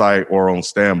on site or on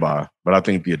standby, but I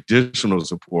think the additional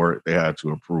support they had to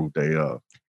approve day of.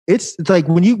 It's like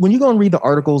when you go and read the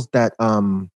articles that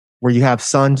where you have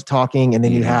Sund talking and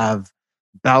then you have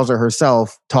Bowser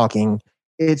herself talking,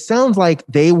 it sounds like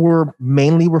they were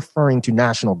mainly referring to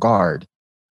National Guard.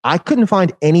 I couldn't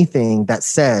find anything that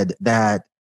said that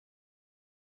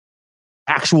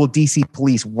actual DC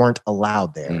police weren't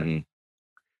allowed there.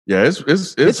 Yeah, it's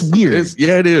weird.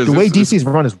 It is. The way DC's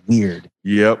run is weird.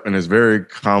 Yep, and it's very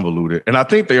convoluted. And I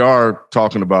think they are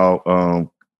talking about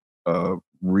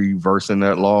reversing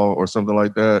that law or something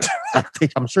like that.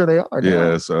 I'm sure they are.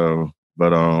 Yeah. So,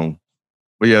 but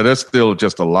yeah, there's still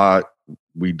just a lot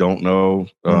we don't know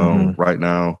right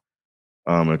now.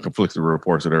 And conflicting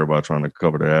reports that everybody trying to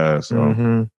cover their ass.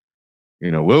 So,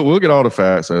 we'll get all the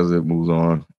facts as it moves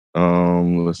on.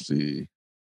 Let's see.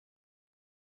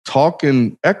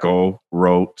 Talking Echo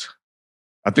wrote,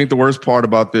 I think the worst part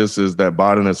about this is that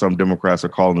Biden and some Democrats are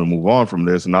calling to move on from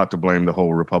this, not to blame the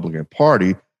whole Republican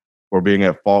Party for being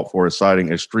at fault for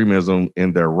inciting extremism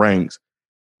in their ranks,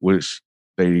 which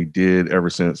they did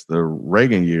ever since the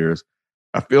Reagan years.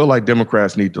 I feel like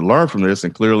Democrats need to learn from this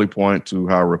and clearly point to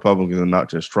how Republicans and not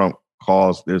just Trump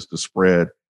caused this to spread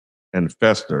and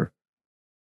fester.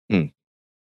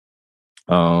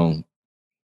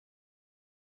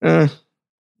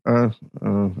 I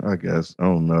guess. I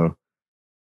don't know.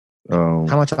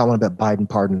 How much I want to bet Biden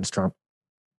pardons Trump?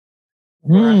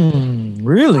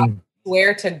 Really? I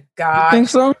swear to God. You think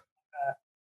so?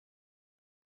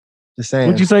 Just saying.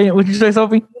 What'd you say,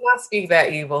 Sophie? Do not speak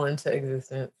that evil into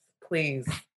existence. Please.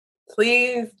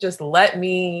 Please just leave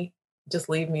me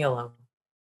alone.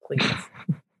 Please.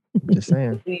 Just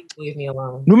saying. Please leave me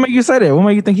alone. What made you say that? What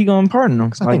made you think he's going to pardon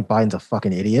him? I think Biden's a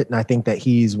fucking idiot. And I think that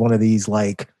he's one of these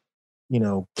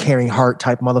caring heart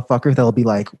type motherfuckers that'll be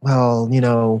like, well,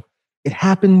 it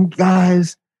happened,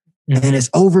 guys, and it's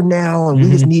over now. And we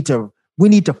just need to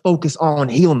focus on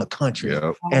healing the country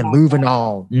and moving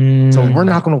on. So we're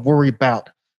not going to worry about,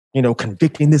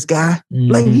 convicting this guy.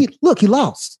 Like he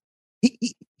lost.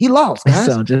 He lost, guys.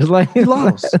 Sounds just like he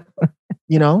lost.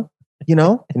 And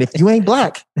if you ain't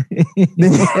black, then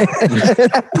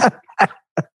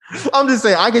I'm just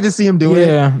saying I get to see him do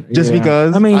it just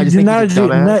because. I mean, I just think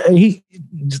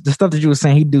the stuff that you were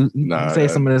saying, he say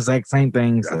some of the exact same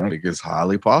things. I think it's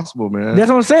highly possible, man. That's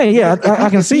what I'm saying. Yeah, I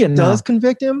can see it now. Does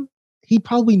convict him? He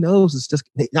probably knows it's just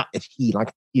not if he's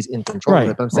in control of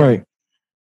it. But I'm saying,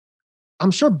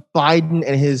 I'm sure Biden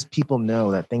and his people know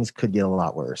that things could get a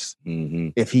lot worse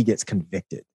if he gets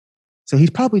convicted. So he's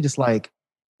probably just like,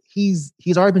 he's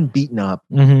already been beaten up.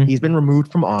 He's been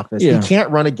removed from office. He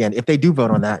can't run again. If they do vote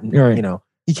on that, he can't run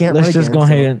again. Let's just go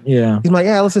ahead. Yeah. He's like,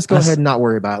 let's just go ahead and not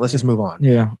worry about it. Let's just move on.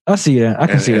 Yeah. I see that. I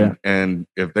can see that. And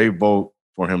if they vote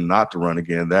for him not to run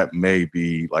again, that may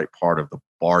be like part of the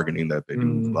bargaining that they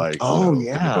do. Like, the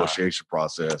negotiation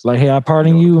process. Like, hey, I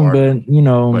pardon you, but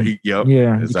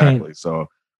exactly. So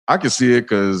I can see it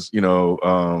because,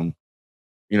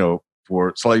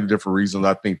 for slightly different reasons.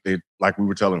 I think they, like we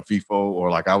were telling FIFO,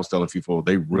 or like I was telling FIFO,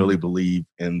 they really believe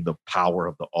in the power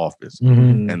of the office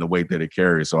and the weight that it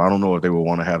carries. So I don't know if they would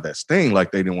want to have that sting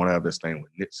like they didn't want to have that sting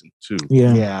with Nixon too.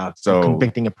 Yeah. So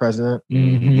convicting a president.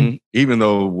 Even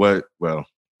though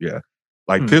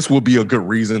this will be a good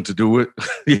reason to do it,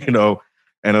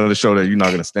 and to show that you're not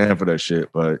going to stand for that shit.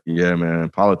 But yeah, man,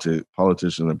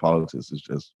 politicians and politics is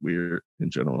just weird in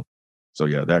general. So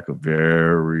yeah, that could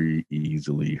very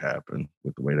easily happen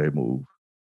with the way they move.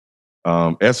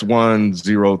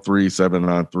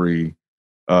 S103793.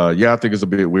 I think it's a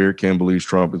bit weird. Ken believes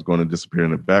Trump is going to disappear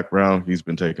in the background. He's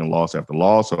been taking loss after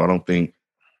loss, so I don't think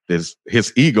his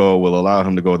ego will allow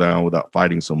him to go down without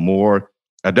fighting some more.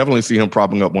 I definitely see him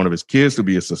propping up one of his kids to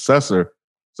be a successor.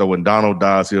 So when Donald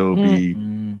dies, he'll be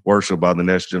worshipped by the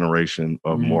next generation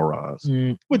of morons.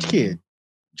 Which kid?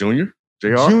 Junior?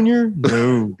 JR? Junior?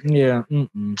 No. Yeah.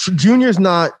 Junior's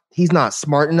he's not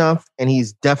smart enough, and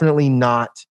he's definitely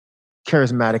not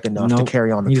charismatic enough to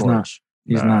carry on the torch.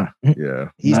 He's not. Yeah.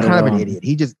 He's Not kind at of an all.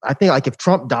 idiot. I think like if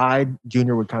Trump died,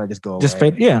 Junior would kind of just go away. Just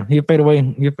fade. Yeah, he'd fade away.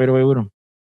 He'd fade away with him.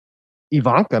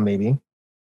 Ivanka, maybe.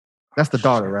 That's the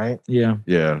daughter, right? Yeah.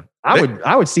 Yeah.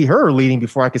 I would see her leading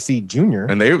before I could see Junior.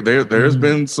 And there's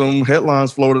been some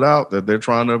headlines floated out that they're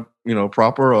trying to,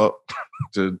 prop her up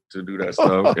to do that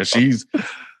stuff. And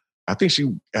I think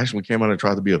she actually came out and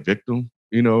tried to be a victim,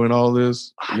 in all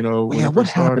this, when yeah, it what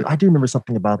first started. happened? I do remember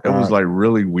something about that. It was like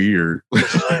really weird.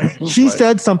 She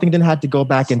said something, then had to go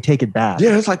back and take it back.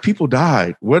 Yeah, it's like people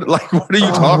died. What are you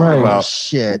talking about?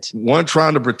 Shit. One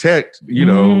trying to protect, like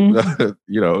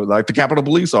the Capitol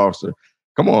Police officer.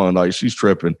 Come on, like she's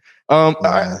tripping.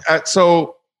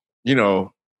 So,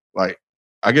 like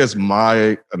I guess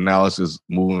my analysis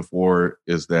moving forward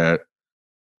is that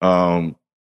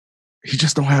he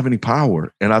just don't have any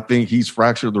power. And I think he's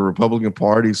fractured the Republican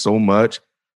Party so much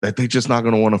that they're just not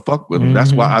going to want to fuck with him.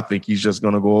 That's why I think he's just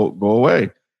going to go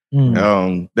away.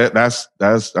 That's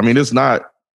I mean, it's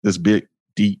not this big,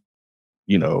 deep,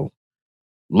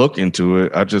 look into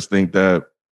it. I just think that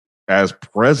as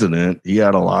president, he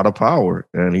had a lot of power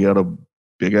and he had a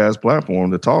big ass platform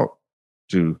to talk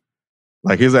to.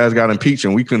 Like his ass got impeached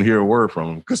and we couldn't hear a word from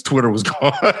him because Twitter was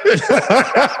gone. Right?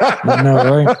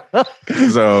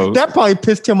 So that probably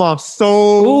pissed him off so.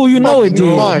 Oh, it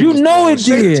did. Much. It They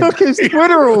did. took his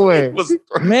Twitter away.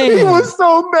 he was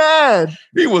so mad.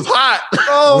 He was hot.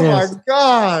 Oh my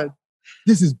God.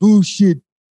 This is bullshit.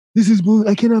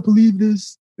 I cannot believe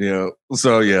this. Yeah.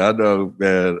 So yeah, I know,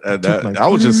 man. And I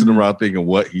was just sitting around thinking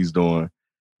what he's doing.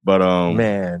 But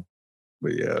man.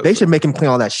 But yeah. They should make him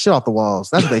clean all that shit off the walls.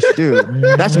 That's what they should do.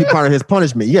 That should be part of his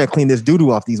punishment. You gotta clean this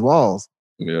doo-doo off these walls.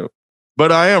 Yeah.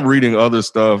 But I am reading other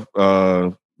stuff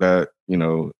that,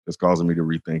 is causing me to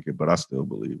rethink it, but I still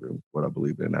believe in what I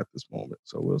believe in at this moment.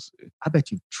 So we'll see. I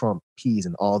bet you Trump pees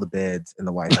in all the beds in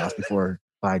the White House before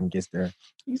Biden gets there.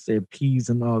 He said peas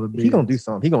in all the beds. He gonna do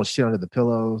something. He gonna shit under the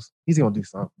pillows. He's gonna do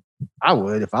something. I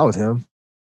would if I was him.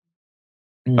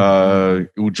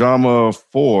 Ujama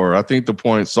 4, I think the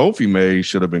point Sophie made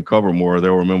should have been covered more.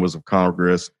 There were members of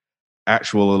Congress,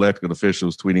 actual elected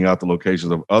officials tweeting out the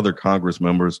locations of other Congress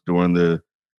members during the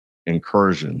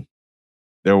incursion.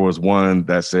 There was one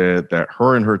that said that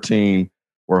her and her team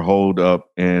were holed up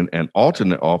in an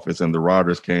alternate office and the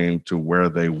rioters came to where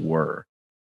they were.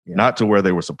 Yeah. Not to where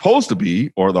they were supposed to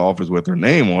be or the office with their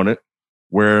name on it,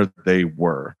 where they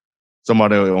were.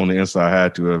 Somebody on the inside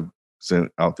had to have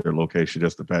sent out their location.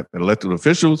 Just the fact that elected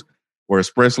officials were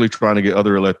expressly trying to get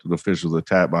other elected officials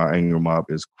attacked by an angry mob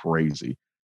is crazy.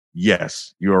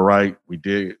 Yes, you're right. We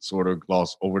did sort of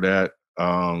gloss over that.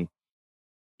 I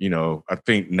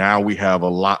think now we have a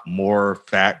lot more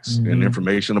facts and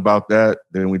information about that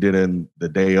than we did in the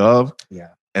day of. Yeah.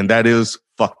 And that is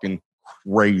fucking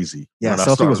crazy. Yeah,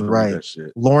 Sophie was right.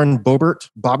 Lauren Boebert,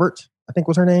 I think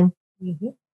was her name,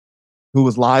 who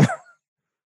was live.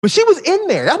 But she was in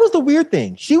there. That was the weird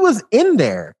thing. She was in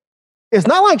there. It's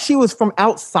not like she was from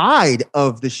outside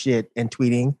of the shit and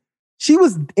tweeting. She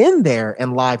was in there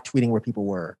and live tweeting where people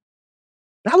were.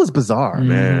 That was bizarre.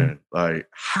 Man, like,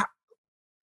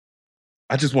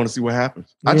 I just want to see what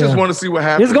happens. I just want to see what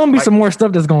happens. There's going to be some more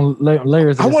stuff that's going to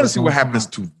layers. I want to see what happens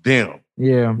to them.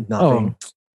 Yeah. Nothing.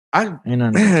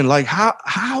 Man, like,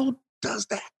 how does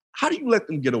that? How do you let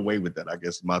them get away with that? I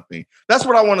guess is my thing. That's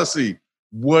what I want to see.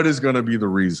 What is going to be the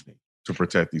reasoning to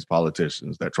protect these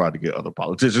politicians that tried to get other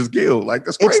politicians killed? Like,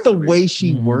 that's crazy. It's the way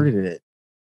she worded it.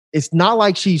 It's not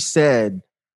like she said,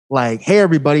 like, hey,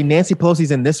 everybody, Nancy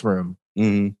Pelosi's in this room.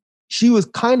 She was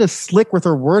kind of slick with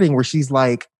her wording where she's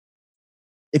like,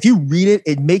 if you read it,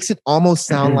 it makes it almost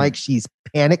sound like she's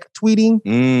panic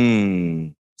tweeting.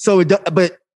 So,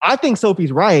 but I think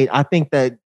Sophie's right. I think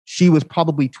that she was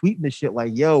probably tweeting this shit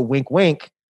like, yo, wink,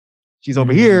 wink. She's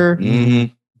over here.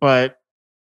 But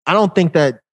I don't think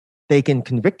that they can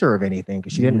convict her of anything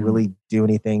because she didn't really do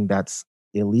anything that's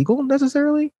illegal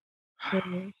necessarily.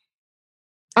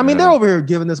 I mean, they're over here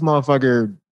giving this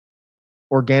motherfucker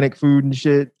organic food and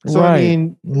shit. So, I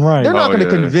mean, they're not going to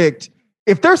convict.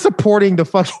 If they're supporting the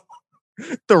fucking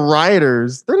the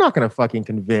rioters, they're not going to fucking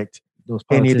convict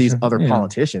any of these other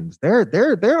politicians.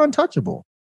 They're untouchable.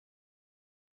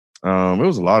 It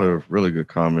was a lot of really good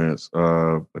comments.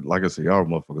 But like I said, y'all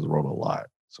motherfuckers wrote a lot.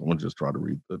 So I'm going to just try to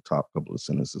read the top couple of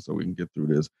sentences so we can get through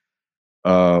this.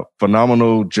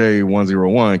 Phenomenal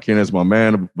J101. Ken is my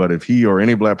man, but if he or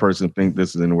any black person think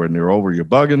this is anywhere near over, you're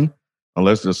bugging.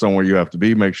 Unless there's somewhere you have to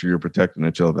be, make sure you're protecting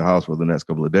each other the house for the next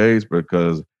couple of days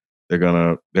because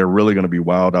they're really gonna be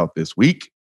wild out this week.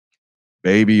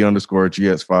 Baby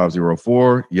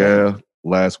 _GX504. Yeah,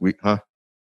 last week, huh?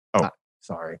 Oh,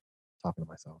 sorry. talking to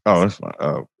myself. Oh, that's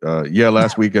fine. Yeah,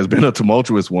 last week has been a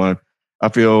tumultuous one. I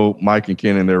feel Mike and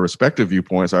Ken in their respective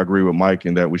viewpoints. I agree with Mike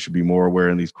in that we should be more aware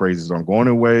and these crazies aren't going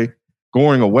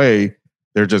away.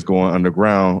 They're just going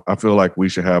underground. I feel like we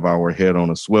should have our head on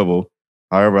a swivel.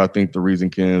 However, I think the reason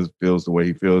Ken feels the way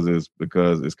he feels is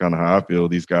because it's kind of how I feel.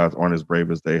 These guys aren't as brave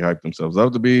as they hype themselves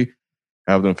up to be.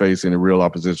 Have them face any real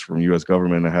opposition from U.S.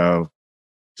 government and have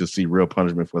to see real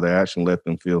punishment for their action. Let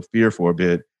them feel fear for a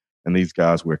bit. And these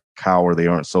guys were coward. They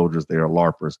aren't soldiers. They are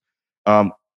LARPers.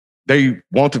 They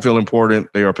want to feel important.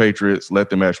 They are patriots. Let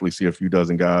them actually see a few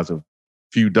dozen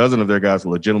of their guys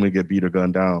legitimately get beat or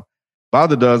gunned down by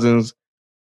the dozens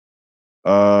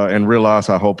and realize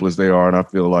how hopeless they are. And I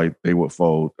feel like they would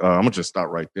fold. I'm going to just stop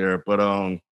right there. But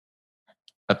I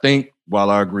think while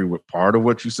I agree with part of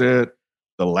what you said,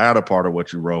 the latter part of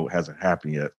what you wrote hasn't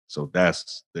happened yet. So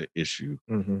that's the issue.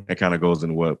 Mm-hmm. It kind of goes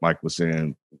into what Mike was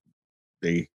saying.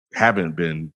 They haven't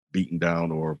been beaten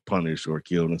down or punished or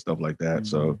killed and stuff like that.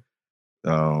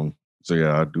 Mm-hmm. So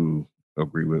yeah, I do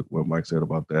agree with what Mike said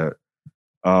about that.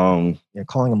 Yeah,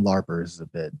 calling them LARPers is a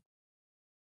bit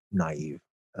naive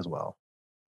as well.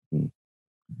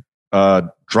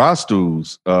 Dry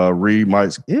stools. Reed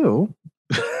Mike's. Ew.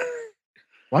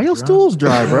 Why your stools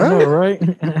dry, bro? Right?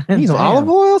 Need some olive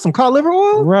oil, some cod liver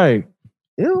oil? Right.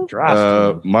 Ew.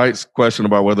 Mike's question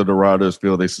about whether the riders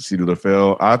feel they succeeded or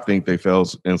failed. I think they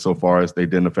failed insofar as they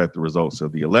didn't affect the results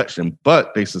of the election,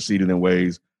 but they succeeded in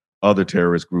ways other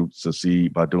terrorist groups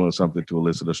succeed by doing something to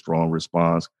elicit a strong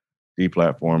response,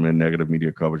 deplatforming negative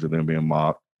media coverage of them being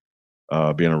mocked,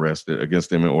 being arrested against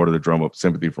them in order to drum up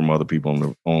sympathy from other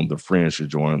people on the fringe to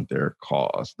join their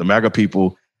cause. The MAGA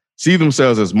people see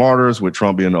themselves as martyrs, with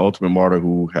Trump being the ultimate martyr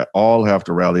who all have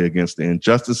to rally against the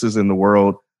injustices in the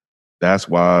world. That's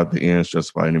why the ends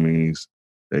justify any means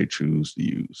they choose to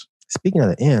use. Speaking of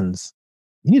the ends,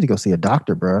 you need to go see a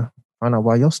doctor, bro. Find out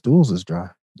why your stools is dry.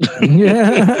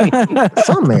 Yeah.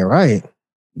 Something ain't right.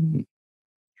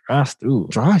 Dry stools.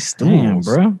 Dry stools. Damn,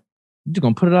 bro. You just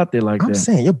gonna put it out there like I'm that.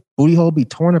 saying your booty hole be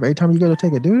torn up every time you go to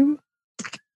take a doo.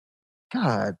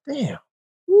 God damn.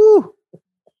 Woo.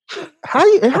 How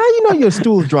you know your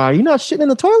stool's dry? You not shitting in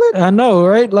the toilet? I know,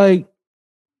 right? Like,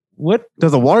 what?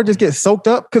 Does the water just get soaked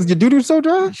up because your doo-doo's so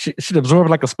dry? Should absorb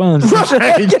like a sponge.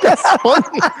 Right. You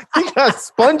got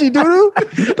spongy doo-doo?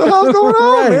 What the hell's going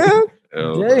on,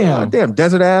 man? Damn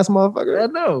desert ass motherfucker. I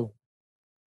know.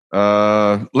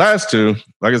 Last two,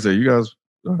 like I said, you guys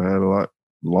had a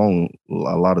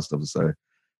lot of stuff to say.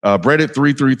 Breaded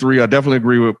 333. I definitely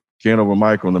agree with Ken over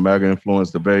Mike on the MAGA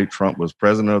influence debate. Trump was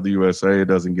president of the USA. It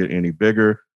doesn't get any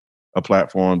bigger a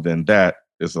platform than that.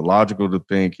 It's illogical to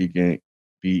think he can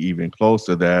be even close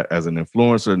to that as an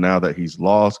influencer now that he's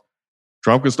lost.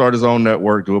 Trump can start his own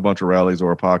network, do a bunch of rallies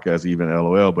or a podcast, even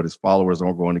LOL, but his followers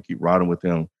aren't going to keep riding with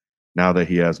him now that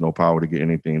he has no power to get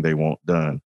anything they want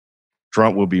done.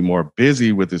 Trump will be more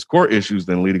busy with his core issues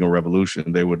than leading a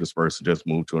revolution. They would disperse and just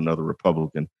move to another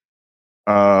Republican.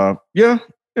 I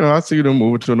see them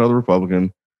moving to another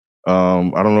Republican. I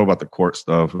don't know about the court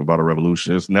stuff about a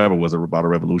revolution. It never was about a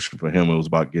revolution for him. It was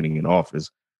about getting in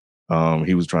office.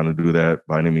 He was trying to do that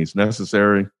by any means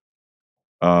necessary.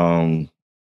 So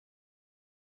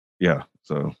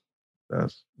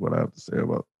that's what I have to say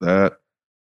about that.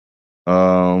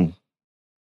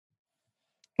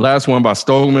 Last one by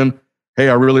Stolman. Hey,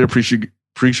 I really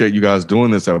appreciate you guys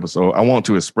doing this episode. I want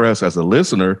to express as a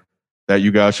listener that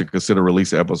you guys should consider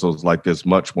releasing episodes like this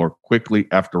much more quickly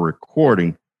after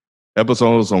recording.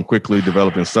 Episodes on quickly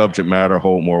developing subject matter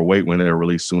hold more weight when they're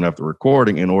released soon after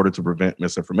recording in order to prevent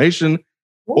misinformation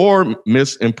or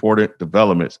misimportant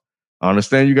developments. I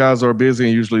understand you guys are busy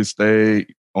and usually stay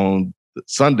on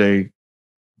Sunday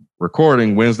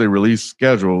recording Wednesday release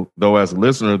schedule, though as a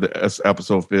listener, this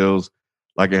episode feels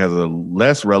like it has a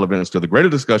less relevance to the greater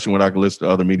discussion when I can list to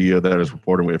other media that is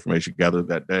reporting with information gathered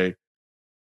that day.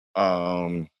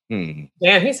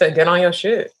 Yeah, he said, get on your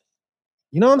shit.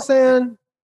 You know what I'm saying?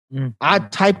 I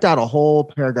typed out a whole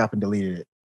paragraph and deleted it.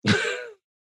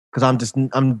 Because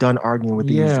I'm done arguing with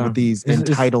these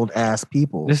entitled ass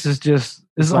people. This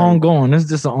is ongoing. This is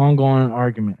just an ongoing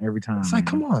argument every time. It's like,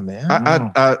 come on, man.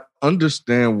 I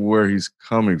understand where he's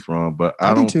coming from, but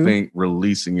I don't think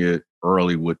releasing it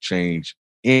early would change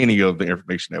any of the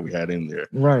information that we had in there.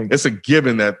 Right. It's a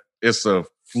given that it's a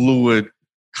fluid,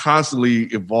 constantly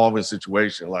evolving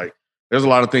situation. Like, there's a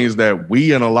lot of things that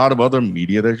we and a lot of other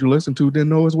media that you listen to didn't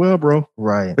know as well, bro.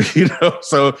 Right.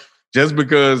 So just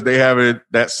because they have it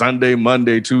that Sunday,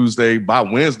 Monday, Tuesday, by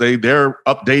Wednesday, they're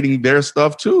updating their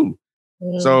stuff too.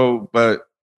 Mm. So, but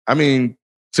I mean,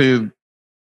 to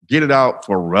get it out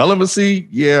for relevancy,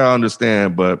 yeah, I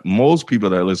understand. But most people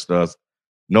that listen to us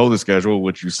know the schedule,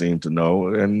 which you seem to know,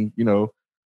 and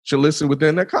should listen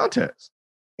within that context.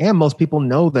 And most people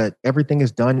know that everything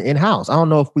is done in-house. I don't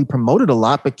know if we promote it a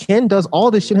lot, but Ken does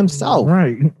all this shit himself.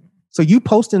 Right. So you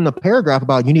posting the paragraph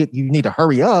about you need to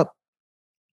hurry up.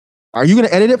 Are you going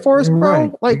to edit it for us, bro?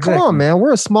 Right, Like, exactly. come on, man.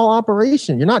 We're a small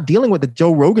operation. You're not dealing with the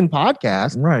Joe Rogan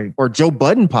podcast Right. or Joe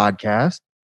Budden podcast.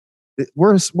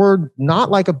 We're not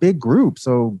like a big group.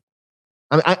 So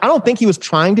I don't think he was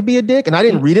trying to be a dick, and I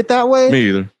didn't read it that way. Me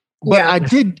either. But Yeah.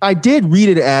 I did read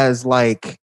it as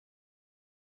like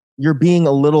you're being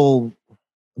a little.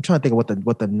 I'm trying to think of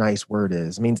what the nice word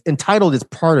is. I mean, entitled is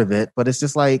part of it, but it's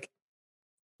just like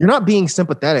you're not being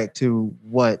sympathetic to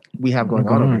what we have going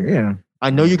on over here. Yeah. I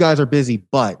know you guys are busy,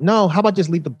 but no, how about just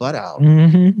leave the butt out?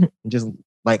 Mm-hmm. And just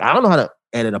like, I don't know how to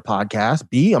edit a podcast.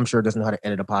 B, I'm sure doesn't know how to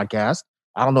edit a podcast.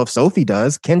 I don't know if Sophie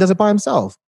does. Ken does it by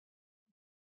himself.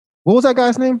 What was that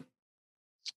guy's name?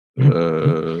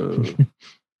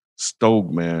 Stoke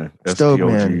man. Stoke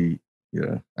STOG. Man.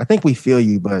 Yeah. I think we feel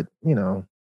you, but we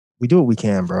do what we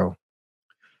can, bro.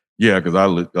 Yeah, because I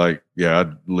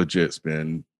legit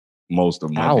spend most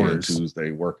of Monday and Hours.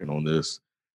 Tuesday working on this.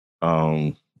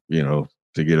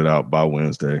 To get it out by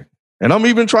Wednesday. And I'm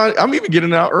even getting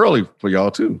it out early for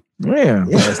y'all too. Yeah.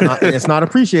 Yeah, it's not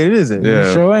appreciated, is it?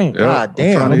 Yeah. Sure ain't. Yeah. God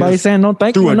damn. Nobody saying no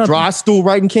thank you. Threw or a nothing. dry stool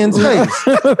right in Ken's face.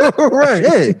 Right.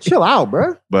 Yeah, chill out,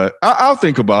 bro. But I'll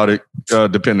think about it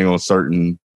depending on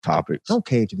certain topics. Don't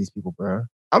cage to these people, bro.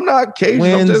 I'm not caging.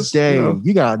 I'm just, Wednesday.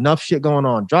 You got enough shit going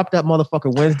on. Drop that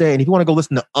motherfucker Wednesday. And if you want to go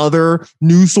listen to other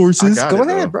news sources, go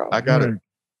ahead, bro. I got it.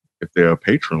 If they're a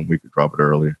patron, we could drop it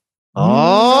earlier.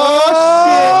 Oh, shit.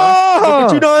 Look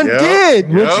what you done did.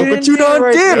 Yep. Look what you done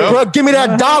Right did, there. bro. Give me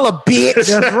that dollar, bitch.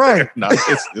 That's right. No,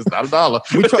 it's not $1.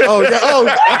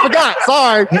 I forgot.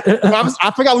 Sorry.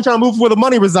 I forgot we're trying to move where the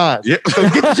money resides. Yep. So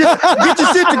get your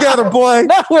shit together, boy.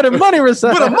 Not where the money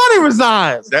resides. Where the money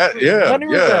resides. Money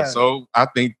resides. So I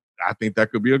think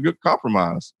that could be a good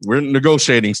compromise. We're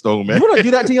negotiating, Stone man. You want to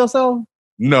do that to yourself?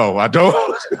 No, I don't.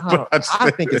 Oh, But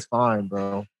I think it's fine,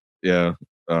 bro. Yeah.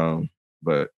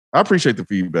 But I appreciate the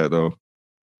feedback though.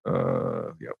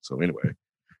 So anyway.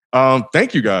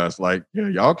 Thank you guys. Like, yeah,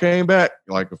 y'all came back.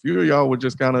 Like a few of y'all were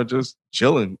just kind of just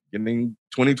chilling, getting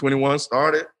 2021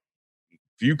 started.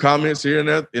 Few comments here and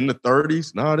there in the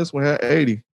 30s. No, this one had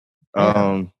 80.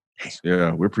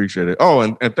 Yeah, we appreciate it. Oh,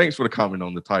 and thanks for the comment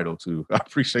on the title too. I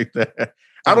appreciate that.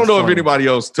 I don't know if anybody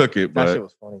else took it, That but shit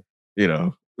was funny.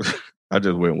 I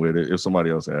just went with it. If somebody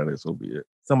else had it, so be it.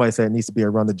 Somebody said it needs to be a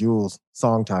Run the Jewels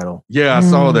song title. Yeah, I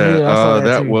saw that. Yeah, I saw that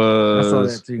that too. was. I saw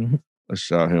that too. Let's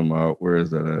shout him out. Where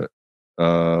is that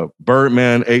at?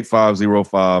 Birdman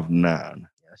 85059. Yeah,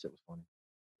 that shit was funny.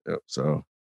 Yep. So,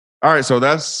 all right. So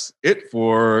that's it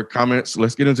for comments.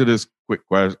 Let's get into this quick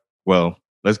question. Well,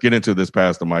 let's get into this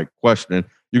Pass the Mic question.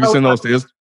 You can send those to us.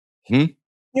 You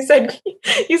said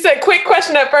quick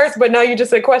question at first, but now you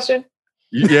just said question.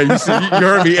 Yeah, you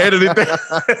heard me edit it.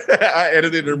 I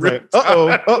edited it. Like, uh-oh.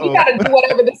 You got to do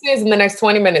whatever this is in the next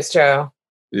 20 minutes, Joe.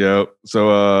 Yeah.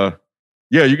 So,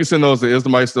 you can send those to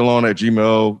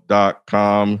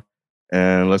isthemicstillon@gmail.com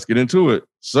and let's get into it.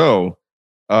 So,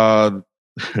 y'all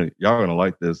gonna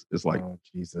like this. It's like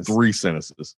Jesus. 3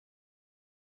 sentences.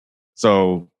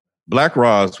 So, Black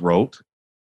Roz wrote,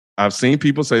 I've seen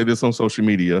people say this on social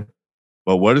media,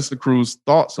 but what is the crew's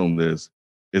thoughts on this?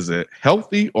 Is it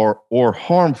healthy or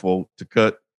harmful to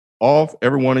cut off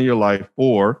everyone in your life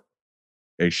for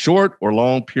a short or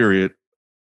long period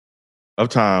of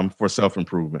time for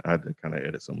self-improvement? I had to kind of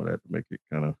edit some of that to make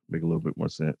a little bit more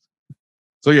sense.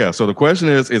 So the question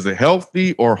is it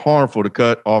healthy or harmful to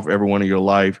cut off everyone in your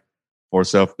life for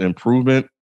self-improvement,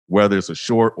 whether it's a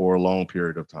short or a long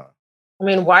period of time? I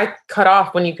mean, why cut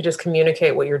off when you could just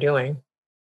communicate what you're doing?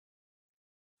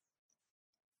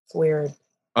 It's weird.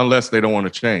 Unless they don't want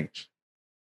to change.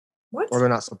 What? Or they're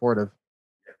not supportive.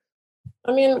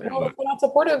 I mean, well, if they're not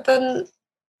supportive, then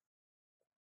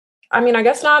I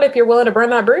guess not if you're willing to burn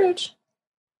that bridge.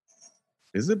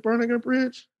 Is it burning a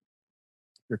bridge?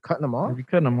 You're cutting them off? If you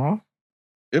cutting them off?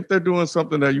 If they're doing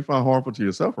something that you find harmful to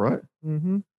yourself, right?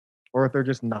 Mm-hmm. Or if they're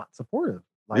just not supportive.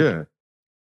 Like, Yeah.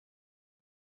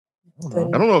 I don't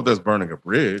know. I don't know if that's burning a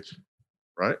bridge,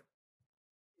 right?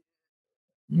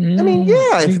 I mean,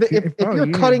 yeah, if Probably, you're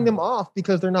yeah. cutting them off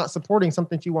because they're not supporting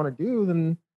something you want to do,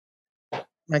 then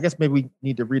I guess maybe we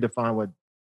need to redefine what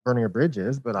burning a bridge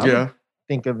is. But I would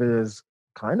think of it as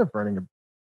kind of burning a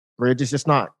bridge. It's just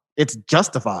not, it's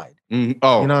justified. Mm-hmm.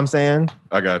 Oh, You know what I'm saying?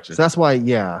 I got you. So that's why,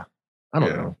 I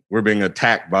don't know. We're being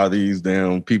attacked by these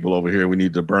damn people over here. We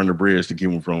need to burn the bridge to keep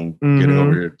them from getting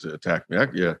over here to attack me.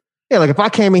 Yeah, like if I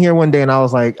came in here one day and I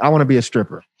was like, I want to be a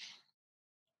stripper.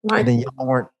 And then y'all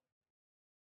weren't.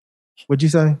 What'd you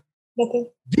say? Nothing.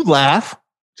 You laugh.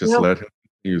 Just No. let him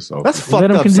continue, Sophie. That's fucked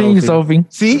Let him up, continue, Sophie. Sophie.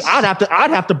 See,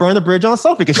 I'd have to burn the bridge on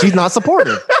Sophie because she's not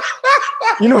supportive.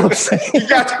 You know what I'm saying?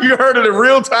 You heard it in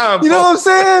real time. You know what I'm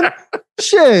saying?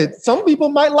 Shit. Some people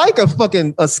might like a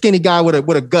skinny guy with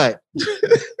a gut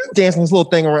dancing this little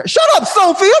thing around. Shut up,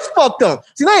 Sophie. That's fucked up.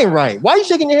 See, that ain't right. Why are you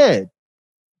shaking your head?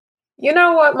 You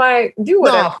know what, Mike? Do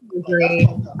whatever you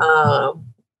dream.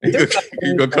 You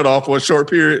gonna cut off for a short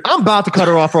period? I'm about to cut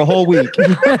her off for a whole week.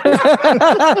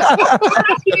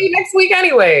 Next week,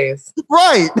 anyways.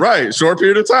 Right. Short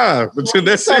period of time. But then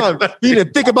that's You need to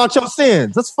think about your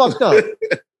sins. That's fucked up.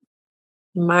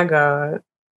 My God.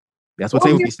 That's what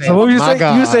they would be saying. So what would you My say?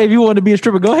 God. You say if you want to be a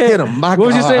stripper, go ahead. Get him. My What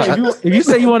was you God. saying? If you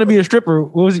say you want to be a stripper,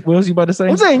 what was you about to say?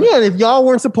 I'm saying, yeah, if y'all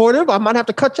weren't supportive, I might have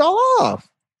to cut y'all off.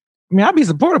 I mean, I'd be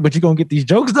supportive, but you're gonna get these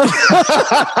jokes though. Don't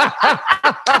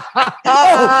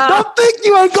think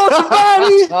you ain't gonna survive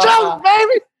these jokes,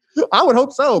 baby. I would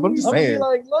hope so, but I'm just I'm saying.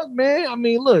 like, look, man. I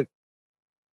mean, look.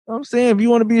 I'm saying, if you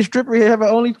want to be a stripper, you have an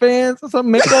OnlyFans or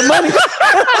something, make that money.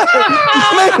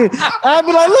 I'd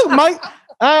be like, look, Mike.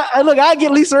 I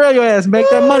get Lisa Ray your ass, make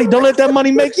that money. Don't let that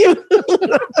money make you.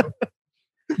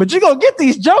 But you're gonna get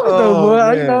these jokes though,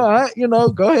 boy. You know,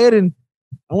 go ahead and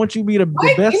I want you to be the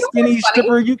best skinny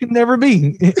stripper you can never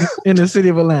be in the city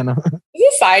of Atlanta. As a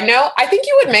side note, I think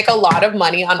you would make a lot of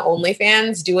money on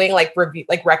OnlyFans doing like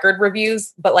record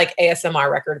reviews, but like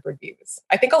ASMR record reviews.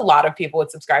 I think a lot of people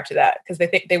would subscribe to that because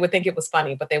they would think it was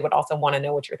funny, but they would also want to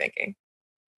know what you're thinking.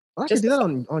 I could do that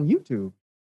on YouTube.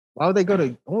 Why would they go to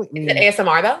Is it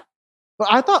ASMR though? But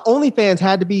I thought OnlyFans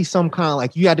had to be some kind of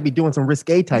like you had to be doing some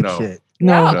risque type shit.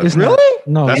 No, it's really?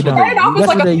 No, That's you what don't. Started off as That's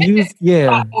like what a they use. Yeah.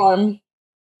 platform.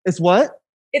 It's what?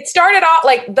 It started off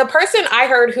like the person I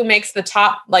heard who makes the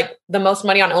most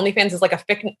money on OnlyFans is like a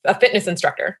fitness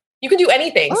instructor. You can do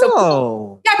anything.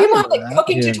 So people have like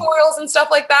cooking tutorials and stuff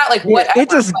like that. Like whatever. It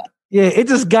just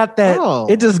got that.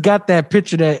 It just got that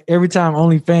picture that every time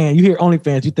you hear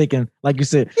OnlyFans, you're thinking, like you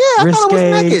said,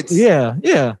 risque. Yeah.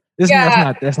 That's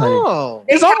not it.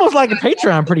 It's almost like a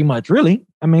Patreon, pretty much. Really,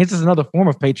 I mean, it's just another form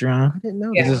of Patreon. I didn't know.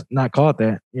 It's just not called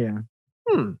that. Yeah.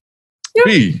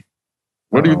 B,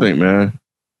 what do you think, man?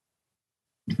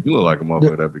 You look like a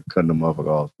motherfucker that be cutting the motherfucker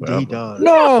off. He does.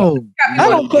 No, I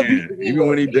don't cut. Even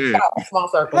when he dead. Small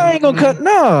circle. I ain't gonna cut.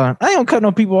 No, I ain't gonna cut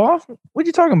no people off. What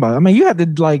you talking about? I mean, you have to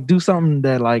like do something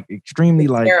that like extremely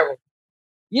like. Terrible.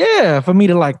 Yeah, for me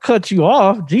to like cut you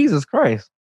off, Jesus Christ.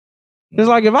 It's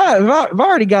like if I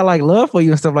already got like love for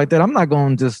you and stuff like that, I'm not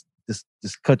gonna just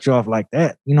cut you off like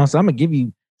that. You know, so I'm gonna give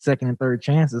you second and third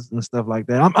chances and stuff like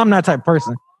that. I'm that type of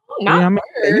person. I mean,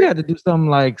 you had to do something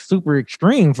like super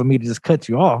extreme for me to just cut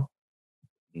you off.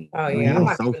 Oh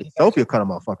yeah, Sophie will cut a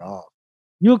motherfucker off.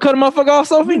 You'll cut a motherfucker off,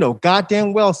 Sophie? You know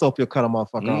goddamn well Sophie will cut a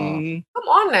motherfucker off. Come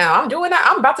on now, I'm doing that.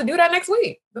 I'm about to do that next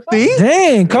week. See?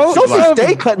 Dang, Coach. Sophie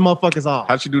stay cutting motherfuckers off.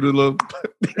 How'd you do the little?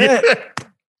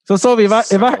 So Sophie, if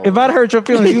I'd hurt your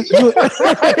feelings, you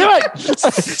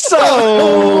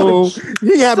so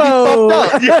he had me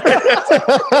fucked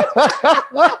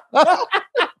up.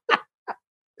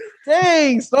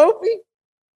 Dang, Sophie.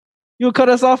 You'll cut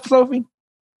us off, Sophie?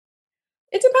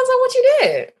 It depends on what you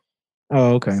did.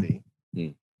 Oh, okay.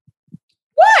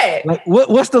 What? Like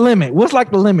what's the limit? What's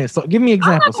like the limit? So give me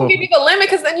examples. I'm not gonna give you the limit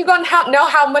because then you're gonna know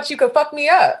how much you could fuck me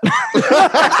up. What?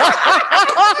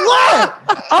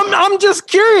 I'm just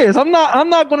curious. I'm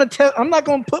not gonna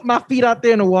put my feet out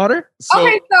there in the water.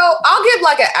 Okay, so I'll give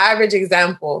like an average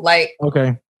example. Like,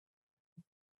 okay.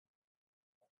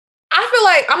 I feel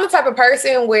like I'm the type of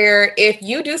person where if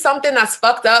you do something that's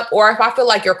fucked up, or if I feel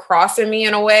like you're crossing me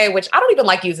in a way, which I don't even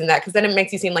like using that because then it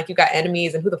makes you seem like you got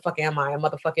enemies and who the fuck am I? A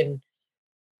motherfucking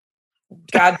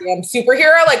goddamn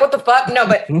superhero? Like, what the fuck? No,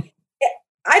 but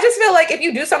I just feel like if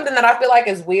you do something that I feel like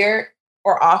is weird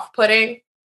or off-putting,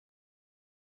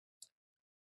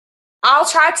 I'll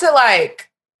try to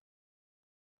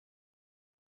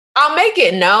I'll make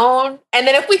it known. And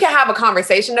then if we can have a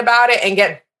conversation about it and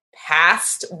get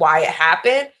past why it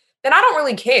happened, then I don't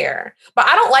really care. But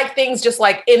I don't like things just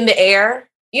like in the air.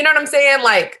 You know what I'm saying?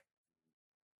 Like,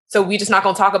 so we just not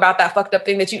gonna talk about that fucked up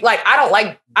thing that you like. I don't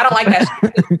like that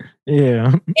shit.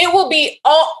 Yeah. It'll be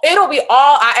all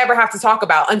I ever have to talk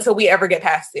about until we ever get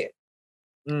past it.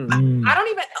 I don't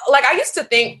even I used to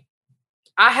think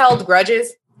I held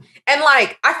grudges. And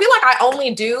I feel like I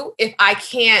only do if I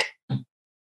can't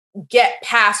get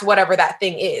past whatever that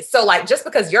thing is. So just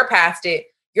because you're past it,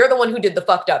 you're the one who did the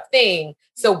fucked up thing.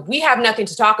 So we have nothing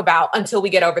to talk about until we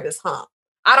get over this hump.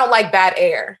 I don't like bad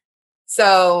air.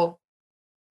 So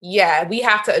yeah, we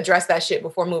have to address that shit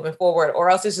before moving forward, or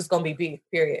else it's just going to be beef,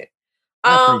 period.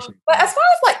 But as far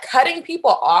as like cutting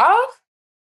people off,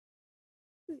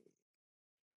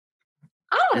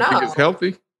 I don't know. You think it's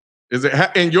healthy? Is it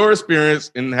in your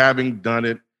experience in having done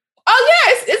it? Oh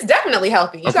yeah, it's definitely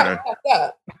healthy. You got to fuck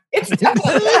up. It's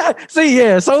definitely. See,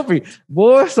 yeah, Sophie, a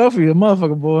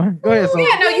motherfucker, boy. Go ahead, Sophie.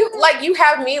 Yeah, no, you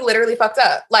have me literally fucked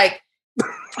up. Like,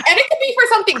 and it could be for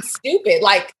something stupid,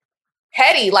 like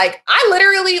petty. Like, I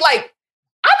literally like,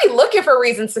 I be looking for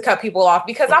reasons to cut people off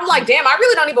because I'm like, damn, I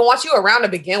really don't even want you around to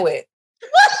begin with.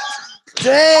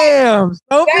 Damn,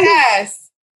 Sophie. Yes.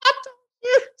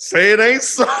 Say it ain't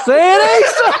so. Say it ain't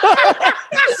so.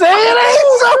 Say it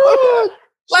ain't so.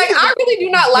 Like, I really do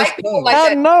not like people like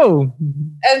that. I know.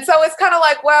 And so it's kind of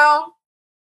like, well,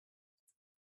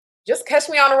 just catch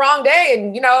me on the wrong day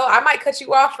and, I might cut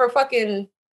you off for fucking,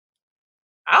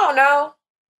 I don't know.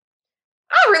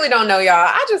 I really don't know, y'all.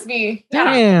 I just be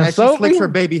damn. As she slicks her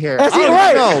baby hair. I don't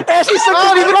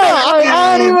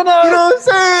even know. You know what I'm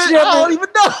saying? I don't even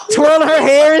know. Twirl her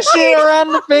hair and shit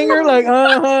around the finger, like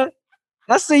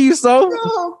I see you, so.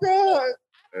 Oh God.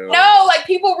 No, like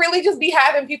people really just be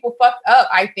having people fucked up,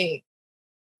 I think.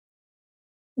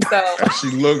 So she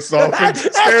looks off and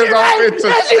stares off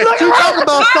into. She talking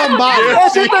about somebody. Yeah,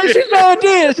 she sure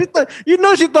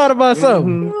did. She thought about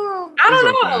something. I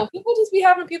don't know. People just be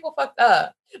having people fucked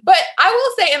up. But I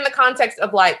will say, in the context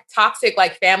of like toxic,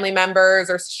 like family members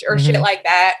or shit like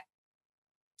that,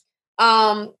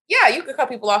 yeah, you could cut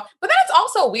people off. But then it's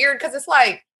also weird because it's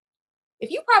like, if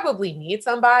you probably need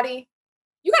somebody,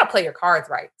 you got to play your cards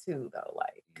right too, though.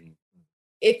 Like,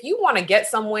 if you want to get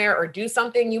somewhere or do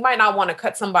something, you might not want to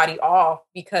cut somebody off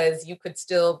because you could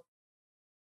still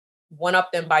one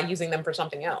up them by using them for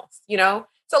something else,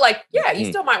 So like, yeah, you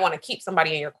still might want to keep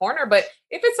somebody in your corner, but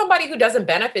if it's somebody who doesn't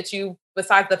benefit you,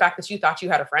 besides the fact that you thought you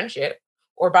had a friendship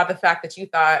or by the fact that you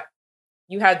thought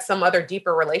you had some other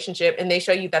deeper relationship and they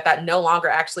show you that no longer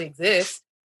actually exists,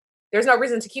 there's no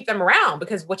reason to keep them around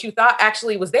because what you thought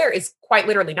actually was there is quite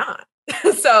literally not.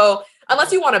 So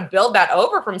unless you want to build that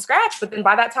over from scratch, but then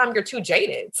by that time you're too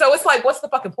jaded. So it's like, what's the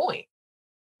fucking point?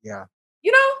 Yeah.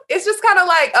 It's just kind of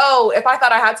like, oh, if I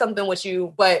thought I had something with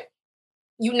you, but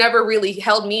you never really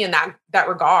held me in that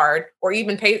regard or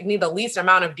even paid me the least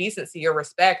amount of decency or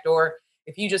respect, or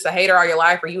if you just a hater all your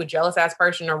life or you a jealous ass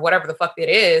person or whatever the fuck it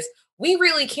is, we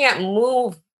really can't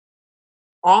move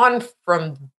on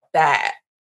from that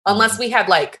unless we had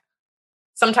like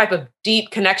some type of deep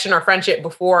connection or friendship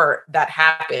before that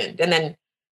happened. And then,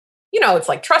 it's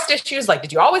like trust issues. Like,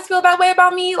 did you always feel that way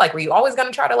about me? Like, were you always going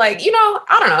to try to like,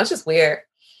 I don't know. It's just weird.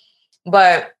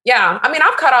 But yeah, I mean,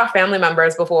 I've cut off family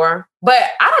members before, but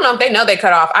I don't know if they know they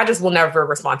cut off. I just will never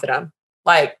respond to them.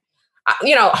 Like,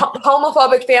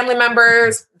 homophobic family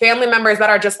members that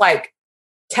are just like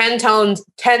 10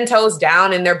 toes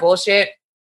down in their bullshit.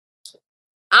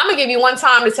 I'm going to give you one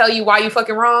time to tell you why you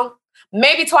fucking wrong.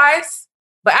 Maybe twice.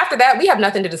 But after that, we have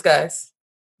nothing to discuss.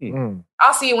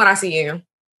 I'll see you when I see you.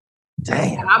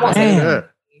 Damn. And I won't say that.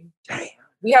 Damn.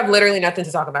 We have literally nothing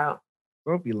to talk about.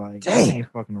 We'll be like, I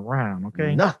ain't fucking around,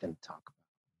 okay? Nothing to talk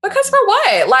about. Because for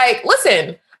what? Like,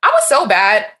 listen, I was so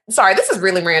bad. Sorry, this is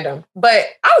really random, but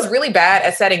I was really bad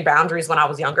at setting boundaries when I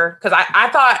was younger. Because I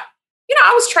thought,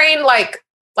 I was trained like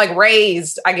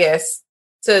raised, I guess,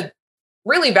 to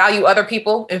really value other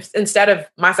people instead of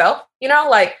myself.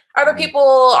 Like other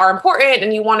people are important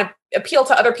and you want to appeal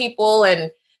to other people,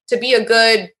 and to be a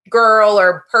good girl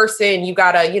or person, you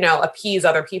gotta, appease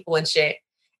other people and shit.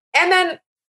 And then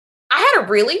I had a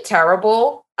really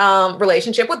terrible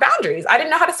relationship with boundaries. I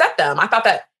didn't know how to set them. I thought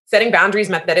that setting boundaries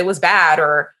meant that it was bad,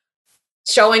 or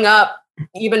showing up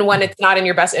even when it's not in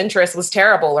your best interest was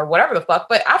terrible, or whatever the fuck.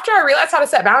 But after I realized how to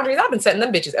set boundaries, I've been setting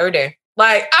them bitches every day.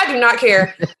 Like, I do not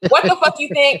care what the fuck you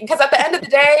think, because at the end of the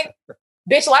day,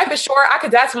 bitch, life is short. I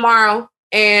could die tomorrow,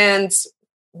 and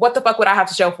what the fuck would I have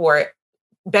to show for it?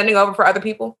 Bending over for other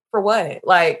people? For what?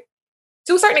 Like,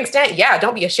 to a certain extent, yeah,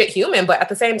 don't be a shit human, but at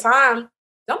the same time,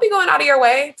 don't be going out of your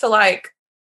way to like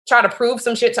try to prove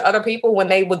some shit to other people when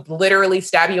they would literally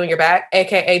stab you in your back,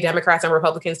 aka Democrats and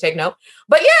Republicans, take note.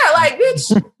 But yeah, like, bitch,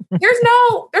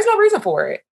 there's no reason for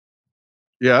it.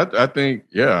 Yeah, I think,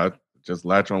 just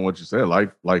latch on what you said.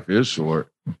 Life is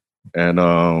short.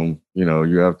 And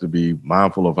you have to be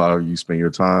mindful of how you spend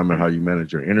your time and how you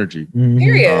manage your energy.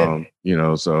 Period.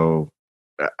 So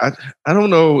I don't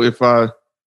know if I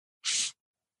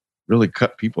really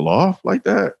cut people off like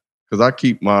that, because I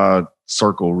keep my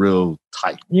circle real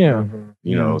tight. Yeah.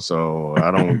 So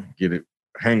I don't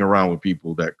hang around with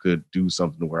people that could do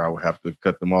something where I would have to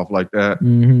cut them off like that.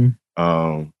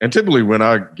 And typically when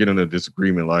I get in a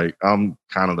disagreement, like, I'm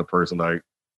kind of the person, like,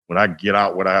 when I get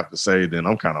out what I have to say, then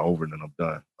I'm kind of over it and I'm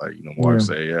done. Like, Mark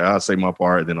say, I'll say my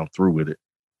part, then I'm through with it.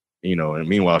 And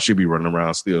meanwhile, she'll be running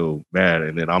around still mad,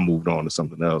 and then I moved on to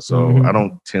something else. So I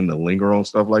don't tend to linger on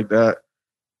stuff like that.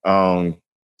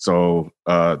 So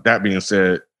that being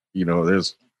said,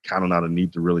 there's kind of not a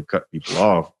need to really cut people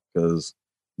off because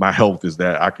my health is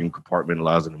that I can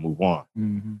compartmentalize it and move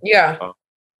on. Yeah.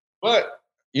 But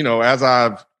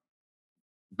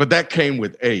that came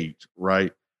with age,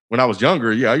 right? When I was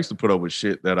younger, I used to put up with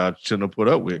shit that I shouldn't have put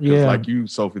up with. Because like you,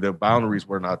 Sophie, the boundaries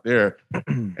were not there.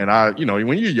 And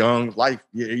when you're young, life,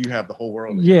 you have the whole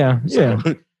world. You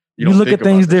look at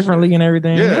things differently and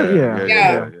everything.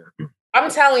 Yeah.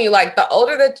 I'm telling you, like the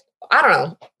older that, I don't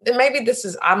know, and maybe I'm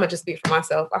going to just speak for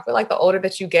myself. I feel like the older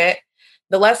that you get,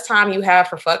 the less time you have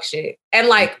for fuck shit. And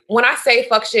like, when I say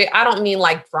fuck shit, I don't mean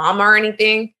like drama or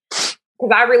anything.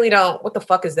 Because I really don't, what the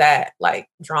fuck is that? Like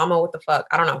drama, what the fuck?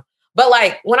 I don't know. But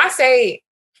like, when I say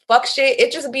fuck shit,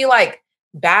 it just be like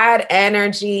bad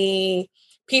energy,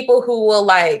 people who will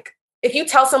like, if you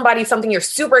tell somebody something you're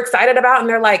super excited about and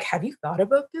they're like, have you thought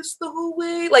about this the whole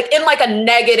way? Like in like a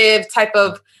negative type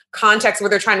of context where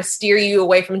they're trying to steer you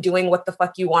away from doing what the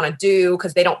fuck you want to do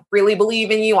because they don't really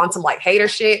believe in you on some like hater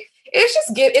shit. It's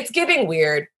just, it's giving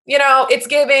weird. It's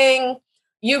giving,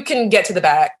 you can get to the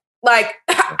back. Like,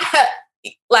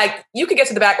 like you could get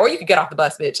to the back or you could get off the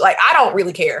bus, bitch. Like, I don't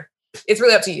really care. It's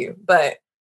really up to you. But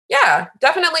yeah,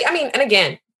 definitely. I mean, and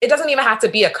again, it doesn't even have to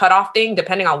be a cutoff thing,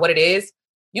 depending on what it is.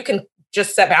 You can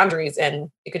just set boundaries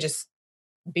and it could just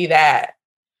be that.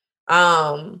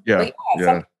 Some people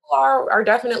are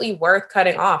definitely worth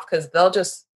cutting off because they'll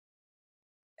just,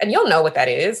 and you'll know what that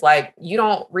is. Like,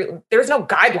 there's no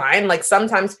guideline. Like,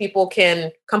 sometimes people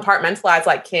can compartmentalize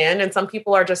like Ken, and some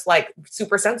people are just like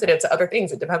super sensitive to other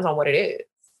things. It depends on what it is.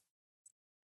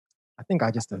 I think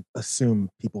I just assume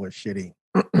people are shitty.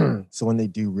 So when they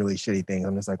do really shitty things,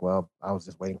 I'm just like, well, I was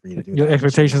just waiting for you to do Your that.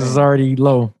 expectations is already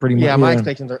low, pretty much. Yeah, my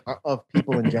expectations of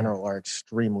people in general are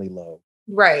extremely low.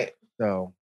 Right.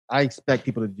 So I expect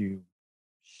people to do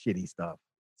shitty stuff.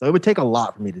 So it would take a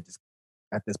lot for me to just,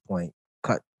 at this point,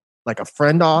 cut like a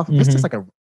friend off. It's just like an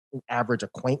average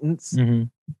acquaintance. You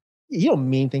don't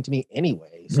mean anything to me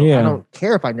anyway. So I don't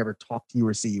care if I never talk to you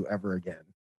or see you ever again.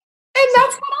 And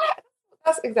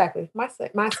that's exactly my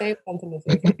same sentiment.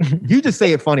 You just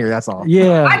say it funnier, that's all.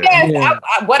 Yeah. I guess.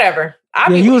 Whatever.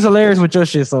 You was hilarious with your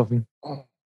shit, Sophie.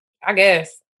 I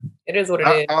guess. It is what it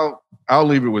is. I'll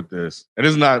leave it with this.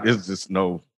 It's just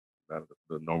not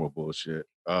the normal bullshit.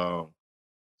 So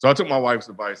I took my wife's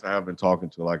advice. I have been talking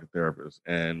to like a therapist,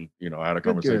 and I had a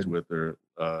conversation with her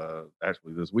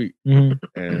actually this week,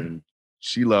 and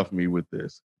she left me with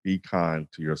this: be kind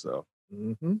to yourself.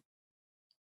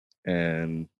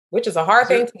 And which is a hard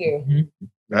thing to do.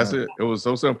 That's it. It was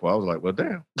so simple. I was like, well,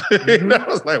 damn. I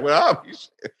was like, well, I'll be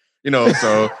shit.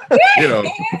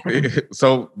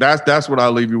 So that's what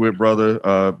I'll leave you with,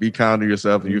 brother. Be kind to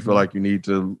yourself. If you feel like you need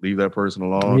to leave that person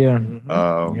alone,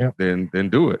 then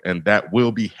do it. And that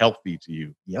will be healthy to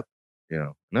you. Yep.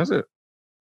 And that's it.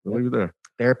 We'll leave it there.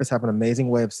 Therapists have an amazing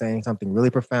way of saying something really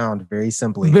profound, very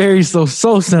simply. So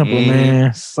simple,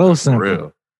 man. So simple. For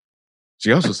real.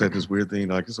 She also said this weird thing,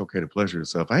 like, it's okay to pleasure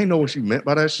yourself. I didn't know what she meant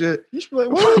by that shit. You should be like,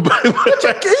 what?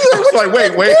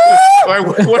 Wait.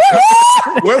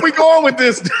 Where are we going with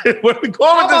this? Where are we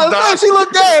going with this, Doc? She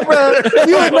looked dead, bro.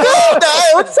 You look dead,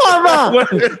 Doc. What you talking about?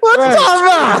 What you talking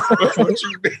about? What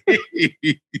you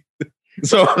mean?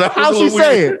 So how'd she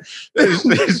say it?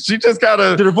 She just kind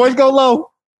of... Did her voice go low?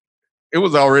 It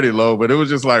was already low, but it was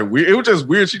just like weird. It was just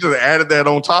weird. She just added that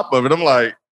on top of it. I'm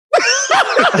like...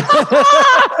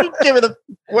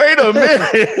 Wait a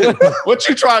minute. What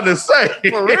you trying to say?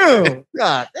 For real.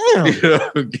 God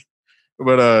damn.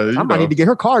 But I might need to get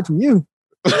her card from you.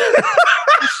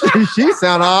 She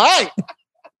sound all right.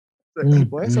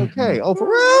 Boy, it's okay. Oh, for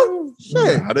real?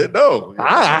 Shit. I didn't know.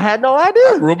 I had no idea.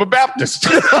 I grew up a Baptist.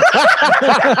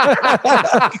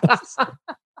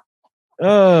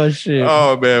 Oh, shit.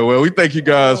 Oh, man. Well, we thank you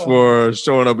guys for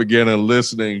showing up again and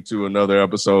listening to another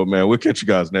episode, man. We'll catch you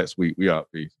guys next week. We out.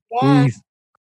 Peace. Peace.